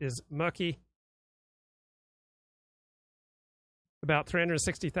that is murky. About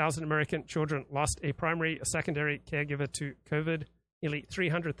 360,000 American children lost a primary or secondary caregiver to COVID. Nearly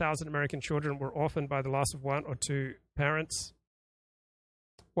 300,000 American children were orphaned by the loss of one or two parents.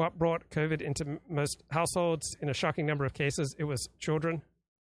 What brought COVID into most households? In a shocking number of cases, it was children.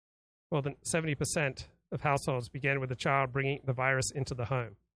 More than 70% of households began with a child bringing the virus into the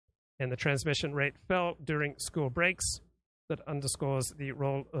home. And the transmission rate fell during school breaks. That underscores the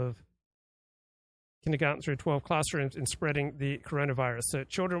role of kindergarten through 12 classrooms in spreading the coronavirus. So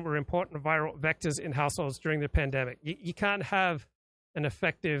children were important viral vectors in households during the pandemic. You can't have an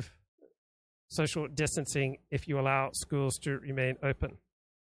effective social distancing if you allow schools to remain open.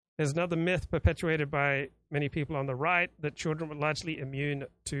 There's another myth perpetuated by many people on the right that children were largely immune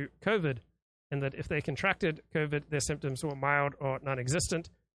to COVID and that if they contracted COVID, their symptoms were mild or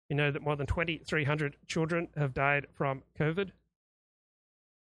non-existent. You know that more than 2,300 children have died from COVID.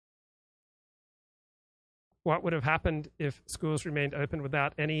 What would have happened if schools remained open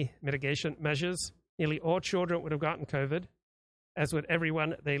without any mitigation measures? Nearly all children would have gotten COVID, as would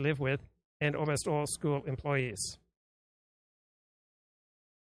everyone they live with, and almost all school employees.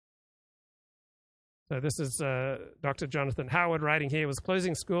 So this is Dr. Jonathan Howard writing here. Was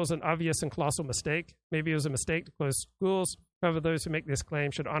closing schools an obvious and colossal mistake? Maybe it was a mistake to close schools. However, those who make this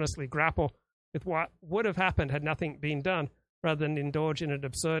claim should honestly grapple with what would have happened had nothing been done, rather than indulge in an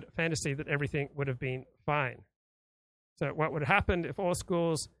absurd fantasy that everything would have been fine. So what would have happened if all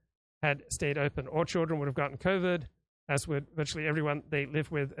schools had stayed open? All children would have gotten COVID, as would virtually everyone they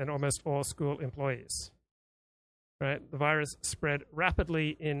live with and almost all school employees. Right? The virus spread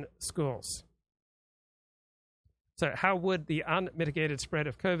rapidly in schools. So how would the unmitigated spread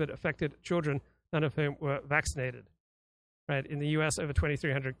of COVID affected children, none of whom were vaccinated? Right? In the US, over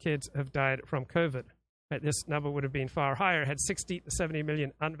 2,300 kids have died from COVID. Right? This number would have been far higher had 60 to 70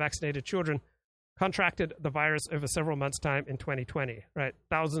 million unvaccinated children contracted the virus over several months' time in 2020. Right?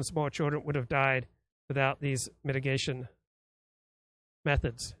 Thousands more children would have died without these mitigation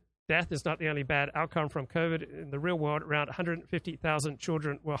methods. Death is not the only bad outcome from COVID. In the real world, around 150,000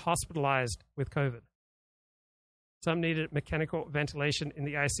 children were hospitalized with COVID. Some needed mechanical ventilation in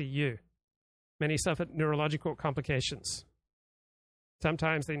the ICU. Many suffered neurological complications.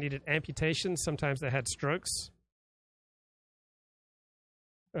 Sometimes they needed amputations. Sometimes they had strokes.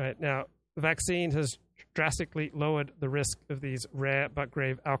 All right, now, the vaccine has drastically lowered the risk of these rare but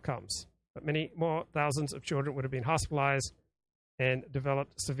grave outcomes. But many more thousands of children would have been hospitalized and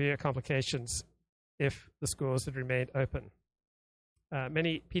developed severe complications if the schools had remained open.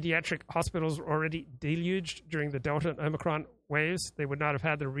 Many pediatric hospitals were already deluged during the Delta and Omicron waves. They would not have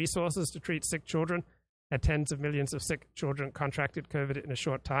had the resources to treat sick children, had tens of millions of sick children contracted COVID in a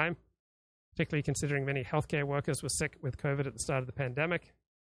short time, particularly considering many healthcare workers were sick with COVID at the start of the pandemic.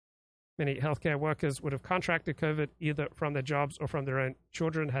 Many healthcare workers would have contracted COVID either from their jobs or from their own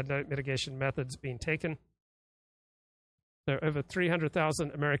children had no mitigation methods been taken. So over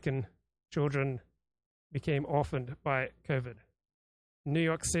 300,000 American children became orphaned by COVID. In New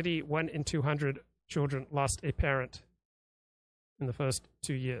York City, 1 in 200 children lost a parent in the first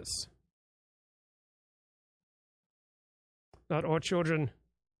 2 years. Not all children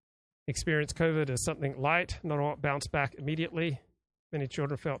experience COVID as something light. Not all bounce back immediately. Many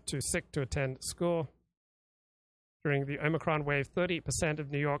children felt too sick to attend school. During the Omicron wave, 30%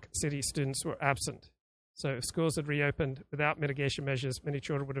 of New York City students were absent. So if schools had reopened without mitigation measures, many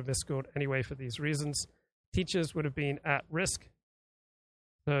children would have missed school anyway for these reasons. Teachers would have been at risk.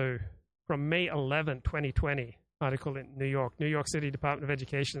 So from May 11, 2020, article in New York City Department of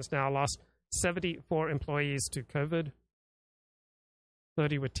Education has now lost 74 employees to COVID.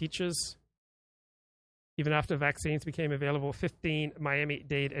 30 were teachers. Even after vaccines became available, 15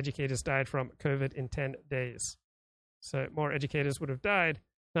 Miami-Dade educators died from COVID in 10 days. So more educators would have died,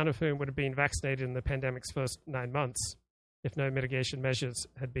 none of whom would have been vaccinated in the pandemic's first 9 months if no mitigation measures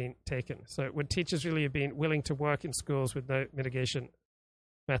had been taken. So would teachers really have been willing to work in schools with no mitigation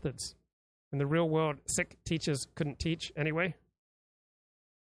methods? In the real world, sick teachers couldn't teach anyway.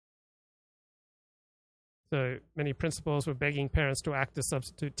 So many principals were begging parents to act as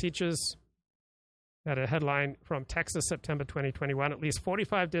substitute teachers. Had a headline from Texas, September 2021. At least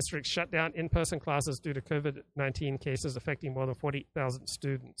 45 districts shut down in-person classes due to COVID-19 cases affecting more than 40,000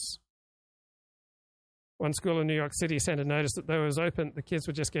 students. One school in New York City sent a notice that though it was open, the kids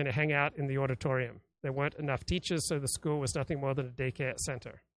were just going to hang out in the auditorium. There weren't enough teachers, so the school was nothing more than a daycare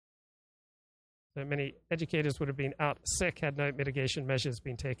center. So many educators would have been out sick had no mitigation measures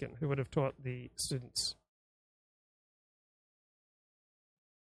been taken. Who would have taught the students?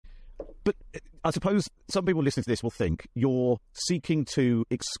 But I suppose some people listening to this will think you're seeking to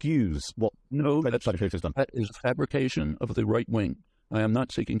excuse what legislative has done. That is a fabrication of the right wing. I am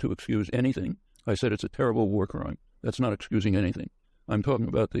not seeking to excuse anything. I said it's a terrible war crime. That's not excusing anything. I'm talking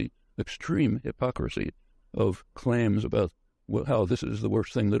about the extreme hypocrisy of claims about how this is the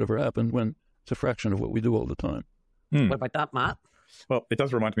worst thing that ever happened when it's a fraction of what we do all the time. What about that, Matt? Well, it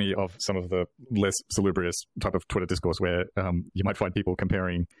does remind me of some of the less salubrious type of Twitter discourse where you might find people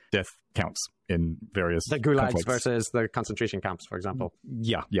comparing death counts in various the gulags conflicts versus the concentration camps, for example.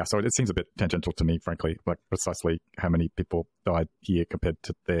 Yeah. So it seems a bit tangential to me, frankly, like precisely how many people died here compared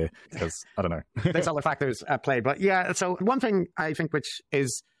to there, because I don't know. There's other factors at play. But yeah, so one thing I think which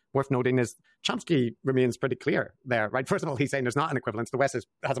is worth noting is Chomsky remains pretty clear there, right? First of all, he's saying there's not an equivalence. The West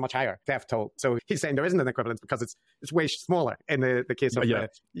has a much higher death toll. So he's saying there isn't an equivalence because it's way smaller in the case of the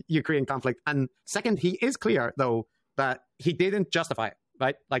Ukraine conflict. And second, he is clear, though, that he didn't justify it,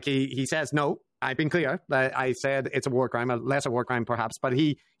 right? Like he says, no, I've been clear that I said it's a war crime, a lesser war crime perhaps, but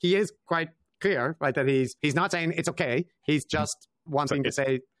he is quite clear, right, that he's not saying it's okay. He's just wanting to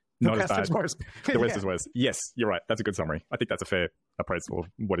say not as bad. Worse. The West is worse. Yes, you're right. That's a good summary. I think that's a fair appraisal of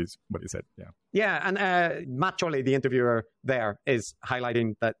what he said. Yeah, and Matt Chorley, the interviewer there, is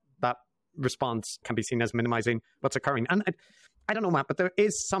highlighting that response can be seen as minimizing what's occurring. And I don't know, Matt, but there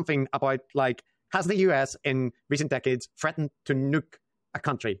is something about, like, has the US in recent decades threatened to nuke a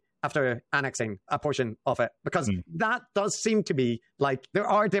country after annexing a portion of it? Because that does seem to be, like, there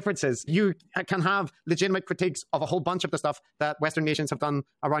are differences. You can have legitimate critiques of a whole bunch of the stuff that Western nations have done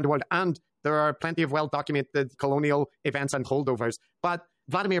around the world, and there are plenty of well-documented colonial events and holdovers. But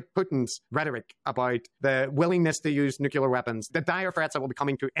Vladimir Putin's rhetoric about the willingness to use nuclear weapons, the dire threats that will be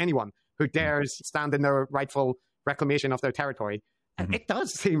coming to anyone who dares stand in their rightful reclamation of their territory, it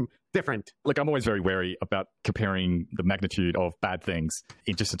does seem different. Look, I'm always very wary about comparing the magnitude of bad things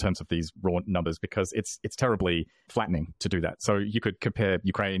in terms of these raw numbers, because it's terribly flattening to do that. So you could compare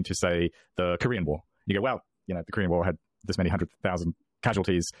Ukraine to, say, the Korean War. You go, well, the Korean War had this many 100,000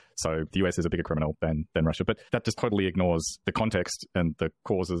 casualties, so the US is a bigger criminal than Russia. But that just totally ignores the context and the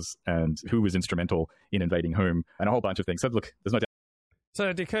causes and who was instrumental in invading whom and a whole bunch of things. So look, there's no doubt.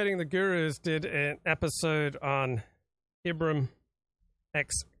 So Decoding the Gurus did an episode on Ibram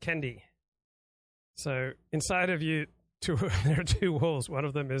X. Kendi. So inside of you, there are two walls. One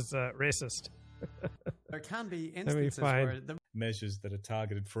of them is racist. There can be Let me instances find. where the measures that are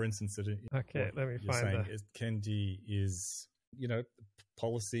targeted. For instance, that Okay, let me you're find saying the- is Kendi is,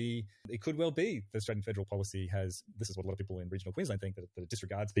 policy. It could well be the Australian federal policy has, this is what a lot of people in regional Queensland think, that it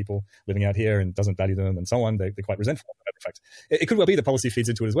disregards people living out here and doesn't value them and so on. They're quite resentful of that, in fact. It could well be the policy feeds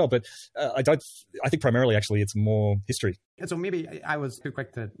into it as well, but I think primarily actually it's more history. And so maybe I was too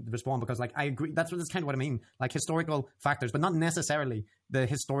quick to respond because, I agree. That's kind of what I mean. Historical factors, but not necessarily the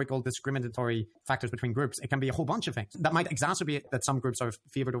historical discriminatory factors between groups. It can be a whole bunch of things that might exacerbate that some groups are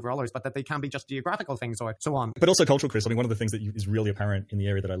favored over others, but that they can be just geographical things or so on. But also cultural, Chris. I mean, one of the things that is really apparent in the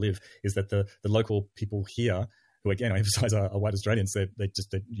area that I live is that the local people here, who again I emphasize are white Australians, they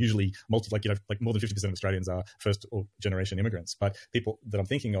usually more than 50% of Australians are first or generation immigrants. But people that I'm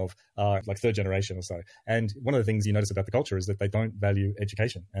thinking of are third generation or so. And one of the things you notice about the culture is that they don't value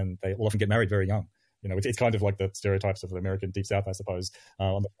education, and they will often get married very young. It's kind of like the stereotypes of the American Deep South, I suppose,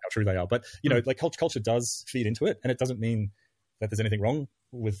 on how true they are. But culture does feed into it, and it doesn't mean that there's anything wrong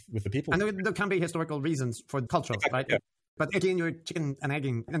with the people. And there can be historical reasons for culture, right? Yeah. But again, you're chicken and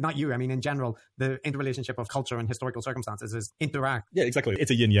egging, and not you. I mean, in general, the interrelationship of culture and historical circumstances is interact. Yeah, exactly.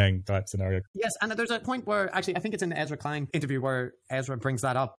 It's a yin-yang type scenario. Yes, and there's a point where, actually, I think it's in the Ezra Klein interview where Ezra brings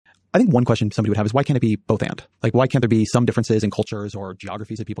that up. I think one question somebody would have is, why can't it be both and? Why can't there be some differences in cultures or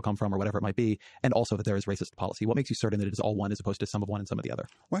geographies that people come from or whatever it might be, and also that there is racist policy? What makes you certain that it is all one as opposed to some of one and some of the other?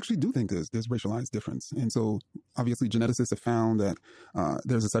 Well, I actually do think there's racialized difference. And so obviously geneticists have found that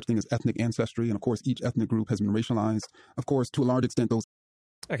there's a such thing as ethnic ancestry. And of course, each ethnic group has been racialized. Of course, to a large extent, those.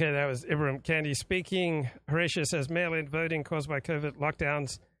 Okay, that was Ibram Kendi speaking. Horatio says mail-in voting caused by COVID lockdowns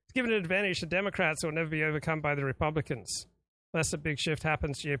has given an advantage to Democrats that will never be overcome by the Republicans. Unless a big shift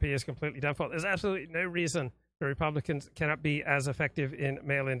happens, GOP is completely done for. There's absolutely no reason the Republicans cannot be as effective in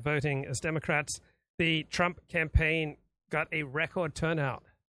mail-in voting as Democrats. The Trump campaign got a record turnout,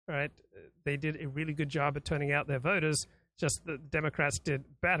 right? They did a really good job at turning out their voters, just the Democrats did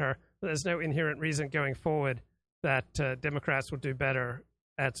better. There's no inherent reason going forward that Democrats will do better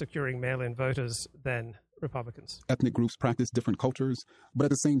at securing mail-in voters than Republicans. Ethnic groups practice different cultures, but at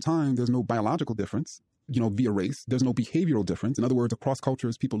the same time, there's no biological difference. Via race, there's no behavioral difference. In other words, across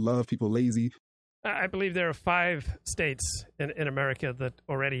cultures, people love, people lazy. I believe there are 5 states in America that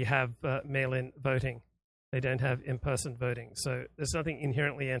already have mail-in voting. They don't have in-person voting. So there's nothing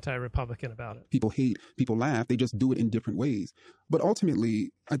inherently anti-Republican about it. People hate, people laugh. They just do it in different ways. But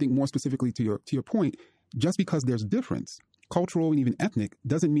ultimately, I think more specifically to your point, just because there's difference, cultural and even ethnic,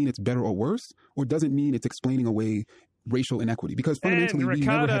 doesn't mean it's better or worse, or doesn't mean it's explaining away racial inequity, because fundamentally we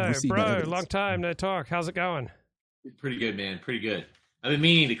never have received that evidence. Long time no talk. How's it going? Pretty good, man. Pretty good. I've been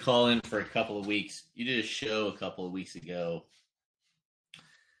meaning to call in for a couple of weeks. You did a show a couple of weeks ago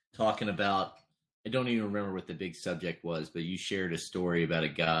talking about, I don't even remember what the big subject was, but you shared a story about a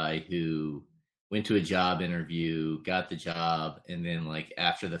guy who went to a job interview, got the job, and then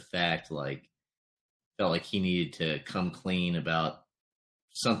after the fact, felt like he needed to come clean about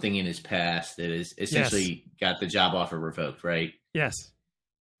something in his past that is essentially got the job offer revoked, right? Yes.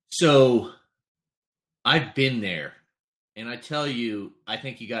 So I've been there, and I tell you, I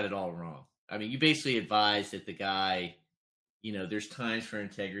think you got it all wrong. I mean, you basically advised that the guy, there's times for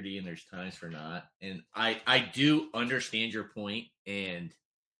integrity and there's times for not. And I do understand your point, and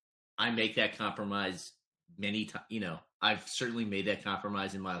I make that compromise many times. I've certainly made that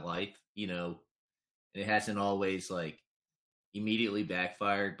compromise in my life, and it hasn't always immediately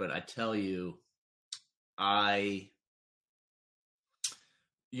backfired, but I tell you, right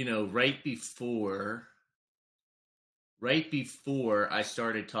before I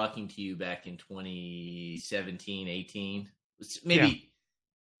started talking to you back in 2017, 18, maybe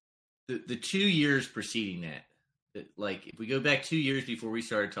the 2 years preceding that, if we go back 2 years before we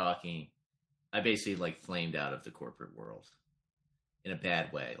started talking, I basically flamed out of the corporate world. In a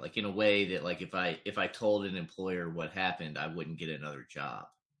bad way, in a way that if I told an employer what happened, I wouldn't get another job.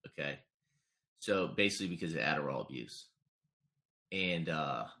 Okay. So basically because of Adderall abuse. And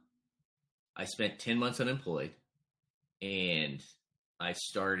I spent 10 months unemployed, and I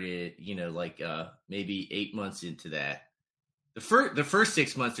started, maybe 8 months into that. The first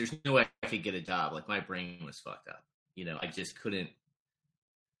 6 months, there's no way I could get a job. My brain was fucked up. I just couldn't,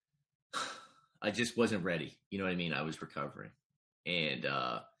 I just wasn't ready. You know what I mean? I was recovering. And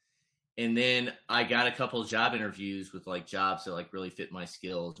then I got a couple of job interviews with jobs that really fit my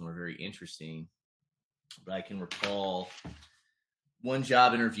skills and were very interesting. But I can recall one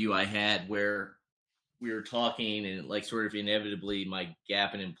job interview I had where we were talking, and sort of inevitably my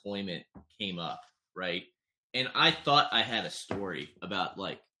gap in employment came up, right? And I thought I had a story about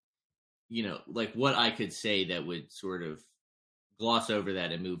like what I could say that would sort of gloss over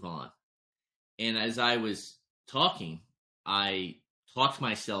that and move on. And as I was talking, I talked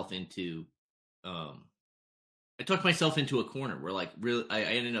myself into a corner where like really I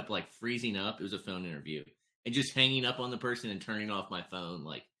ended up like freezing up. It was a phone interview and just hanging up on the person and turning off my phone.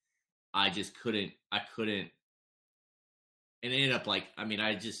 Like I couldn't. And it ended up like, I mean,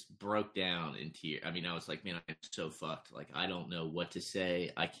 I just broke down in tears. I mean, I was like, man, I'm so fucked. Like, I don't know what to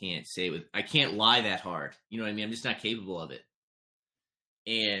say. I can't lie that hard. You know what I mean? I'm just not capable of it.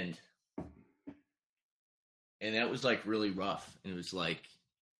 And that was like really rough. And it was like,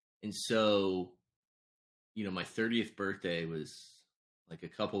 and so, my 30th birthday was like a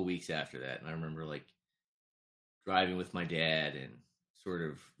couple weeks after that. And I remember like driving with my dad and sort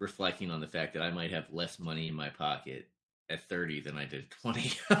of reflecting on the fact that I might have less money in my pocket at 30 than I did at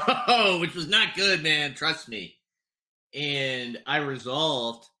 20, which was not good, man. Trust me. And I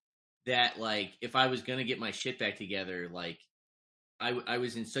resolved that, like, if I was going to get my shit back together, like, I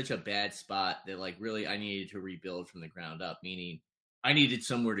was in such a bad spot that, like, really I needed to rebuild from the ground up, meaning I needed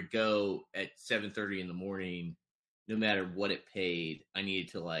somewhere to go at 7:30 in the morning, no matter what it paid. I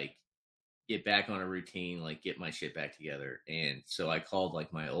needed to, like, get back on a routine, like, get my shit back together. And so I called,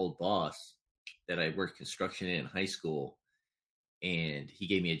 like, my old boss that I worked construction in high school, and he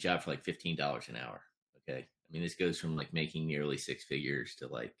gave me a job for like $15 an hour. Okay. I mean, this goes from like making nearly six figures to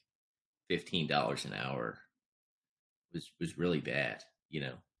like $15 an hour was really bad,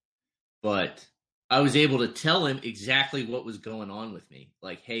 but I was able to tell him exactly what was going on with me.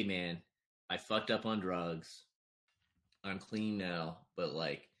 Like, hey man, I fucked up on drugs. I'm clean now, but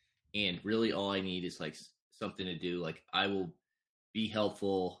like, and really all I need is like something to do. Like I will be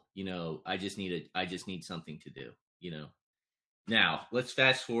helpful. I just need something to do, Now, let's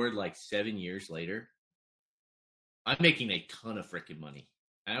fast forward like 7 years later. I'm making a ton of freaking money.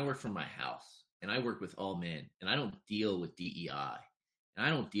 And I work from my house. And I work with all men. And I don't deal with DEI. And I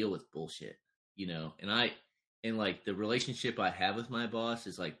don't deal with bullshit, And like the relationship I have with my boss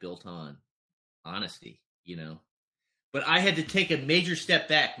is like built on honesty, But I had to take a major step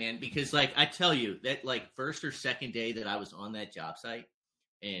back, man, because like I tell you that like first or second day that I was on that job site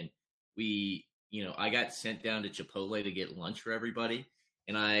and I got sent down to Chipotle to get lunch for everybody.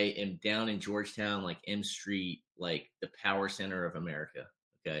 And I am down in Georgetown, like M Street, like the power center of America.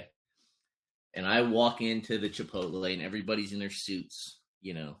 Okay. And I walk into the Chipotle and everybody's in their suits,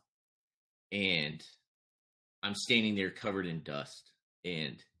 and I'm standing there covered in dust.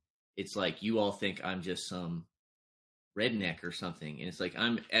 And it's like, you all think I'm just some redneck or something. And it's like,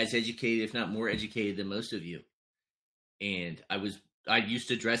 I'm as educated, if not more educated than most of you. And I used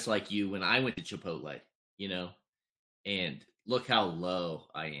to dress like you when I went to Chipotle, and look how low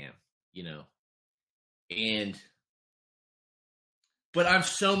I am, but I'm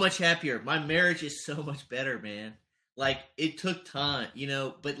so much happier. My marriage is so much better, man. Like it took time,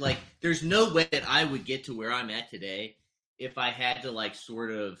 but like there's no way that I would get to where I'm at today if I had to like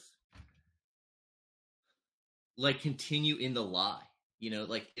sort of like continue in the lie,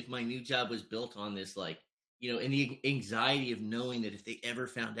 like if my new job was built on this, like, and the anxiety of knowing that if they ever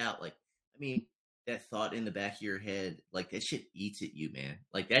found out, like, I mean, that thought in the back of your head, like that shit eats at you, man.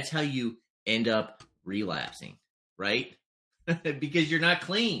 Like that's how you end up relapsing, right? Because you're not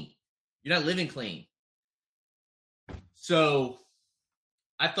clean. You're not living clean. So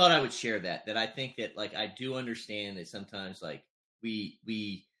I thought I would share that I think that like, I do understand that sometimes like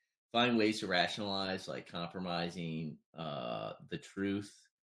we find ways to rationalize like compromising the truth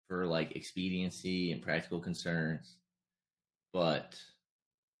for like expediency and practical concerns. But,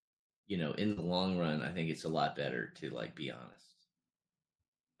 in the long run, I think it's a lot better to like be honest.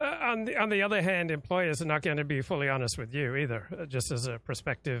 On the other hand, employers are not going to be fully honest with you either, just as a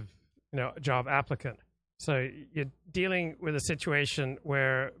prospective, job applicant. So you're dealing with a situation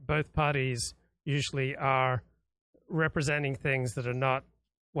where both parties usually are representing things that are not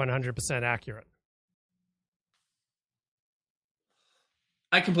 100% accurate.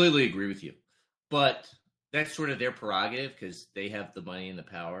 I completely agree with you, but that's sort of their prerogative because they have the money and the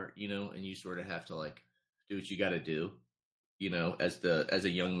power, and you sort of have to like do what you got to do, as a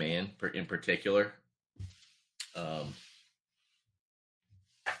young man in particular.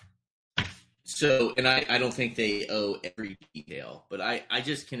 So, and I don't think they owe every detail, but I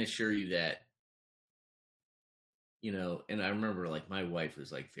just can assure you that, and I remember like my wife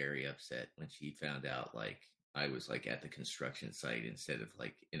was like very upset when she found out like I was like at the construction site instead of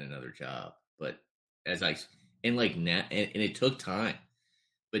like in another job. But and it took time,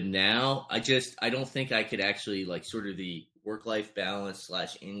 but now I don't think I could actually like sort of the work-life balance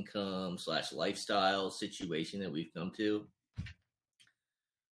 / income / lifestyle situation that we've come to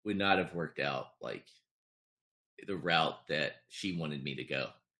would not have worked out like the route that she wanted me to go,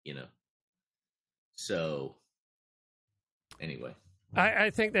 you know? So anyway. I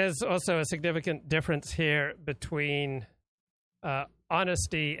think there's also a significant difference here between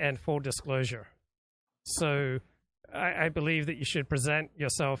honesty and full disclosure. So I believe that you should present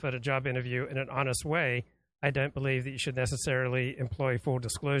yourself at a job interview in an honest way. I don't believe that you should necessarily employ full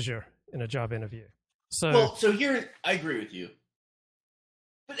disclosure in a job interview. So here, I agree with you.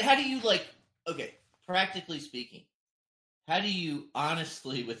 But how do you, like, okay, practically speaking, how do you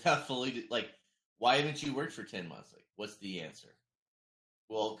honestly, without fully, like, why haven't you worked for 10 months? Like, what's the answer?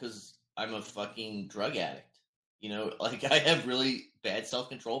 Well, because I'm a fucking drug addict. You know, like, I have really bad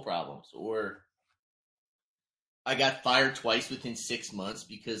self-control problems. Or I got fired twice within 6 months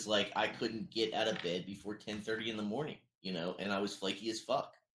because, like, I couldn't get out of bed before 10:30 in the morning, you know, and I was flaky as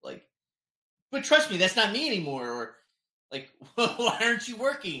fuck. Like, but trust me, that's not me anymore. Or, like, why aren't you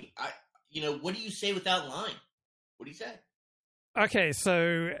working? What do you say without lying? What do you say? Okay,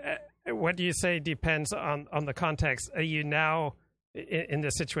 so what do you say depends on the context. Are you now, in the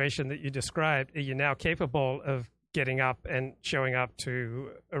situation that you described, are you now capable of getting up and showing up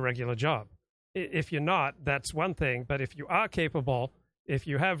to a regular job? If you're not, that's one thing. But if you are capable, if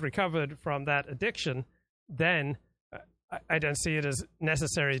you have recovered from that addiction, then I don't see it as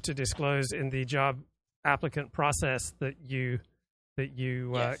necessary to disclose in the job applicant process that you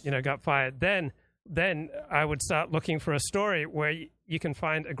got fired. Then I would start looking for a story where you can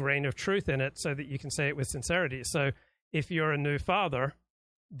find a grain of truth in it so that you can say it with sincerity. So if you're a new father,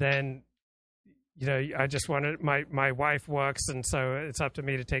 then, I just wanted, my wife works, and so it's up to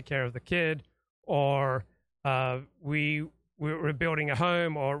me to take care of the kid. Or we're building a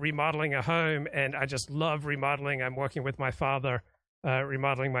home or remodeling a home, and I just love remodeling. I'm working with my father,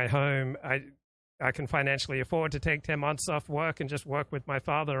 remodeling my home. I can financially afford to take 10 months off work and just work with my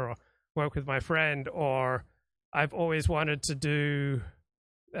father or work with my friend. Or I've always wanted to do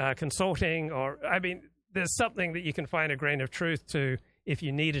consulting. Or, I mean, there's something that you can find a grain of truth to if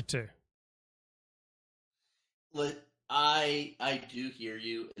you needed to. Look, I do hear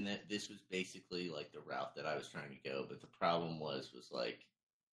you, and that this was basically like the route that I was trying to go. But the problem was like,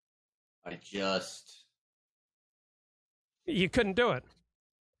 you couldn't do it.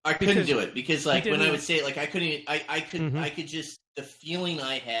 I couldn't do it because, like, when I would say it, like, I couldn't. I could just, the feeling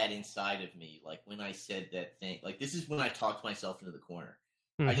I had inside of me, like when I said that thing, like, this is when I talked myself into the corner.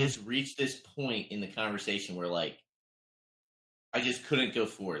 I just reached this point in the conversation where, like, I just couldn't go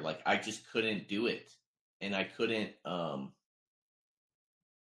forward. Like, I just couldn't do it. And I couldn't,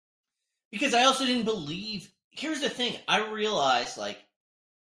 because I also didn't believe. Here's the thing. I realized, like,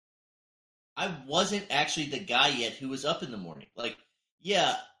 I wasn't actually the guy yet who was up in the morning. Like,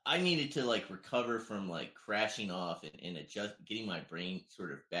 yeah, I needed to, like, recover from, like, crashing off and adjust, getting my brain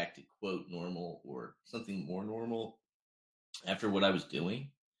sort of back to, quote, normal or something more normal after what I was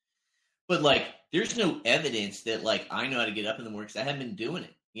doing. But, like, there's no evidence that, like, I know how to get up in the morning because I haven't been doing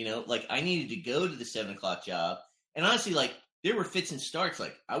it. You know, like, I needed to go to the 7 o'clock job. And honestly, like, there were fits and starts.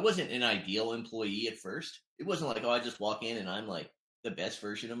 Like, I wasn't an ideal employee at first. It wasn't like, I just walk in and I'm, like, the best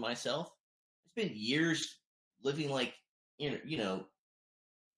version of myself. It's been years living, like, being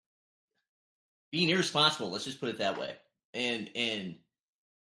irresponsible. Let's just put it that way. And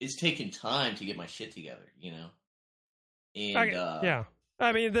it's taken time to get my shit together, you know? And, yeah.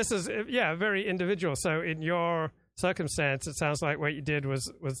 I mean, this is, very individual. So in your circumstance, it sounds like what you did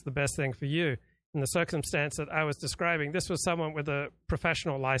was the best thing for you. In the circumstance that I was describing, this was someone with a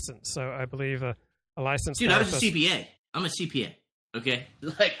professional license. So I believe a license. Dude, I was a CPA. I'm a CPA. Okay.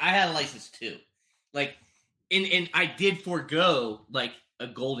 Like, I had a license too. Like, and I did forego, like, a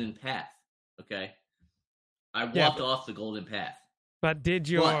golden path. Okay. I walked off the golden path. But did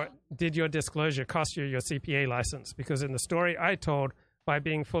your disclosure cost you your CPA license? Because in the story I told, by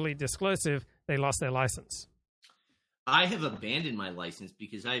being fully disclosive, they lost their license. I have abandoned my license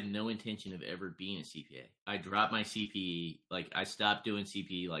because I have no intention of ever being a CPA. I dropped my CPE. Like, I stopped doing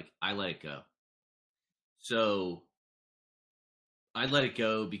CPE. Like, I let it go. So I let it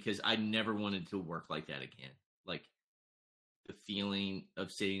go because I never wanted to work like that again. Like, the feeling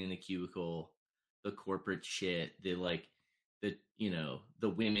of sitting in a cubicle, the corporate shit, the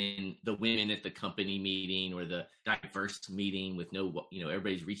women at the company meeting or the diverse meeting with no,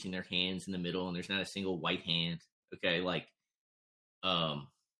 everybody's reaching their hands in the middle and there's not a single white hand. Okay. Like,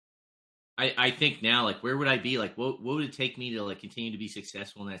 I think now, like, where would I be? Like, what would it take me to, like, continue to be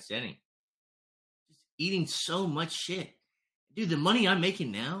successful in that setting? Just eating so much shit, dude. The money I'm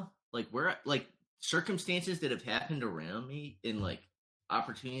making now, like, circumstances that have happened around me and like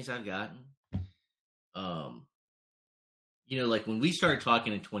opportunities I've gotten, like when we started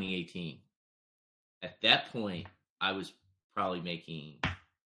talking in 2018, at that point I was probably making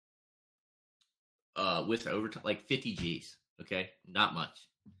with overtime like 50 G's. Okay, not much.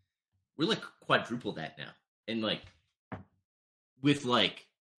 We're like quadruple that now, and like with like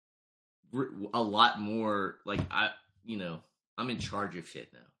a lot more. Like I'm in charge of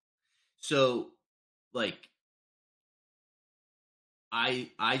shit now. So like I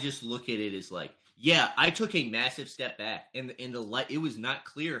just look at it as like, yeah, I took a massive step back, and it was not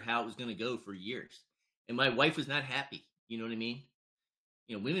clear how it was going to go for years, and my wife was not happy. You know what I mean?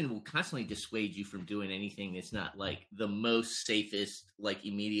 Women will constantly dissuade you from doing anything that's not like the most safest, like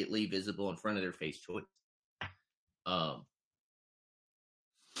immediately visible in front of their face choice.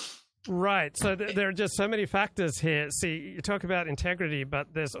 Right. So there are just so many factors here. See, you talk about integrity,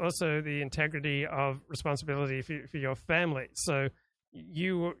 but there's also the integrity of responsibility for your family. So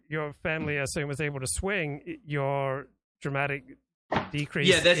your family, I assume, was able to swing your dramatic decrease.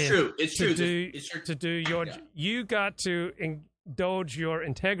 Yeah, that's true. It's true. To do your, you got to indulge your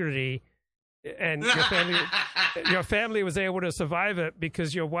integrity, and your family was able to survive it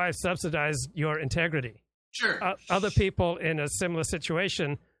because your wife subsidized your integrity. Sure. Other people in a similar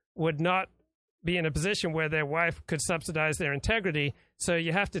situation would not be in a position where their wife could subsidize their integrity. So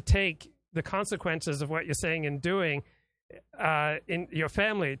you have to take the consequences of what you're saying and doing in your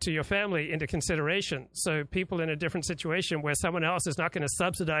family into consideration. So people in a different situation where someone else is not going to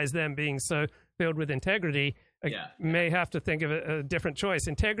subsidize them being so filled with integrity may have to think of a different choice.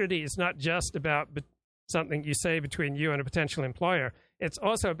 Integrity is not just about something you say between you and a potential employer. It's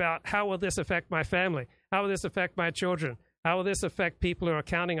also about, how will this affect my family? How will this affect my children? How will this affect people who are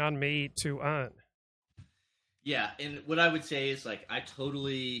counting on me to earn? Yeah, and what I would say is, like, I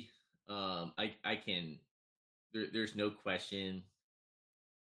totally, I can, there's no question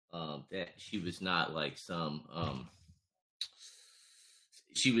that she was not like some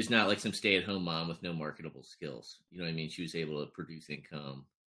stay-at-home mom with no marketable skills. You know what I mean? She was able to produce income.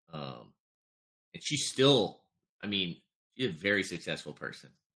 And she's still, she's a very successful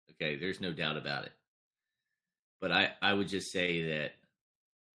person. Okay, there's no doubt about it. But I would just say that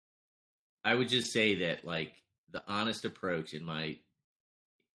like the honest approach in my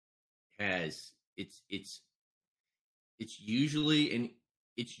it's usually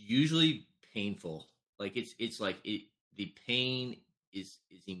painful. Like it's like the pain is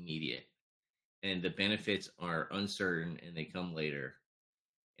immediate and the benefits are uncertain and they come later.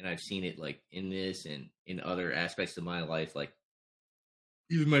 And I've seen it like in this and in other aspects of my life, like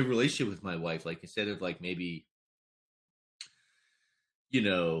even my relationship with my wife, like instead of like maybe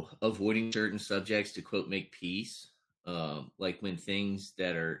avoiding certain subjects to quote make peace, like when things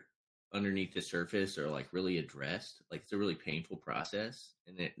that are underneath the surface are like really addressed, like it's a really painful process,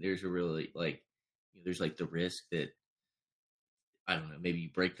 and there's a really like there's like the risk that I don't know, maybe you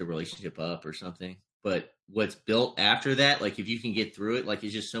break the relationship up or something. But what's built after that, like if you can get through it, like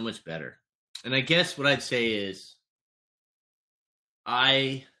it's just so much better. And I guess what I'd say is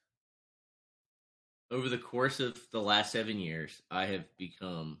over the course of the last 7 years, I have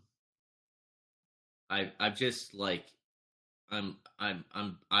become. I've just like,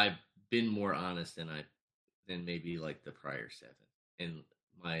 I've been more honest than maybe like the prior 7, and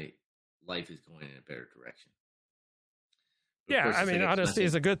my life is going in a better direction. Yeah, honesty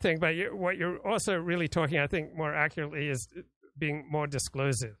is a good thing, but what you're also really talking, I think, more accurately is being more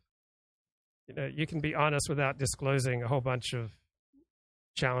disclosive. You can be honest without disclosing a whole bunch of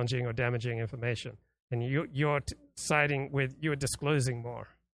challenging or damaging information. And you're siding with, you're disclosing more.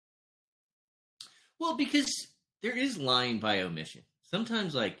 Well, because there is lying by omission.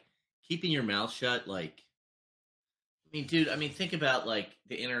 Sometimes, like, keeping your mouth shut, like, think about, like,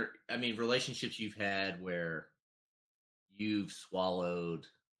 relationships you've had where you've swallowed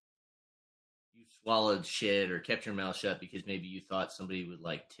shit or kept your mouth shut because maybe you thought somebody would,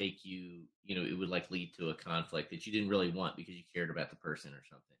 like, take you, it would, like, lead to a conflict that you didn't really want because you cared about the person or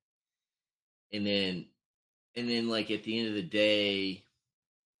something. And then like at the end of the day,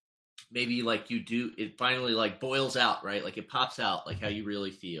 maybe like it finally like boils out, right? Like it pops out like how you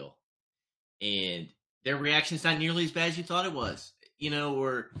really feel. And their reaction's not nearly as bad as you thought it was,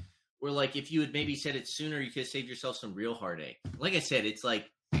 or like if you had maybe said it sooner, you could have saved yourself some real heartache. Like I said, it's like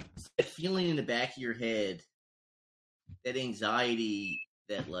that feeling in the back of your head, that anxiety,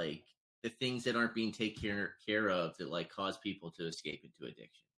 that like the things that aren't being taken care of that like cause people to escape into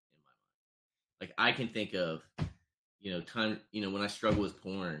addiction. Like I can think of, when I struggle with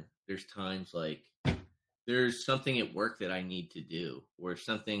porn, there's times like there's something at work that I need to do, or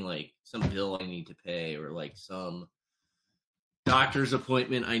something like some bill I need to pay, or like some doctor's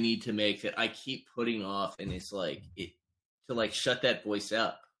appointment I need to make that I keep putting off, and it's like to like shut that voice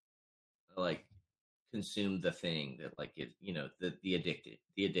up, like consume the thing that like it, the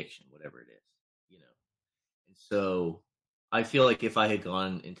addiction, whatever it is, And so I feel like if I had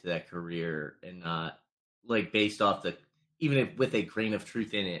gone into that career and not like based off even if with a grain of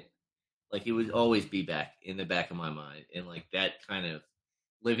truth in it, like it would always be back in the back of my mind. And like that kind of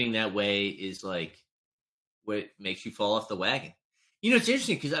living that way is like what makes you fall off the wagon. It's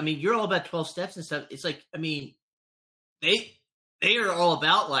interesting because I mean, you're all about 12 steps and stuff. It's like, I mean, they are all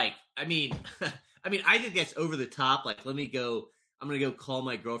about like, I mean, I think that's over the top. Like, I'm going to go call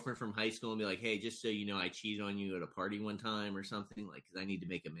my girlfriend from high school and be like, hey, just so you know, I cheated on you at a party one time or something, like, because I need to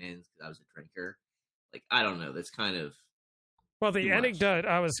make amends because I was a drinker. Like, I don't know. That's kind of. Well, the anecdote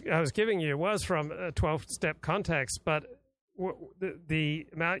I was giving you was from a 12-step context, but the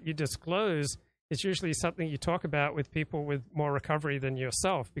amount you disclose is usually something you talk about with people with more recovery than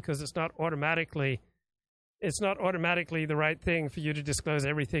yourself, because it's not automatically the right thing for you to disclose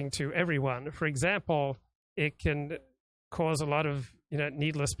everything to everyone. For example, it can cause a lot of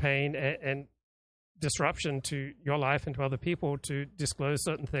needless pain and disruption to your life and to other people to disclose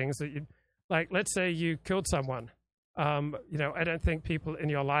certain things that you like. Let's say you killed someone. I don't think people in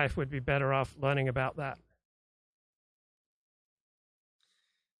your life would be better off learning about that.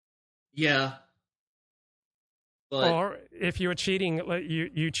 Yeah. But... Or if you were cheating,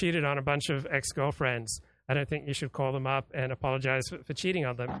 you cheated on a bunch of ex-girlfriends, I don't think you should call them up and apologize for cheating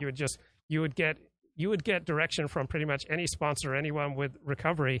on them. You would get direction from pretty much any sponsor or anyone with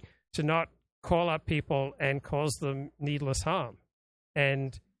recovery to not call up people and cause them needless harm.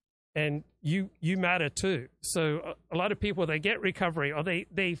 And you matter too. So a lot of people, they get recovery, or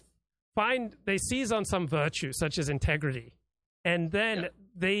they seize on some virtue such as integrity, and then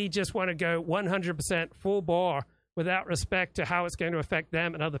they just want to go 100% full bore without respect to how it's going to affect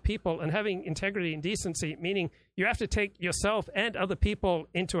them and other people. And having integrity and decency, meaning you have to take yourself and other people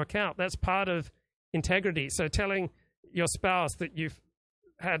into account. That's part of integrity. So telling your spouse that you've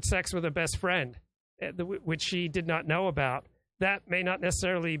had sex with a best friend, which she did not know about, that may not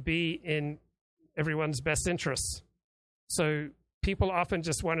necessarily be in everyone's best interests. So people often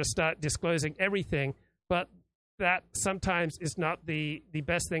just want to start disclosing everything, but that sometimes is not the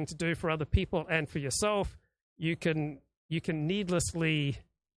best thing to do for other people and for yourself. You can needlessly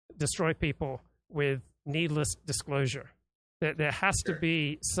destroy people with needless disclosure. There has to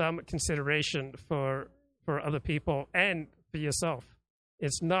be some consideration for other people and for yourself.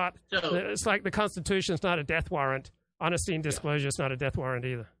 It's not. It's like the Constitution is not a death warrant. Honesty and disclosure is not a death warrant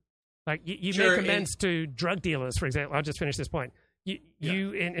either. Like you make amends to drug dealers, for example. I'll just finish this point.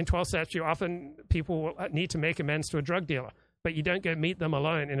 You in 12 steps, people will need to make amends to a drug dealer, but you don't go meet them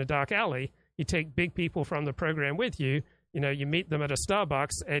alone in a dark alley. You take big people from the program with you. You meet them at a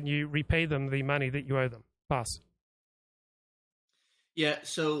Starbucks and you repay them the money that you owe them. Pass. Yeah.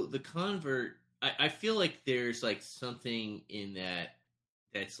 So the convert, I feel like there's like something in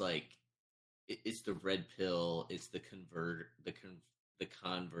that's like, it's the red pill. It's the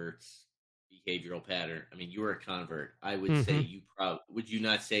convert's behavioral pattern. I mean, you were a convert. I would say would you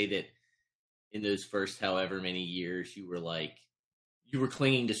not say that in those first however many years you were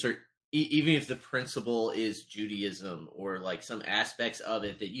clinging to certain, even if the principle is Judaism or like some aspects of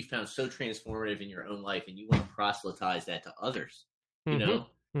it that you found so transformative in your own life, and you want to proselytize that to others,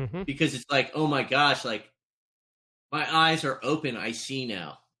 because it's like, oh my gosh, like my eyes are open. I see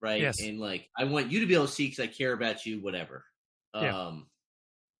now. Right. Yes. And like, I want you to be able to see because I care about you, whatever. Yeah.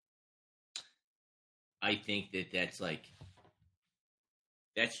 I think that's like,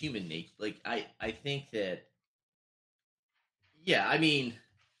 that's human nature. Like, I think that, yeah, I mean,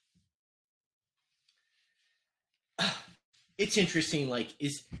 it's interesting. Like,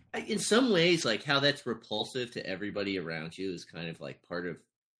 in some ways, like how that's repulsive to everybody around you is kind of like part of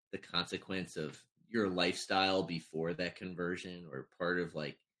the consequence of your lifestyle before that conversion, or part of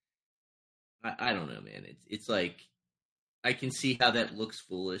like, I don't know, man. It's like, I can see how that looks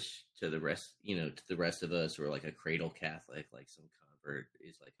foolish to the rest, to the rest of us, or like a cradle Catholic, like some convert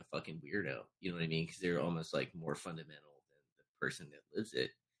is like a fucking weirdo. You know what I mean? Because they're almost like more fundamental than the person that lives it.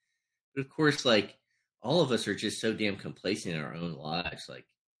 But of course, like all of us are just so damn complacent in our own lives. Like,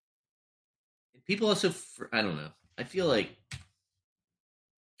 people also, I don't know. I feel like,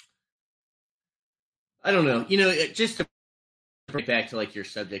 I don't know. Just to bring back to like your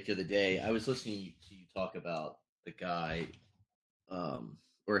subject of the day, I was listening to you talk about the guy,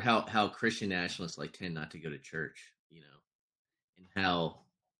 or how Christian nationalists like tend not to go to church, and how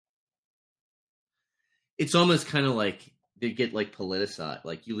it's almost kind of like they get like politicized.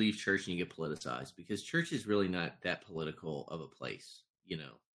 Like you leave church and you get politicized because church is really not that political of a place, you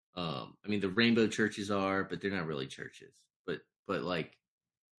know. I mean, the rainbow churches are, but they're not really churches. But like,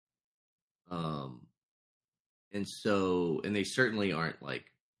 and they certainly aren't like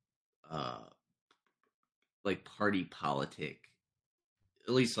party politic.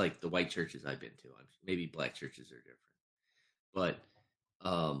 At least like the white churches I've been to. Maybe black churches are different, but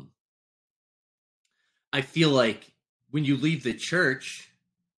I feel like when you leave the church,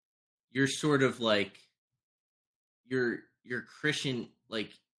 you're sort of like you're Christian.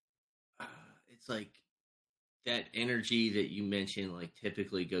 Like it's like that energy that you mentioned, like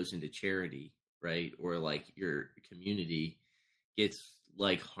typically goes into charity, right? Or like your community gets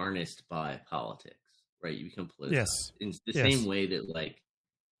like harnessed by politics, right? You become politicized. Yes. In the same way that like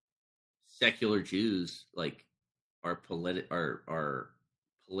secular Jews like are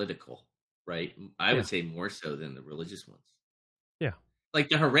political, right? I would say more so than the religious ones. Yeah. Like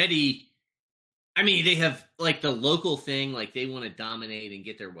the Haredi, I mean, they have like the local thing, like they want to dominate and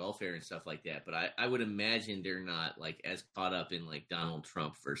get their welfare and stuff like that. But I would imagine they're not like as caught up in like Donald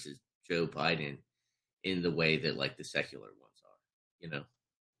Trump versus Joe Biden in the way that like the secular ones are, you know?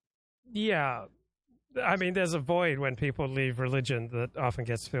 Yeah. I mean, there's a void when people leave religion that often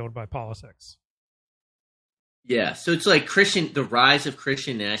gets filled by politics. Yeah. So it's like the rise of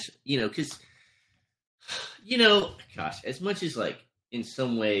Christian national, you know, because, you know, gosh, as much as like, in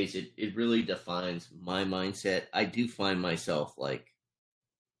some ways, it really defines my mindset. I do find myself like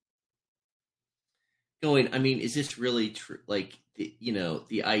going, I mean, is this really true? Like, you know,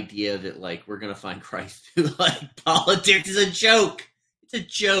 the idea that like we're going to find Christ through like politics is a joke. It's a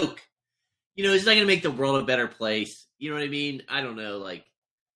joke. You know, it's not going to make the world a better place. You know what I mean? I don't know. Like,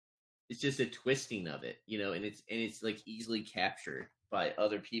 it's just a twisting of it, you know, and it's like easily captured by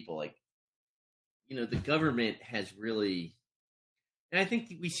other people. Like, you know, the government has really. And I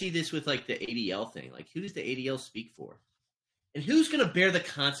think we see this with like the ADL thing. Like, who does the ADL speak for? And who's going to bear the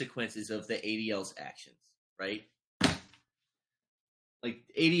consequences of the ADL's actions, right? Like,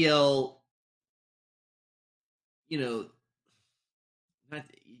 ADL, you know,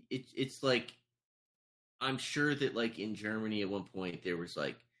 it's like, I'm sure that like in Germany at one point, there was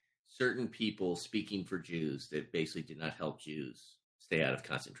like certain people speaking for Jews that basically did not help Jews stay out of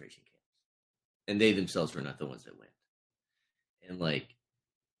concentration camps. And they themselves were not the ones that went. And like,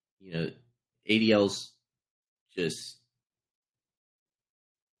 you know, ADL's just,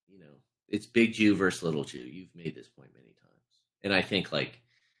 you know, it's big Jew versus little Jew. You've made this point many times. And I think like,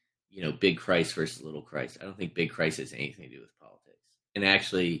 you know, big Christ versus little Christ. I don't think big Christ has anything to do with politics. And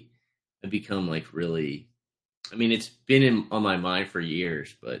actually, I've become like really, I mean, it's been on my mind for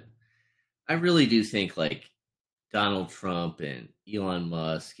years, but I really do think like Donald Trump and Elon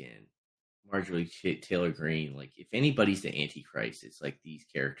Musk and Marjorie Taylor Greene, like if anybody's the Antichrist, it's like these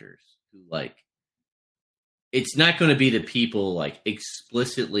characters who like, it's not going to be the people like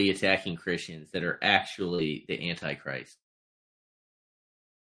explicitly attacking Christians that are actually the Antichrist.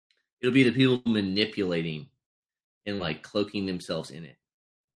 It'll be the people manipulating and like cloaking themselves in it.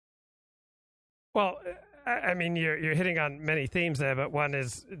 Well, I mean, you're hitting on many themes there, but one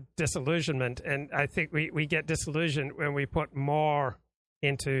is disillusionment. And I think we get disillusioned when we put more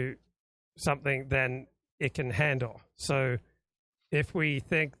into something than it can handle. So if we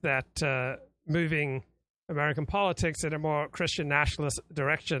think that moving American politics in a more Christian nationalist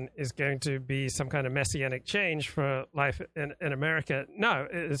direction is going to be some kind of messianic change for life in America, no,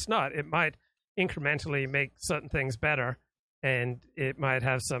 it's not. It might incrementally make certain things better, and it might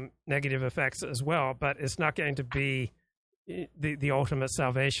have some negative effects as well, but it's not going to be the ultimate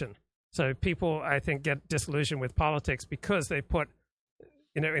salvation. So people, I think, get disillusioned with politics because they put,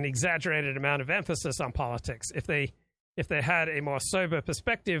 you know, an exaggerated amount of emphasis on politics. If they had a more sober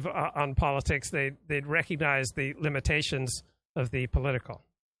perspective on politics, they'd recognize the limitations of the political.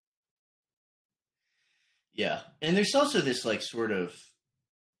 Yeah, and there's also this like sort of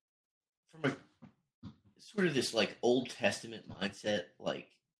this like Old Testament mindset, like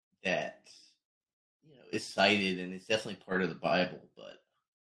that, you know, is cited and it's definitely part of the Bible, but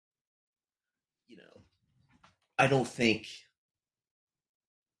you know, I don't think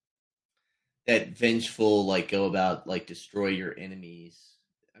that vengeful, like go about like destroy your enemies.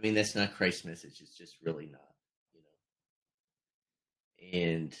 I mean, that's not Christ's message. It's just really not, you know.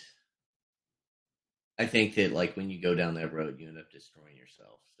 And I think that like when you go down that road, you end up destroying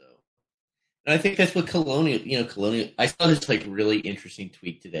yourself. So, and I think that's what colonial. I saw this like really interesting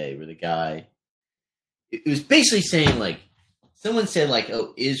tweet today where the guy, it was basically saying like, someone said like,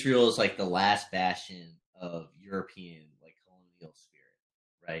 oh, Israel is like the last bastion of European like colonial spirit,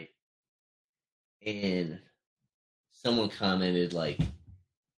 right? and someone commented like,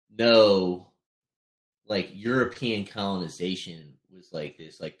 no, like European colonization was like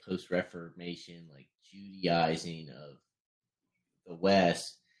this like post-Reformation like Judaizing of the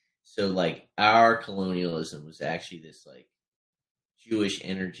West. So like our colonialism was actually this like Jewish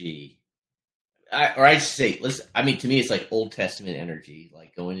energy. I should say, to me, it's like Old Testament energy,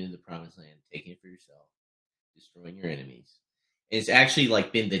 like going into the Promised Land, taking it for yourself, destroying your enemies. And it's actually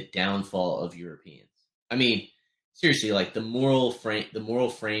like been the downfall of Europeans. I mean, seriously, like the moral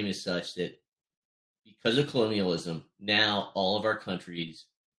frame is such that because of colonialism, now all of our countries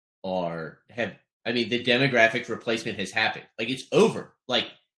the demographic replacement has happened. Like it's over. Like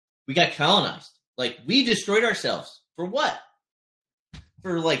we got colonized. Like we destroyed ourselves for what?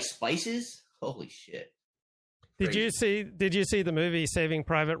 For like spices? Holy shit! Did you see the movie Saving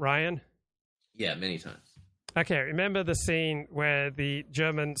Private Ryan? Yeah, many times. Okay, remember the scene where the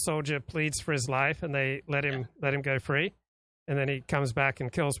German soldier pleads for his life and they let him go free, and then he comes back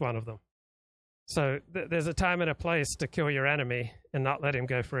and kills one of them. So there's a time and a place to kill your enemy and not let him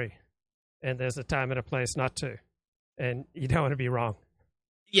go free, and there's a time and a place not to, and you don't want to be wrong.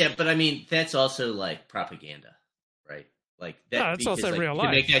 Yeah, but I mean that's also like propaganda, right? Like that. No, it's also real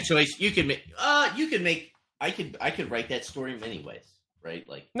life. You can make that choice. You can make. I could write that story in many ways, right?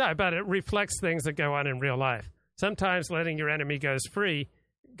 Like no, but it reflects things that go on in real life. Sometimes letting your enemy go free,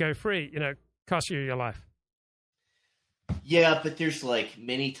 costs you your life. Yeah, but there's like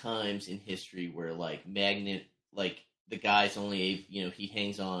many times in history where like the guy's only he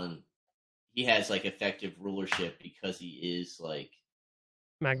hangs on, he has like effective rulership because he is like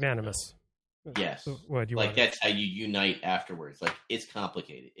magnanimous. Yes. What you like want. That's how you unite afterwards. Like it's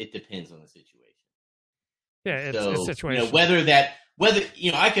complicated. It depends on the situation. Yeah, it's situational. Whether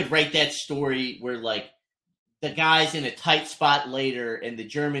I could write that story where like the guy's in a tight spot later and the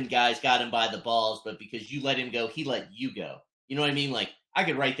German guys got him by the balls, but because you let him go, he let you go. You know what I mean? Like I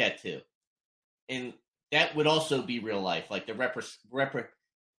could write that too. And that would also be real life. Like the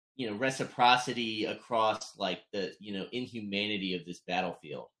reciprocity across like the, inhumanity of this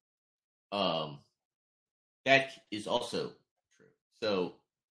battlefield. That is also true. So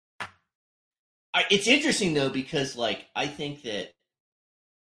it's interesting though, because like, I think that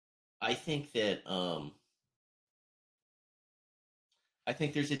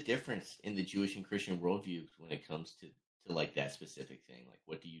there's a difference in the Jewish and Christian worldviews when it comes to like that specific thing. Like,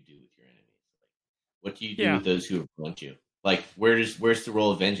 what do you do with your enemies? Like, what do you do with those who have wronged you? Like, where's the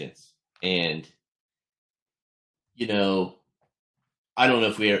role of vengeance? And, I don't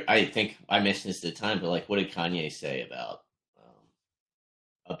know if I think I mentioned this at the time, but like, what did Kanye say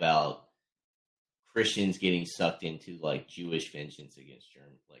about Christians getting sucked into like Jewish vengeance against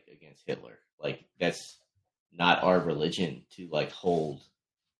against Hitler? Like, that's not our religion to like hold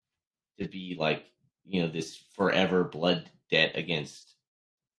to be like, this forever blood debt against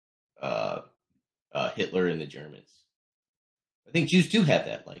Hitler and the Germans. I think Jews do have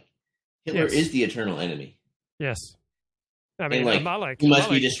that. Like, Hitler is the eternal enemy. Yes. I mean, Amalek, he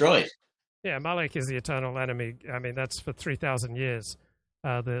must be destroyed. Yeah, Amalek is the eternal enemy. I mean, that's for 3,000 years.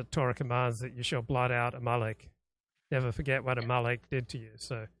 The Torah commands that you shall blot out Amalek. Never forget what Amalek did to you.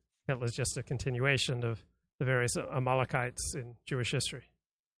 So Hitler's just a continuation of the various Amalekites in Jewish history.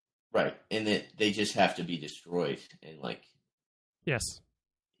 Right, and that they just have to be destroyed, and like, yes,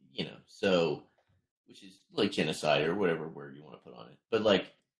 so, which is like genocide or whatever word you want to put on it, but like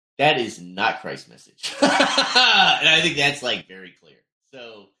that is not Christ's message, and I think that's like very clear.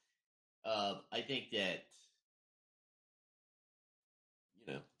 So, I think that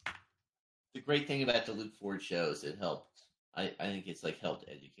the great thing about the Luke Ford show is it helped. I think it's like helped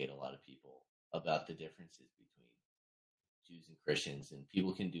educate a lot of people about the differences between Jews and Christians, and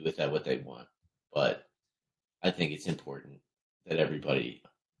people can do with that what they want. But I think it's important that everybody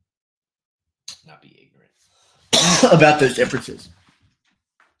not be ignorant about those differences.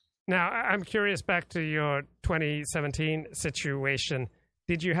 Now, I'm curious, back to your 2017 situation.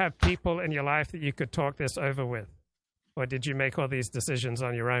 Did you have people in your life that you could talk this over with? Or did you make all these decisions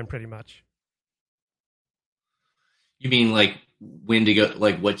on your own pretty much? You mean like when to go,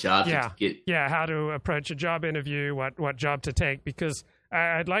 like what job to get? Yeah, how to approach a job interview, what job to take, because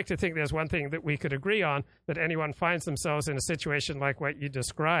I'd like to think there's one thing that we could agree on, that anyone finds themselves in a situation like what you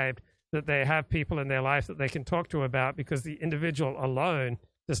described, that they have people in their life that they can talk to about, because the individual alone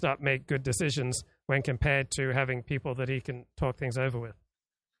does not make good decisions when compared to having people that he can talk things over with.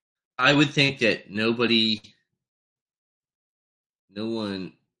 I would think that no one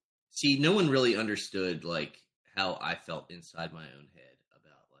really understood like how I felt inside my own head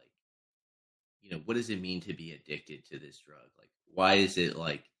about like, what does it mean to be addicted to this drug? Like, why is it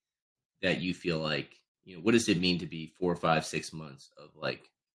like that you feel like, what does it mean to be 4, 5, 6 months of like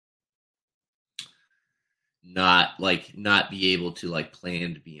not be able to like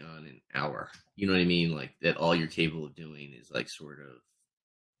plan beyond an hour? You know what I mean? Like that all you're capable of doing is like sort of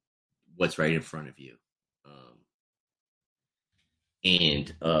what's right in front of you.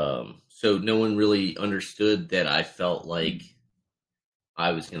 So no one really understood that I felt like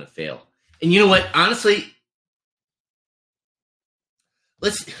I was going to fail. And you know what? Honestly,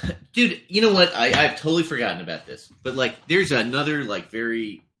 dude, you know what? I've totally forgotten about this. But like, there's another like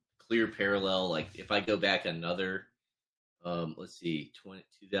very clear parallel. Like if I go back another, let's see,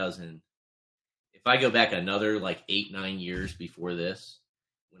 2000, if I go back another like 8, 9 years before this,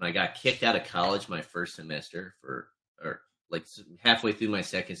 when I got kicked out of college my first semester or like halfway through my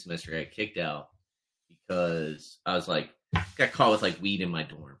second semester, I got kicked out because I was like, got caught with like weed in my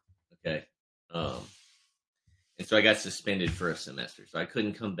dorm. Okay. And so I got suspended for a semester. So I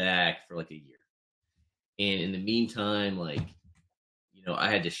couldn't come back for like a year. And in the meantime, like, I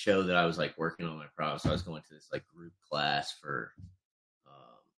had to show that I was like working on my problem. So I was going to this like group class for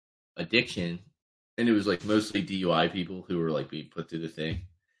addiction. And it was like mostly DUI people who were like being put through the thing.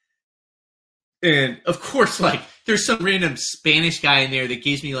 And of course, like there's some random Spanish guy in there that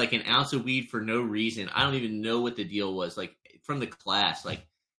gives me like an ounce of weed for no reason. I don't even know what the deal was. Like from the class, like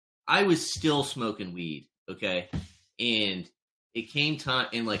I was still smoking weed. Okay. And it came time,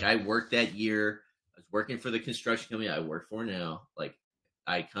 and like I worked that year. I was working for the construction company I work for now. Like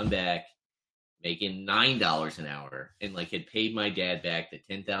I come back making $9 an hour, and like had paid my dad back the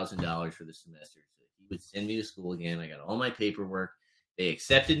 $10,000 for the semester. So he would send me to school again. I got all my paperwork. They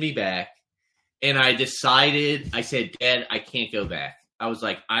accepted me back. And I said, Dad, I can't go back. I was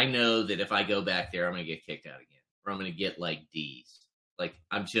like, I know that if I go back there, I'm going to get kicked out again. Or I'm going to get like D's. Like,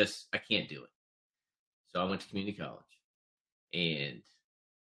 I can't do it. So I went to community college.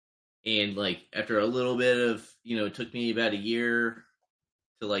 And like, after a little bit of, it took me about a year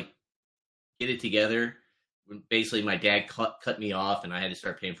to like get it together. When basically my dad cut me off and I had to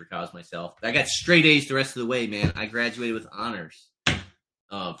start paying for college myself. I got straight A's the rest of the way, man. I graduated with honors.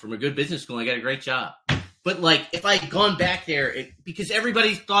 From a good business school, I got a great job. But like, if I had gone back there, because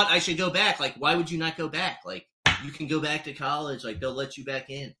everybody thought I should go back, like, why would you not go back? Like, you can go back to college, like they'll let you back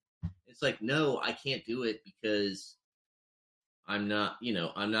in. It's like, no, I can't do it because I'm not,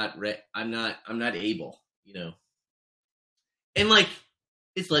 I'm not able, And like,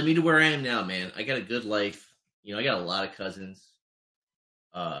 it's led me to where I am now, man. I got a good life. I got a lot of cousins.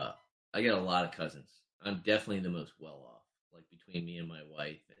 I'm definitely the most well off. Like between me and my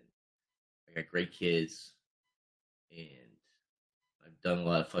wife, and I got great kids, and I've done a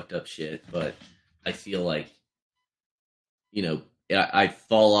lot of fucked up shit, but I feel like, I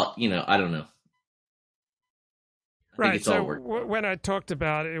fall off, I don't know. I think it's all worked. When I talked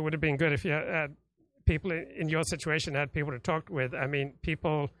about it, it would have been good if you had people in your situation, had people to talk with. I mean,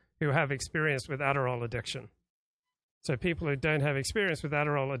 people who have experience with Adderall addiction. So people who don't have experience with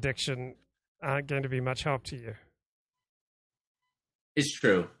Adderall addiction aren't going to be much help to you. It's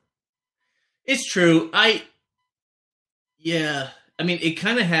true. I mean, it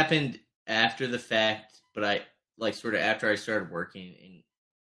kind of happened after the fact, but I like sort of after I started working and,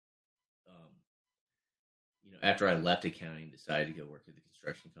 after I left accounting, decided to go work at the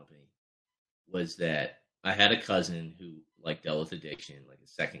construction company, was that I had a cousin who like dealt with addiction, like a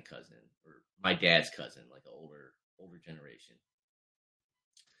second cousin or my dad's cousin, like an older generation.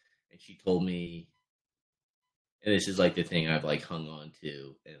 And she told me, and this is like the thing I've like hung on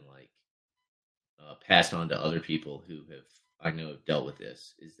to and like passed on to other people who have dealt with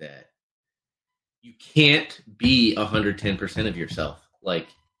this, is that you can't be 110% of yourself. Like,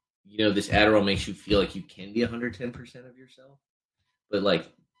 this Adderall makes you feel like you can be 110% of yourself, but like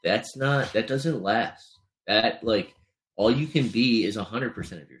that doesn't last. That like all you can be is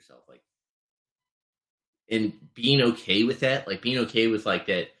 100% of yourself. Like, and being okay with that, like being okay with like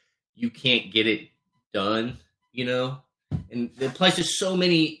that you can't get it done. And it applies to so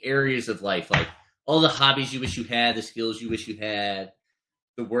many areas of life, like all the hobbies you wish you had, the skills you wish you had,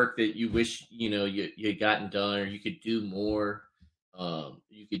 the work that you wish, you had gotten done, or you could do more.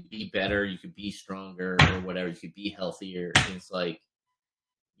 You could be better, you could be stronger or whatever, you could be healthier. And it's like,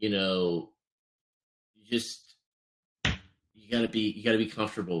 you gotta be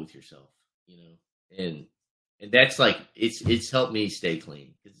comfortable with yourself, and that's like, it's helped me stay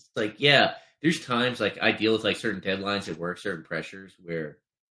clean. Cause it's like, yeah, there's times like I deal with like certain deadlines at work, certain pressures where,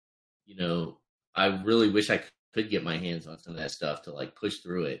 I really wish I could get my hands on some of that stuff to like push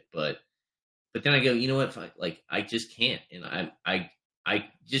through it. But then I go, you know what? I just can't. And I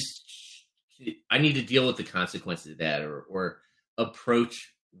need to deal with the consequences of that, or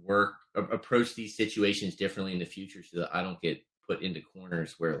approach approach these situations differently in the future so that I don't get put into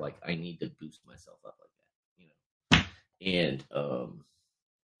corners where like I need to boost myself up like that, And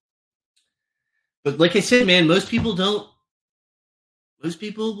but like I said, man, most people don't. Most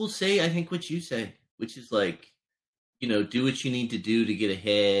people will say, I think, what you say, which is like, do what you need to do to get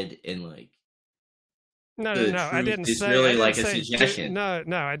ahead, and like. No. I didn't say. Really I like didn't a say suggestion. No.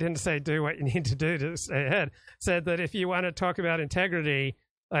 I didn't say do what you need to do to stay ahead. Said that if you want to talk about integrity,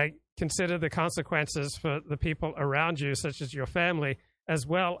 like consider the consequences for the people around you, such as your family, as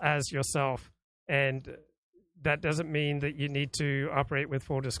well as yourself, and that doesn't mean that you need to operate with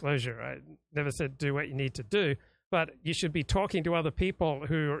full disclosure. I never said do what you need to do, but you should be talking to other people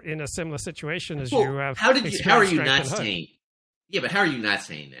who are in a similar situation as you have. How are you not saying? Yeah, but how are you not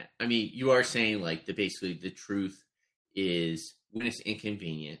saying that? I mean, you are saying like that basically the truth is when it's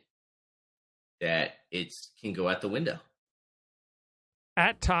inconvenient that it can go out the window.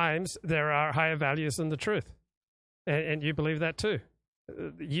 At times, there are higher values than the truth, and you believe that too.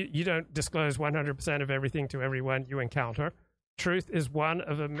 You don't disclose 100% of everything to everyone you encounter. Truth is one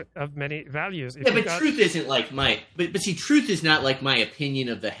of many values. Truth isn't like but see, truth is not like my opinion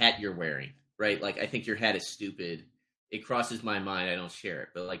of the hat you're wearing, right? Like I think your hat is stupid. It crosses my mind. I don't share it,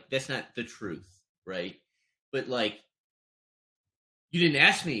 but like that's not the truth, right? But like, you didn't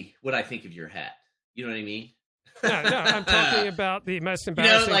ask me what I think of your hat. You know what I mean? No, I'm talking about the most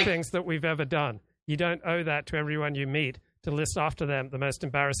embarrassing things that we've ever done. You don't owe that to everyone you meet to list after them the most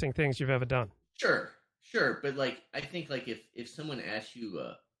embarrassing things you've ever done. Sure, but like I think like if someone asks you,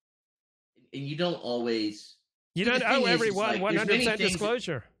 and you don't always, you don't owe everyone 100%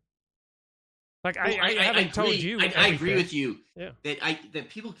 disclosure. Like I haven't told you. I agree with you. Yeah. That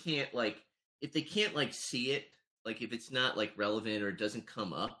people can't like if they can't like see it, like if it's not like relevant or it doesn't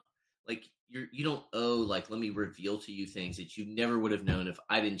come up, like you don't owe like let me reveal to you things that you never would have known if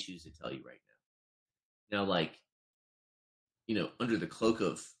I didn't choose to tell you right now. Now, like under the cloak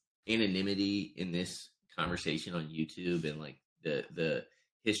of anonymity in this conversation on YouTube and like the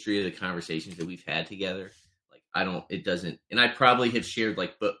history of the conversations that we've had together. It doesn't, and I probably have shared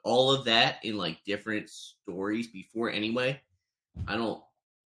but all of that in like different stories before anyway. I don't,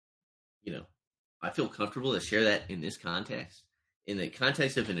 I feel comfortable to share that in this context. In the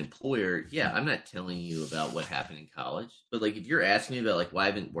context of an employer, yeah, I'm not telling you about what happened in college, but like if you're asking me about like why I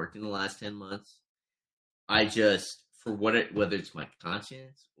haven't worked in the last 10 months, I just, whether it's my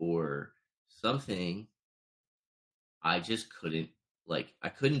conscience or something, I just couldn't, I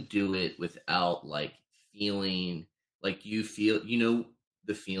couldn't do it without feeling like you feel,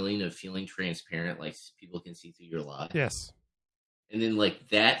 the feeling of feeling transparent, like people can see through your lies. Yes. And then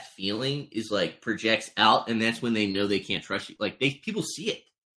that feeling is projects out, and that's when they know they can't trust you. People see it.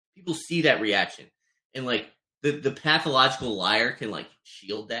 People see that reaction. And the pathological liar can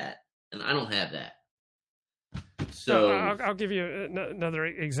shield that. And I don't have that. So I'll give you another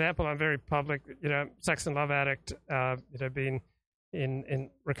example. I'm very public, sex and love addict, being in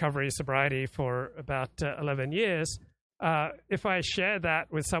recovery sobriety for about 11 years. If I share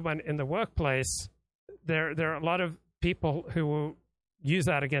that with someone in the workplace, there are a lot of people who will use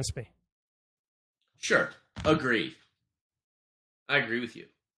that against me. Sure. Agreed. I agree with you.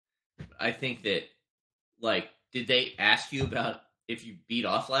 I think that, did they ask you about if you beat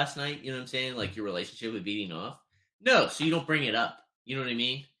off last night? You know what I'm saying? Your relationship with beating off? No, so you don't bring it up. You know what I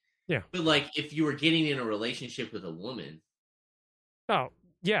mean? Yeah. But, if you were getting in a relationship with a woman. Oh,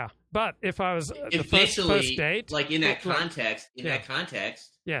 yeah. But if I was the first date. In that context,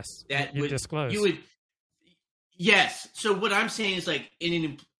 yes, that you would disclose. You would. Yes. So what I'm saying is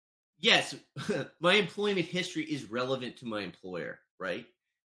yes, my employment history is relevant to my employer, right?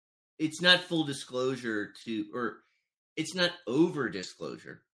 It's not full disclosure or it's not over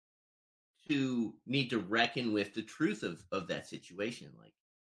disclosure to need to reckon with the truth of that situation.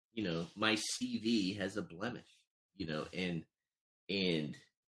 My CV has a blemish, and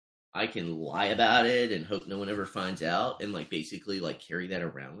I can lie about it and hope no one ever finds out and basically carry that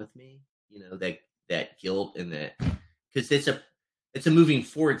around with me, that guilt and that, because it's a moving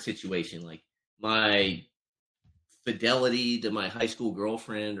forward situation. My fidelity to my high school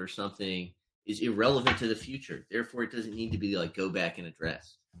girlfriend or something is irrelevant to the future. Therefore, it doesn't need to be go back and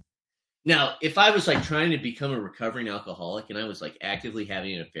address. Now, if I was trying to become a recovering alcoholic and I was actively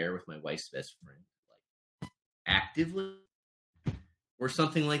having an affair with my wife's best friend, actively or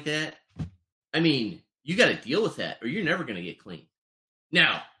something like that, I mean, you got to deal with that or you're never going to get clean.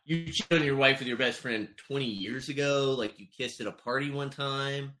 Now, you cheated on your wife with your best friend 20 years ago, you kissed at a party one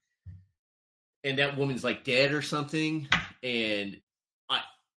time, and that woman's dead or something, and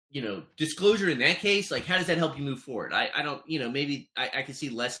disclosure in that case, like, how does that help you move forward? I don't, maybe I can see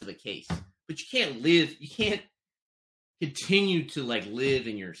less of a case, but you can't continue to like live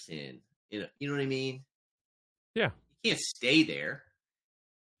in your sin. You know what I mean? Yeah. You can't stay there.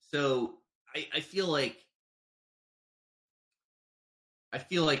 So I feel like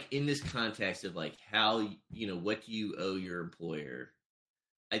in this context of like how, what do you owe your employer?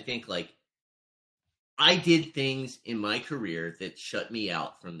 I think like I did things in my career that shut me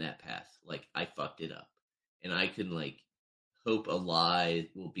out from that path. Like I fucked it up, and I can like hope a lie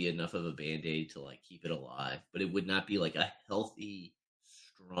will be enough of a band-aid to like keep it alive, but it would not be like a healthy,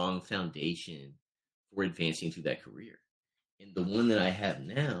 strong foundation for advancing through that career. And the one that I have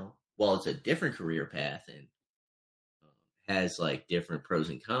now, while it's a different career path and has like different pros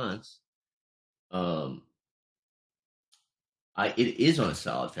and cons, it is on a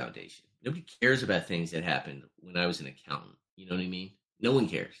solid foundation. Nobody cares about things that happened when I was an accountant. You know what I mean? No one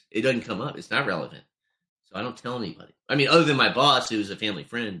cares. It doesn't come up. It's not relevant. So I don't tell anybody. I mean, other than my boss, who's a family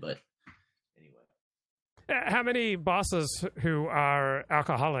friend, but anyway. How many bosses who are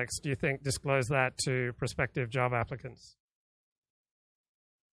alcoholics do you think disclose that to prospective job applicants?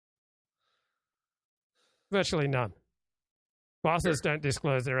 Virtually none. Bosses don't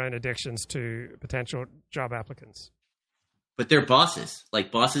disclose their own addictions to potential job applicants. But they're bosses.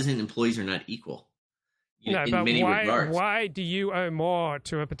 Like, bosses and employees are not equal. No, but why do you owe more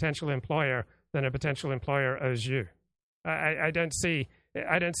to a potential employer than a potential employer owes you? I don't see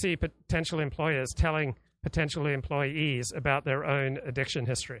potential employers telling potential employees about their own addiction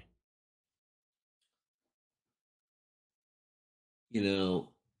history.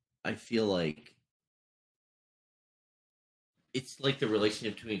 I feel like it's like the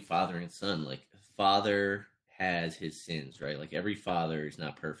relationship between father and son. Like, father has his sins, right? Like, every father is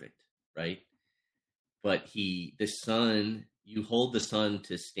not perfect, right? But the son, you hold the son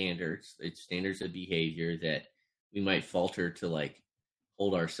to standards. It's standards of behavior that we might falter to like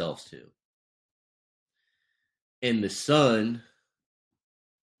hold ourselves to. And the son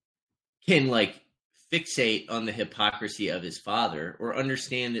can like fixate on the hypocrisy of his father, or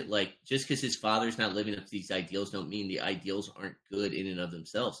understand that like just because his father's not living up to these ideals don't mean the ideals aren't good in and of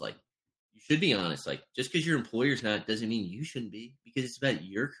themselves. Like, you should be honest. Like, just because your employer's not doesn't mean you shouldn't be, because it's about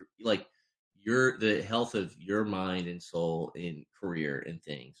the health of your mind and soul and career and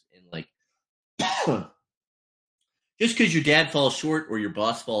things. And like, just because your dad falls short or your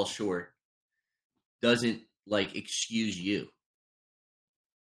boss falls short doesn't like excuse you.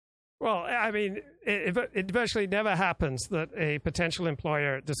 Well, I mean, it virtually never happens that a potential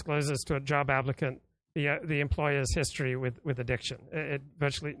employer discloses to a job applicant the employer's history with addiction. It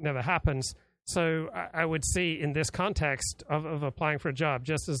virtually never happens. So I would see in this context of applying for a job,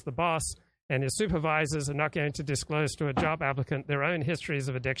 just as the boss and his supervisors are not going to disclose to a job applicant their own histories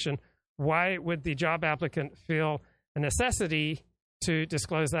of addiction, why would the job applicant feel a necessity to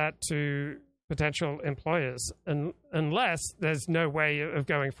disclose that to potential employers, unless there's no way of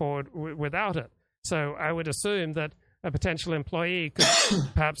going forward without it? So I would assume that a potential employee could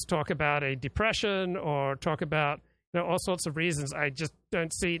perhaps talk about a depression or talk about all sorts of reasons. I just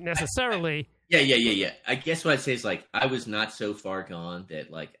don't see necessarily. Yeah. I guess what I'd say is like I was not so far gone that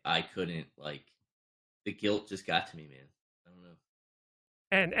like I couldn't like the guilt just got to me, man. I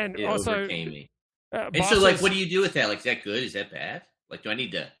don't know. And it also overcame me. And so like, what do you do with that? Like, is that good? Is that bad? Like, do I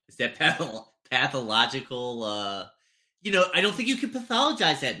need to? Is that pathological? I don't think you can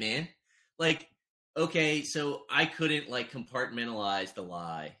pathologize that, man. Like, okay, so I couldn't like compartmentalize the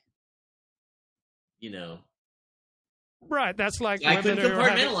lie. Right, that's like I couldn't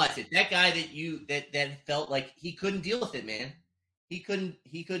compartmentalize it. That guy that felt like he couldn't deal with it, man. He couldn't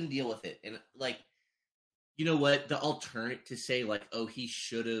deal with it, and like, you know what? The alternate to say like, oh, he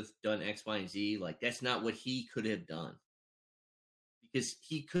should have done X, Y, and Z. Like, that's not what he could have done, because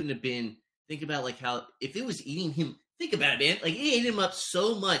he couldn't have been. Think about like how if it was eating him. Think about it, man. Like, it ate him up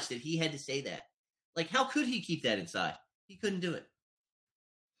so much that he had to say that. Like, how could he keep that inside? He couldn't do it.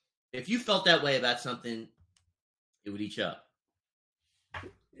 If you felt that way about something, it would eat you up.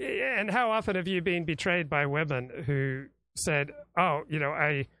 Yeah, and how often have you been betrayed by women who said, "Oh,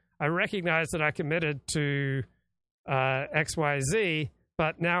 I recognize that I committed to X, Y, Z,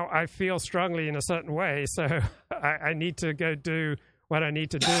 but now I feel strongly in a certain way, so I need to go do what I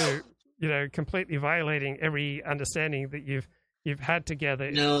need to do." Completely violating every understanding that you've had together.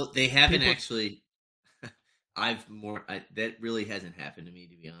 No, they haven't actually. That really hasn't happened to me,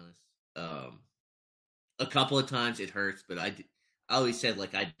 to be honest. A couple of times it hurts, but I always said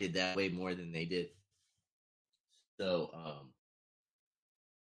like I did that way more than they did. So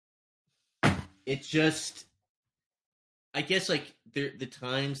it's just I guess like the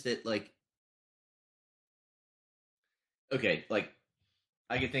times that like, okay, like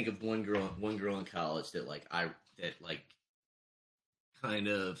I can think of one girl in college that kind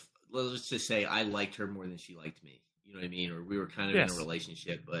of, let's just say I liked her more than she liked me. You know what I mean? Or we were kind of in a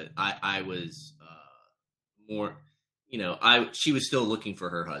relationship, but I was more, she was still looking for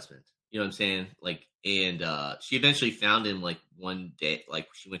her husband. You know what I'm saying? Like, and she eventually found him like one day, like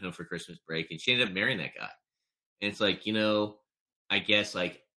she went home for Christmas break and she ended up marrying that guy. And it's like, I guess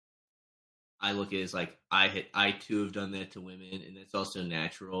like I look at it as like I too have done that to women, and that's also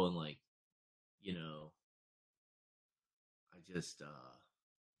natural. And like, I just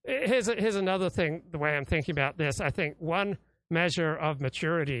here's another thing. The way I'm thinking about this, I think one measure of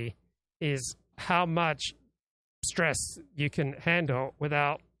maturity is how much stress you can handle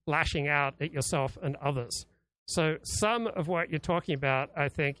without lashing out at yourself and others. So some of what you're talking about, I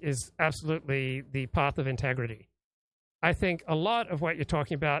think, is absolutely the path of integrity. I think a lot of what you're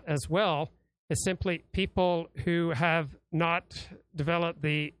talking about as well is simply people who have not developed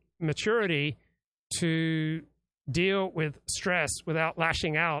the maturity to deal with stress without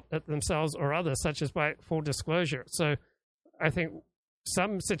lashing out at themselves or others, such as by full disclosure. So I think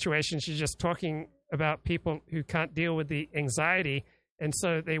some situations you're just talking about people who can't deal with the anxiety, and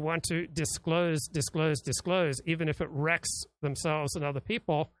so they want to disclose, even if it wrecks themselves and other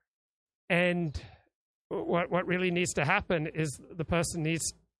people. And what really needs to happen is the person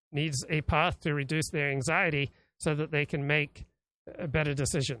needs a path to reduce their anxiety so that they can make better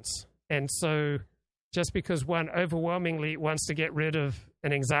decisions. And so just because one overwhelmingly wants to get rid of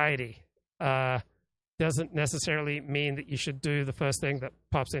an anxiety doesn't necessarily mean that you should do the first thing that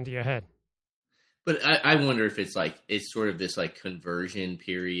pops into your head. But I wonder if it's sort of this like conversion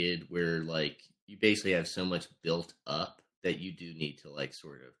period where like you basically have so much built up that you do need to like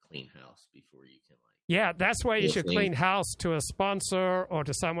sort of clean house before you can like. Yeah, that's why you should clean house to a sponsor or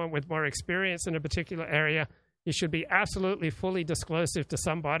to someone with more experience in a particular area. You should be absolutely fully disclosive to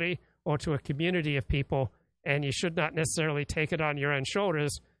somebody or to a community of people, and you should not necessarily take it on your own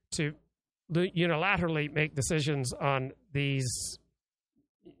shoulders to unilaterally make decisions on these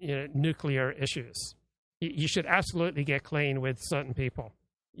nuclear issues. You should absolutely get clean with certain people.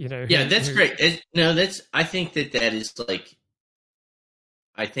 Yeah, that's great. I think that is like,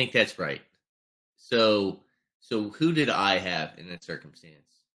 I think that's right. So who did I have in that circumstance?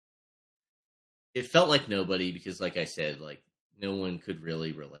 It felt like nobody because, like I said, like no one could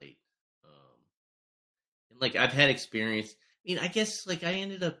really relate. And like I've had experience. I mean, I guess like I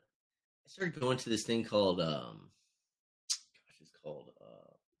started going to this thing called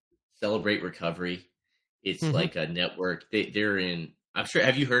Celebrate Recovery. It's like a network. They're in. I'm sure.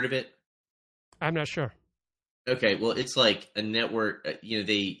 Have you heard of it? I'm not sure. Okay, well, it's like a network.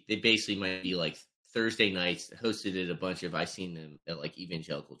 They basically might be like Thursday nights hosted at a bunch of. I've seen them at like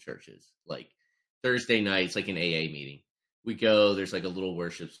evangelical churches. Like Thursday nights, like an AA meeting. We go. There's like a little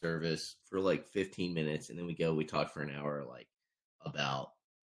worship service for like 15 minutes, and then we talk for an hour, like about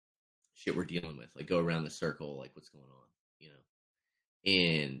shit we're dealing with. Like go around the circle, like what's going on,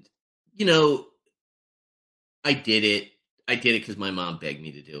 and I did it. I did it because my mom begged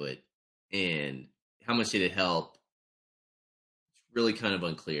me to do it. And how much did it help? It's really kind of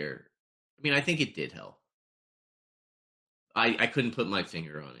unclear. I mean, I think it did help. I couldn't put my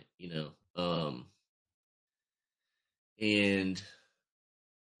finger on it, and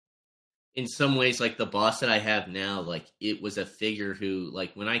in some ways, like the boss that I have now, like it was a figure who,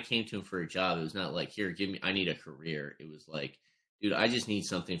 like when I came to him for a job, it was not like, here, I need a career. It was like, dude, I just need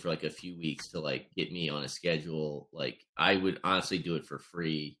something for like a few weeks to like get me on a schedule. Like I would honestly do it for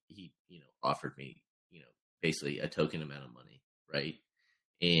free. He, offered me, basically a token amount of money. Right.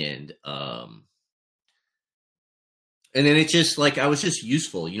 And then it just like, I was just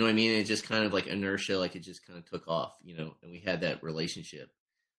useful, you know what I mean? And it just kind of like inertia, like it just kind of took off, and we had that relationship.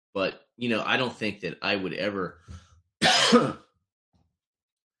 But, I don't think that I would ever,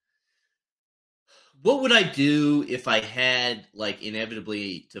 what would I do if I had like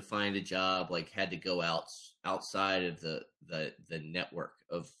inevitably to find a job, like had to go outside of the network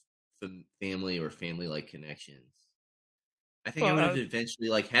of family or family like connections? I think I would have eventually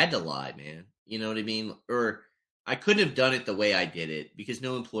like had to lie, man. You know what I mean? Or I couldn't have done it the way I did it because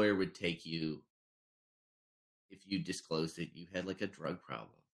no employer would take you if you disclosed that you had like a drug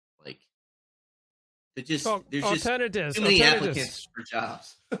problem. Like there's just too many applicants for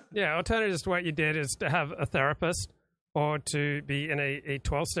jobs. Yeah, alternatives to what you did is to have a therapist or to be in a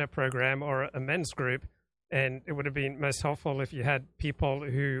 12-step program or a men's group. And it would have been most helpful if you had people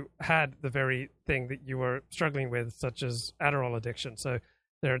who had the very thing that you were struggling with, such as Adderall addiction. So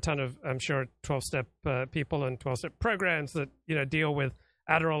There are a ton of, I'm sure, 12-step people and 12-step programs that deal with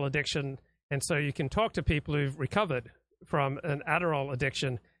Adderall addiction, and so you can talk to people who've recovered from an Adderall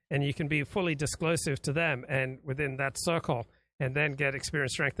addiction, and you can be fully disclosive to them and within that circle, and then get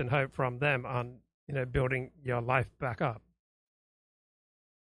experience, strength, and hope from them on building your life back up.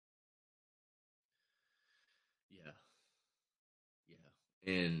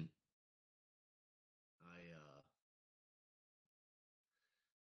 And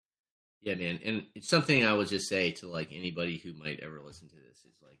yeah, man. And it's something I would just say to like anybody who might ever listen to this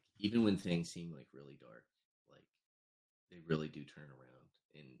is like, even when things seem like really dark, like they really do turn around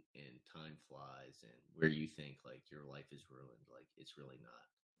and time flies, and where you think like your life is ruined, like it's really not.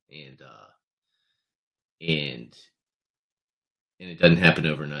 And it doesn't happen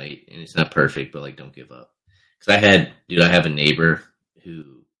overnight, and it's not perfect, but like don't give up. Because I have a neighbor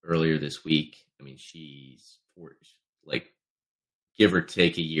who earlier this week, I mean, she's like give or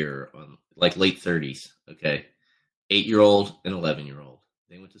take a year, on like late 30s, okay? 8-year-old and 11-year-old.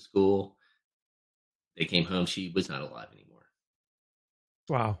 They went to school. They came home. She was not alive anymore.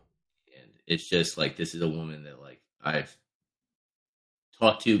 Wow. And it's just like, this is a woman that like I've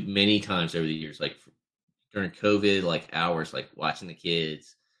talked to many times over the years, like during COVID, like hours, like watching the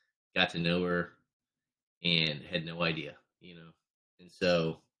kids, got to know her and had no idea, And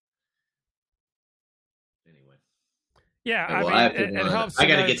so yeah, well, I mean, it helps. I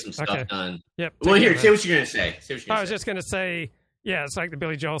got to get some stuff done. Yep. Well, here, say what you're going to say. I was just going to say, yeah, it's like the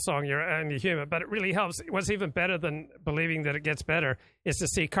Billy Joel song, "You're only human," but it really helps. What's even better than believing that it gets better is to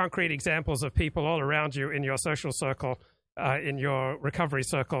see concrete examples of people all around you in your social circle, in your recovery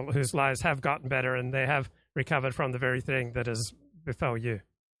circle, whose lives have gotten better and they have recovered from the very thing that has befell you.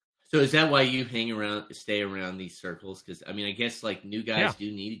 So is that why you stay around these circles? Because I mean, I guess like new guys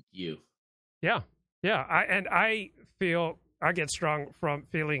do need you. Yeah. Yeah, I feel I get strong from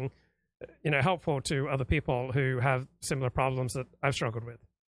feeling, helpful to other people who have similar problems that I've struggled with.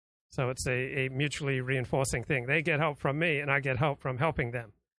 So it's a mutually reinforcing thing. They get help from me, and I get help from helping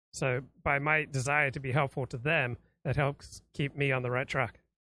them. So by my desire to be helpful to them, that helps keep me on the right track.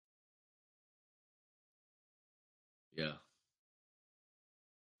 Yeah.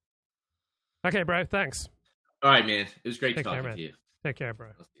 Okay, bro. Thanks. All right, man. It was great talking to you. Take care, bro.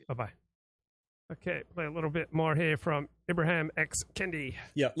 Bye-bye. Okay, play a little bit more here from Ibrahim X. Kendi.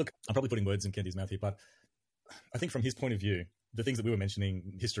 Yeah, look, I'm probably putting words in Kendi's mouth here, but I think from his point of view, the things that we were mentioning,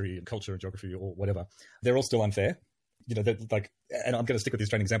 history and culture and geography or whatever, they're all still unfair. Like, and I'm going to stick with the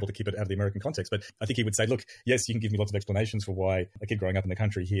Australian example to keep it out of the American context, but I think he would say, look, yes, you can give me lots of explanations for why a kid growing up in the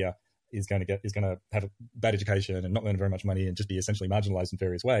country here is going to have a bad education and not earn very much money and just be essentially marginalized in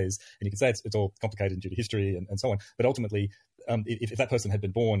various ways. And you can say it's all complicated due to history and so on. But ultimately, if that person had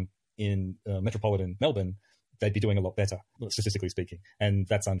been born in metropolitan Melbourne, they'd be doing a lot better, statistically speaking. And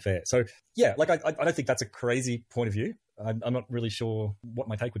that's unfair. So, yeah, like I don't think that's a crazy point of view. I'm not really sure what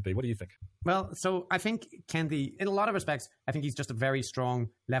my take would be. What do you think? Well, so I think Kendi, in a lot of respects, I think he's just a very strong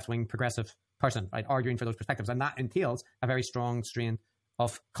left-wing progressive person, right, arguing for those perspectives. And that entails a very strong strain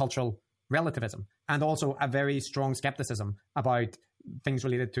of cultural relativism and also a very strong skepticism about things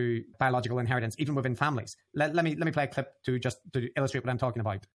related to biological inheritance, even within families. Let me play a clip to illustrate what I'm talking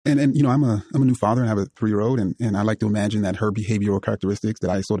about. And I'm a new father and I have a 3-year-old, and I like to imagine that her behavioral characteristics, that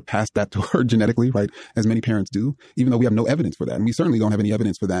I sort of passed that to her genetically, right, as many parents do, even though we have no evidence for that. And we certainly don't have any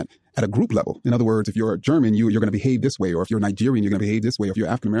evidence for that at a group level. In other words, if you're German, you're going to behave this way, or if you're Nigerian, you're going to behave this way, or if you're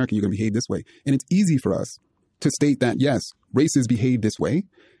African American, you're going to behave this way. And it's easy for us to state that, yes, races behave this way,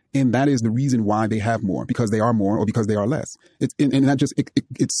 and that is the reason why they have more, because they are more or because they are less. And that just,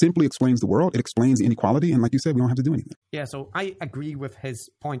 it simply explains the world. It explains the inequality. And like you said, we don't have to do anything. Yeah, so I agree with his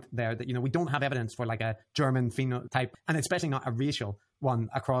point there that, we don't have evidence for like a German phenotype, and especially not a racial one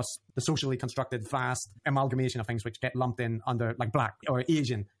across the socially constructed vast amalgamation of things which get lumped in under like black or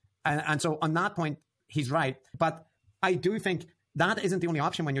Asian. And so on that point, he's right. But I do think that isn't the only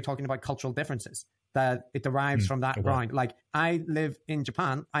option when you're talking about cultural differences, that it derives from that ground. Like, I live in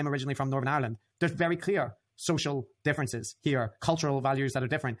Japan. I'm originally from Northern Ireland. There's very clear social differences here, cultural values that are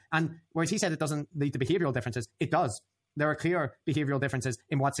different. And whereas he said it doesn't lead to behavioral differences, it does. There are clear behavioral differences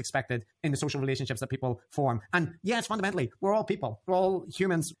in what's expected in the social relationships that people form. And yes, fundamentally, we're all people. We're all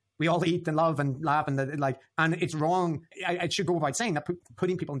humans. We all eat and love and laugh and it's wrong. I should go without saying that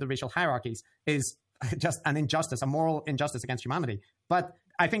putting people into racial hierarchies is just an injustice, a moral injustice against humanity. But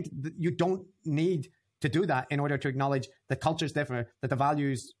I think you don't need to do that in order to acknowledge that cultures differ, that the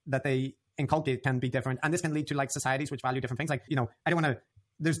values that they inculcate can be different. And this can lead to like societies which value different things. Like, I don't want to,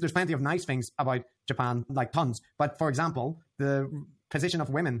 there's plenty of nice things about Japan, like tons. But for example, the position of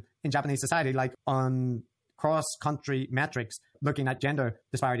women in Japanese society, like on cross-country metrics looking at gender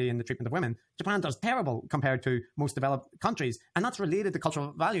disparity in the treatment of women, Japan does terrible compared to most developed countries. And that's related to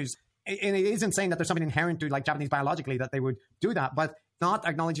cultural values. And it isn't saying that there's something inherent to like Japanese biologically that they would do that, but not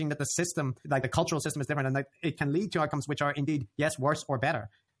acknowledging that the system, like the cultural system is different and that it can lead to outcomes which are indeed, yes, worse or better.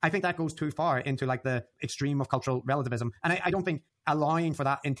 I think that goes too far into like the extreme of cultural relativism. And I don't think allowing for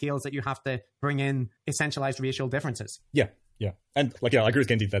that entails that you have to bring in essentialized racial differences. Yeah. Yeah. And I agree with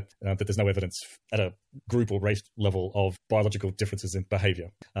Kendi that there's no evidence at a group or race level of biological differences in behavior.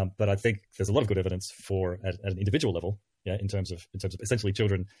 But I think there's a lot of good evidence for at an individual level, yeah, in terms of essentially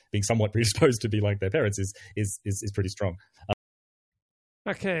children being somewhat predisposed to be like their parents is pretty strong.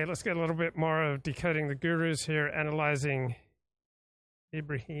 Okay, let's get a little bit more of Decoding the Gurus here, analyzing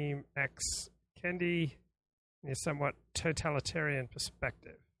Ibrahim X. Kendi in a somewhat totalitarian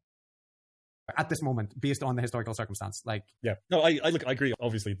perspective. At this moment, based on the historical circumstance, like I agree.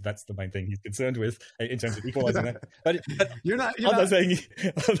 Obviously, that's the main thing he's concerned with in terms of equalizing that. But I'm not saying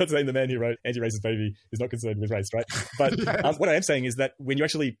the man who wrote Anti-Racist Baby is not concerned with race, right? But what I am saying is that when you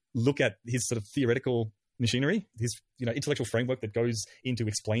actually look at his sort of theoretical machinery, his intellectual framework that goes into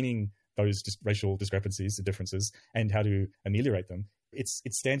explaining those racial discrepancies, the differences, and how to ameliorate them, it's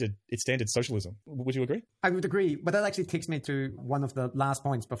standard socialism. Would you agree? I would agree, but that actually takes me to one of the last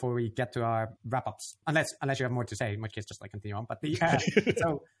points before we get to our wrap-ups. Unless you have more to say, in which case just like continue on. But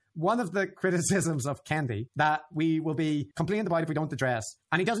so one of the criticisms of Kendi that we will be complaining about if we don't address,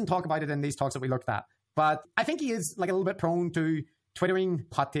 and he doesn't talk about it in these talks that we looked at, but I think he is like a little bit prone to twittering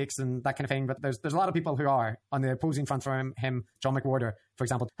hot takes and that kind of thing, but there's a lot of people who are on the opposing front from him. John McWhorter, for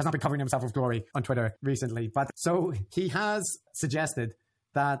example, has not been covering himself with glory on Twitter recently. But so he has suggested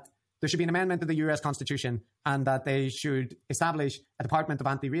that there should be an amendment to the US Constitution and that they should establish a Department of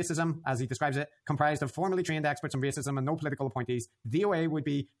Anti-Racism, as he describes it, comprised of formally trained experts on racism and no political appointees. The DOA would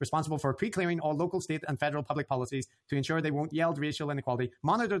be responsible for pre-clearing all local, state, and federal public policies to ensure they won't yield racial inequality,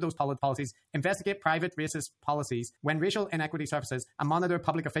 monitor those policies, investigate private racist policies when racial inequity surfaces, and monitor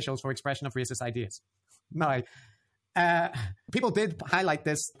public officials for expression of racist ideas. Now, people did highlight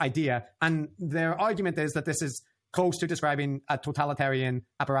this idea, and their argument is that this is close to describing a totalitarian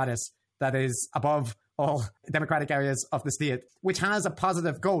apparatus that is above all democratic areas of the state, which has a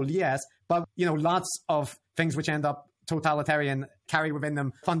positive goal, yes, but lots of things which end up totalitarian carry within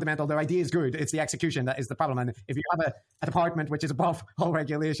them fundamental. Their idea is good. It's the execution that is the problem. And if you have a department which is above all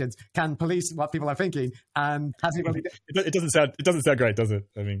regulations, can police what people are thinking, and has the ability it doesn't sound great, does it?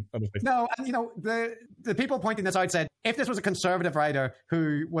 I mean, honestly. No, and the people pointing this out said if this was a conservative writer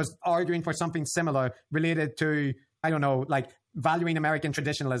who was arguing for something similar related to, I don't know, like valuing American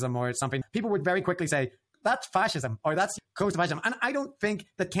traditionalism or something, people would very quickly say, that's fascism, or that's close to fascism. And I don't think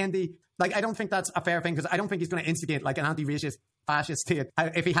that Kendi, I don't think that's a fair thing, because I don't think he's going to instigate like an anti-racist fascist state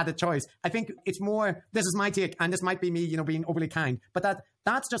if he had the choice. I think it's more, this is my take, and this might be me, being overly kind, but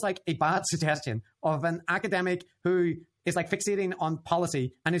that's just like a bad suggestion of an academic who is like fixating on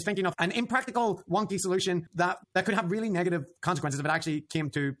policy and is thinking of an impractical, wonky solution that could have really negative consequences if it actually came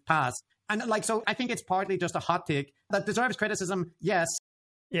to pass. And so I think it's partly just a hot take that deserves criticism, yes.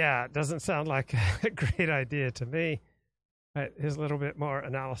 Yeah, it doesn't sound like a great idea to me. Here's a little bit more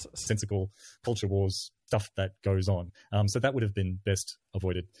analysis. Sensical culture wars stuff that goes on. So that would have been best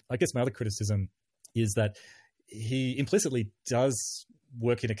avoided. I guess my other criticism is that he implicitly does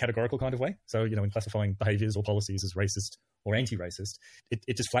work in a categorical kind of way. So, in classifying behaviors or policies as racist or anti-racist,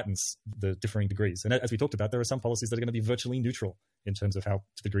 it just flattens the differing degrees. And as we talked about, there are some policies that are going to be virtually neutral in terms of to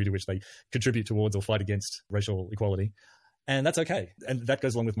the degree to which they contribute towards or fight against racial equality. And that's okay. And that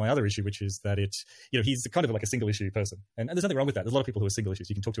goes along with my other issue, which is that he's kind of like a single issue person. And there's nothing wrong with that. There's a lot of people who are single issues.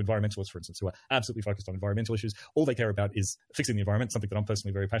 You can talk to environmentalists, for instance, who are absolutely focused on environmental issues. All they care about is fixing the environment, something that I'm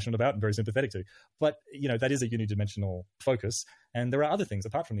personally very passionate about and very sympathetic to. But, that is a unidimensional focus. And there are other things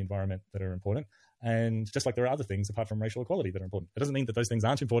apart from the environment that are important. And just like there are other things apart from racial equality that are important. It doesn't mean that those things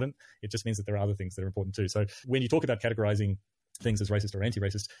aren't important. It just means that there are other things that are important too. So when you talk about categorizing things as racist or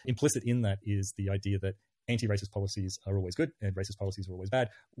anti-racist, implicit in that is the idea that anti-racist policies are always good and racist policies are always bad.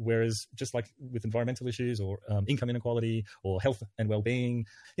 Whereas just like with environmental issues or income inequality or health and well-being,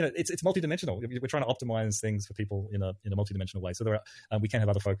 it's multidimensional. We're trying to optimize things for people in a multidimensional way. So there are, we can have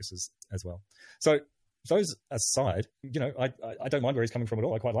other focuses as well. So those aside, I don't mind where he's coming from at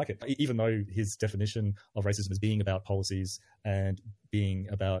all. I quite like it, even though his definition of racism is being about policies and being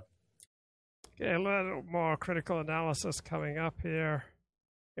about. Okay, a little more critical analysis coming up here.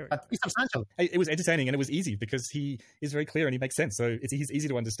 It's substantial. It was entertaining and it was easy because he is very clear and he makes sense. So he's easy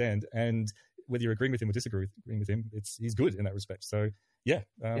to understand. And whether you're agreeing with him or disagreeing with him, he's good in that respect. So, yeah.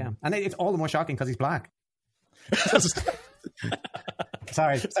 And it's all the more shocking because he's black.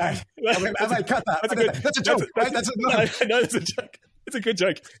 Sorry. I might cut that. That's a joke, right? That's a joke. It's a good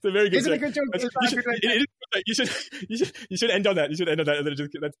joke. It's a very good joke. Is it a good joke? You should end on that. You should end on that. And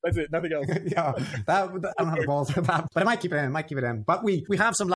then that's it. Nothing else. Yeah, I don't have the balls for that. But I might keep it in. But we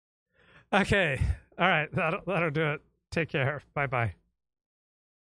have some. Okay. All right. That'll do it. Take care. Bye-bye.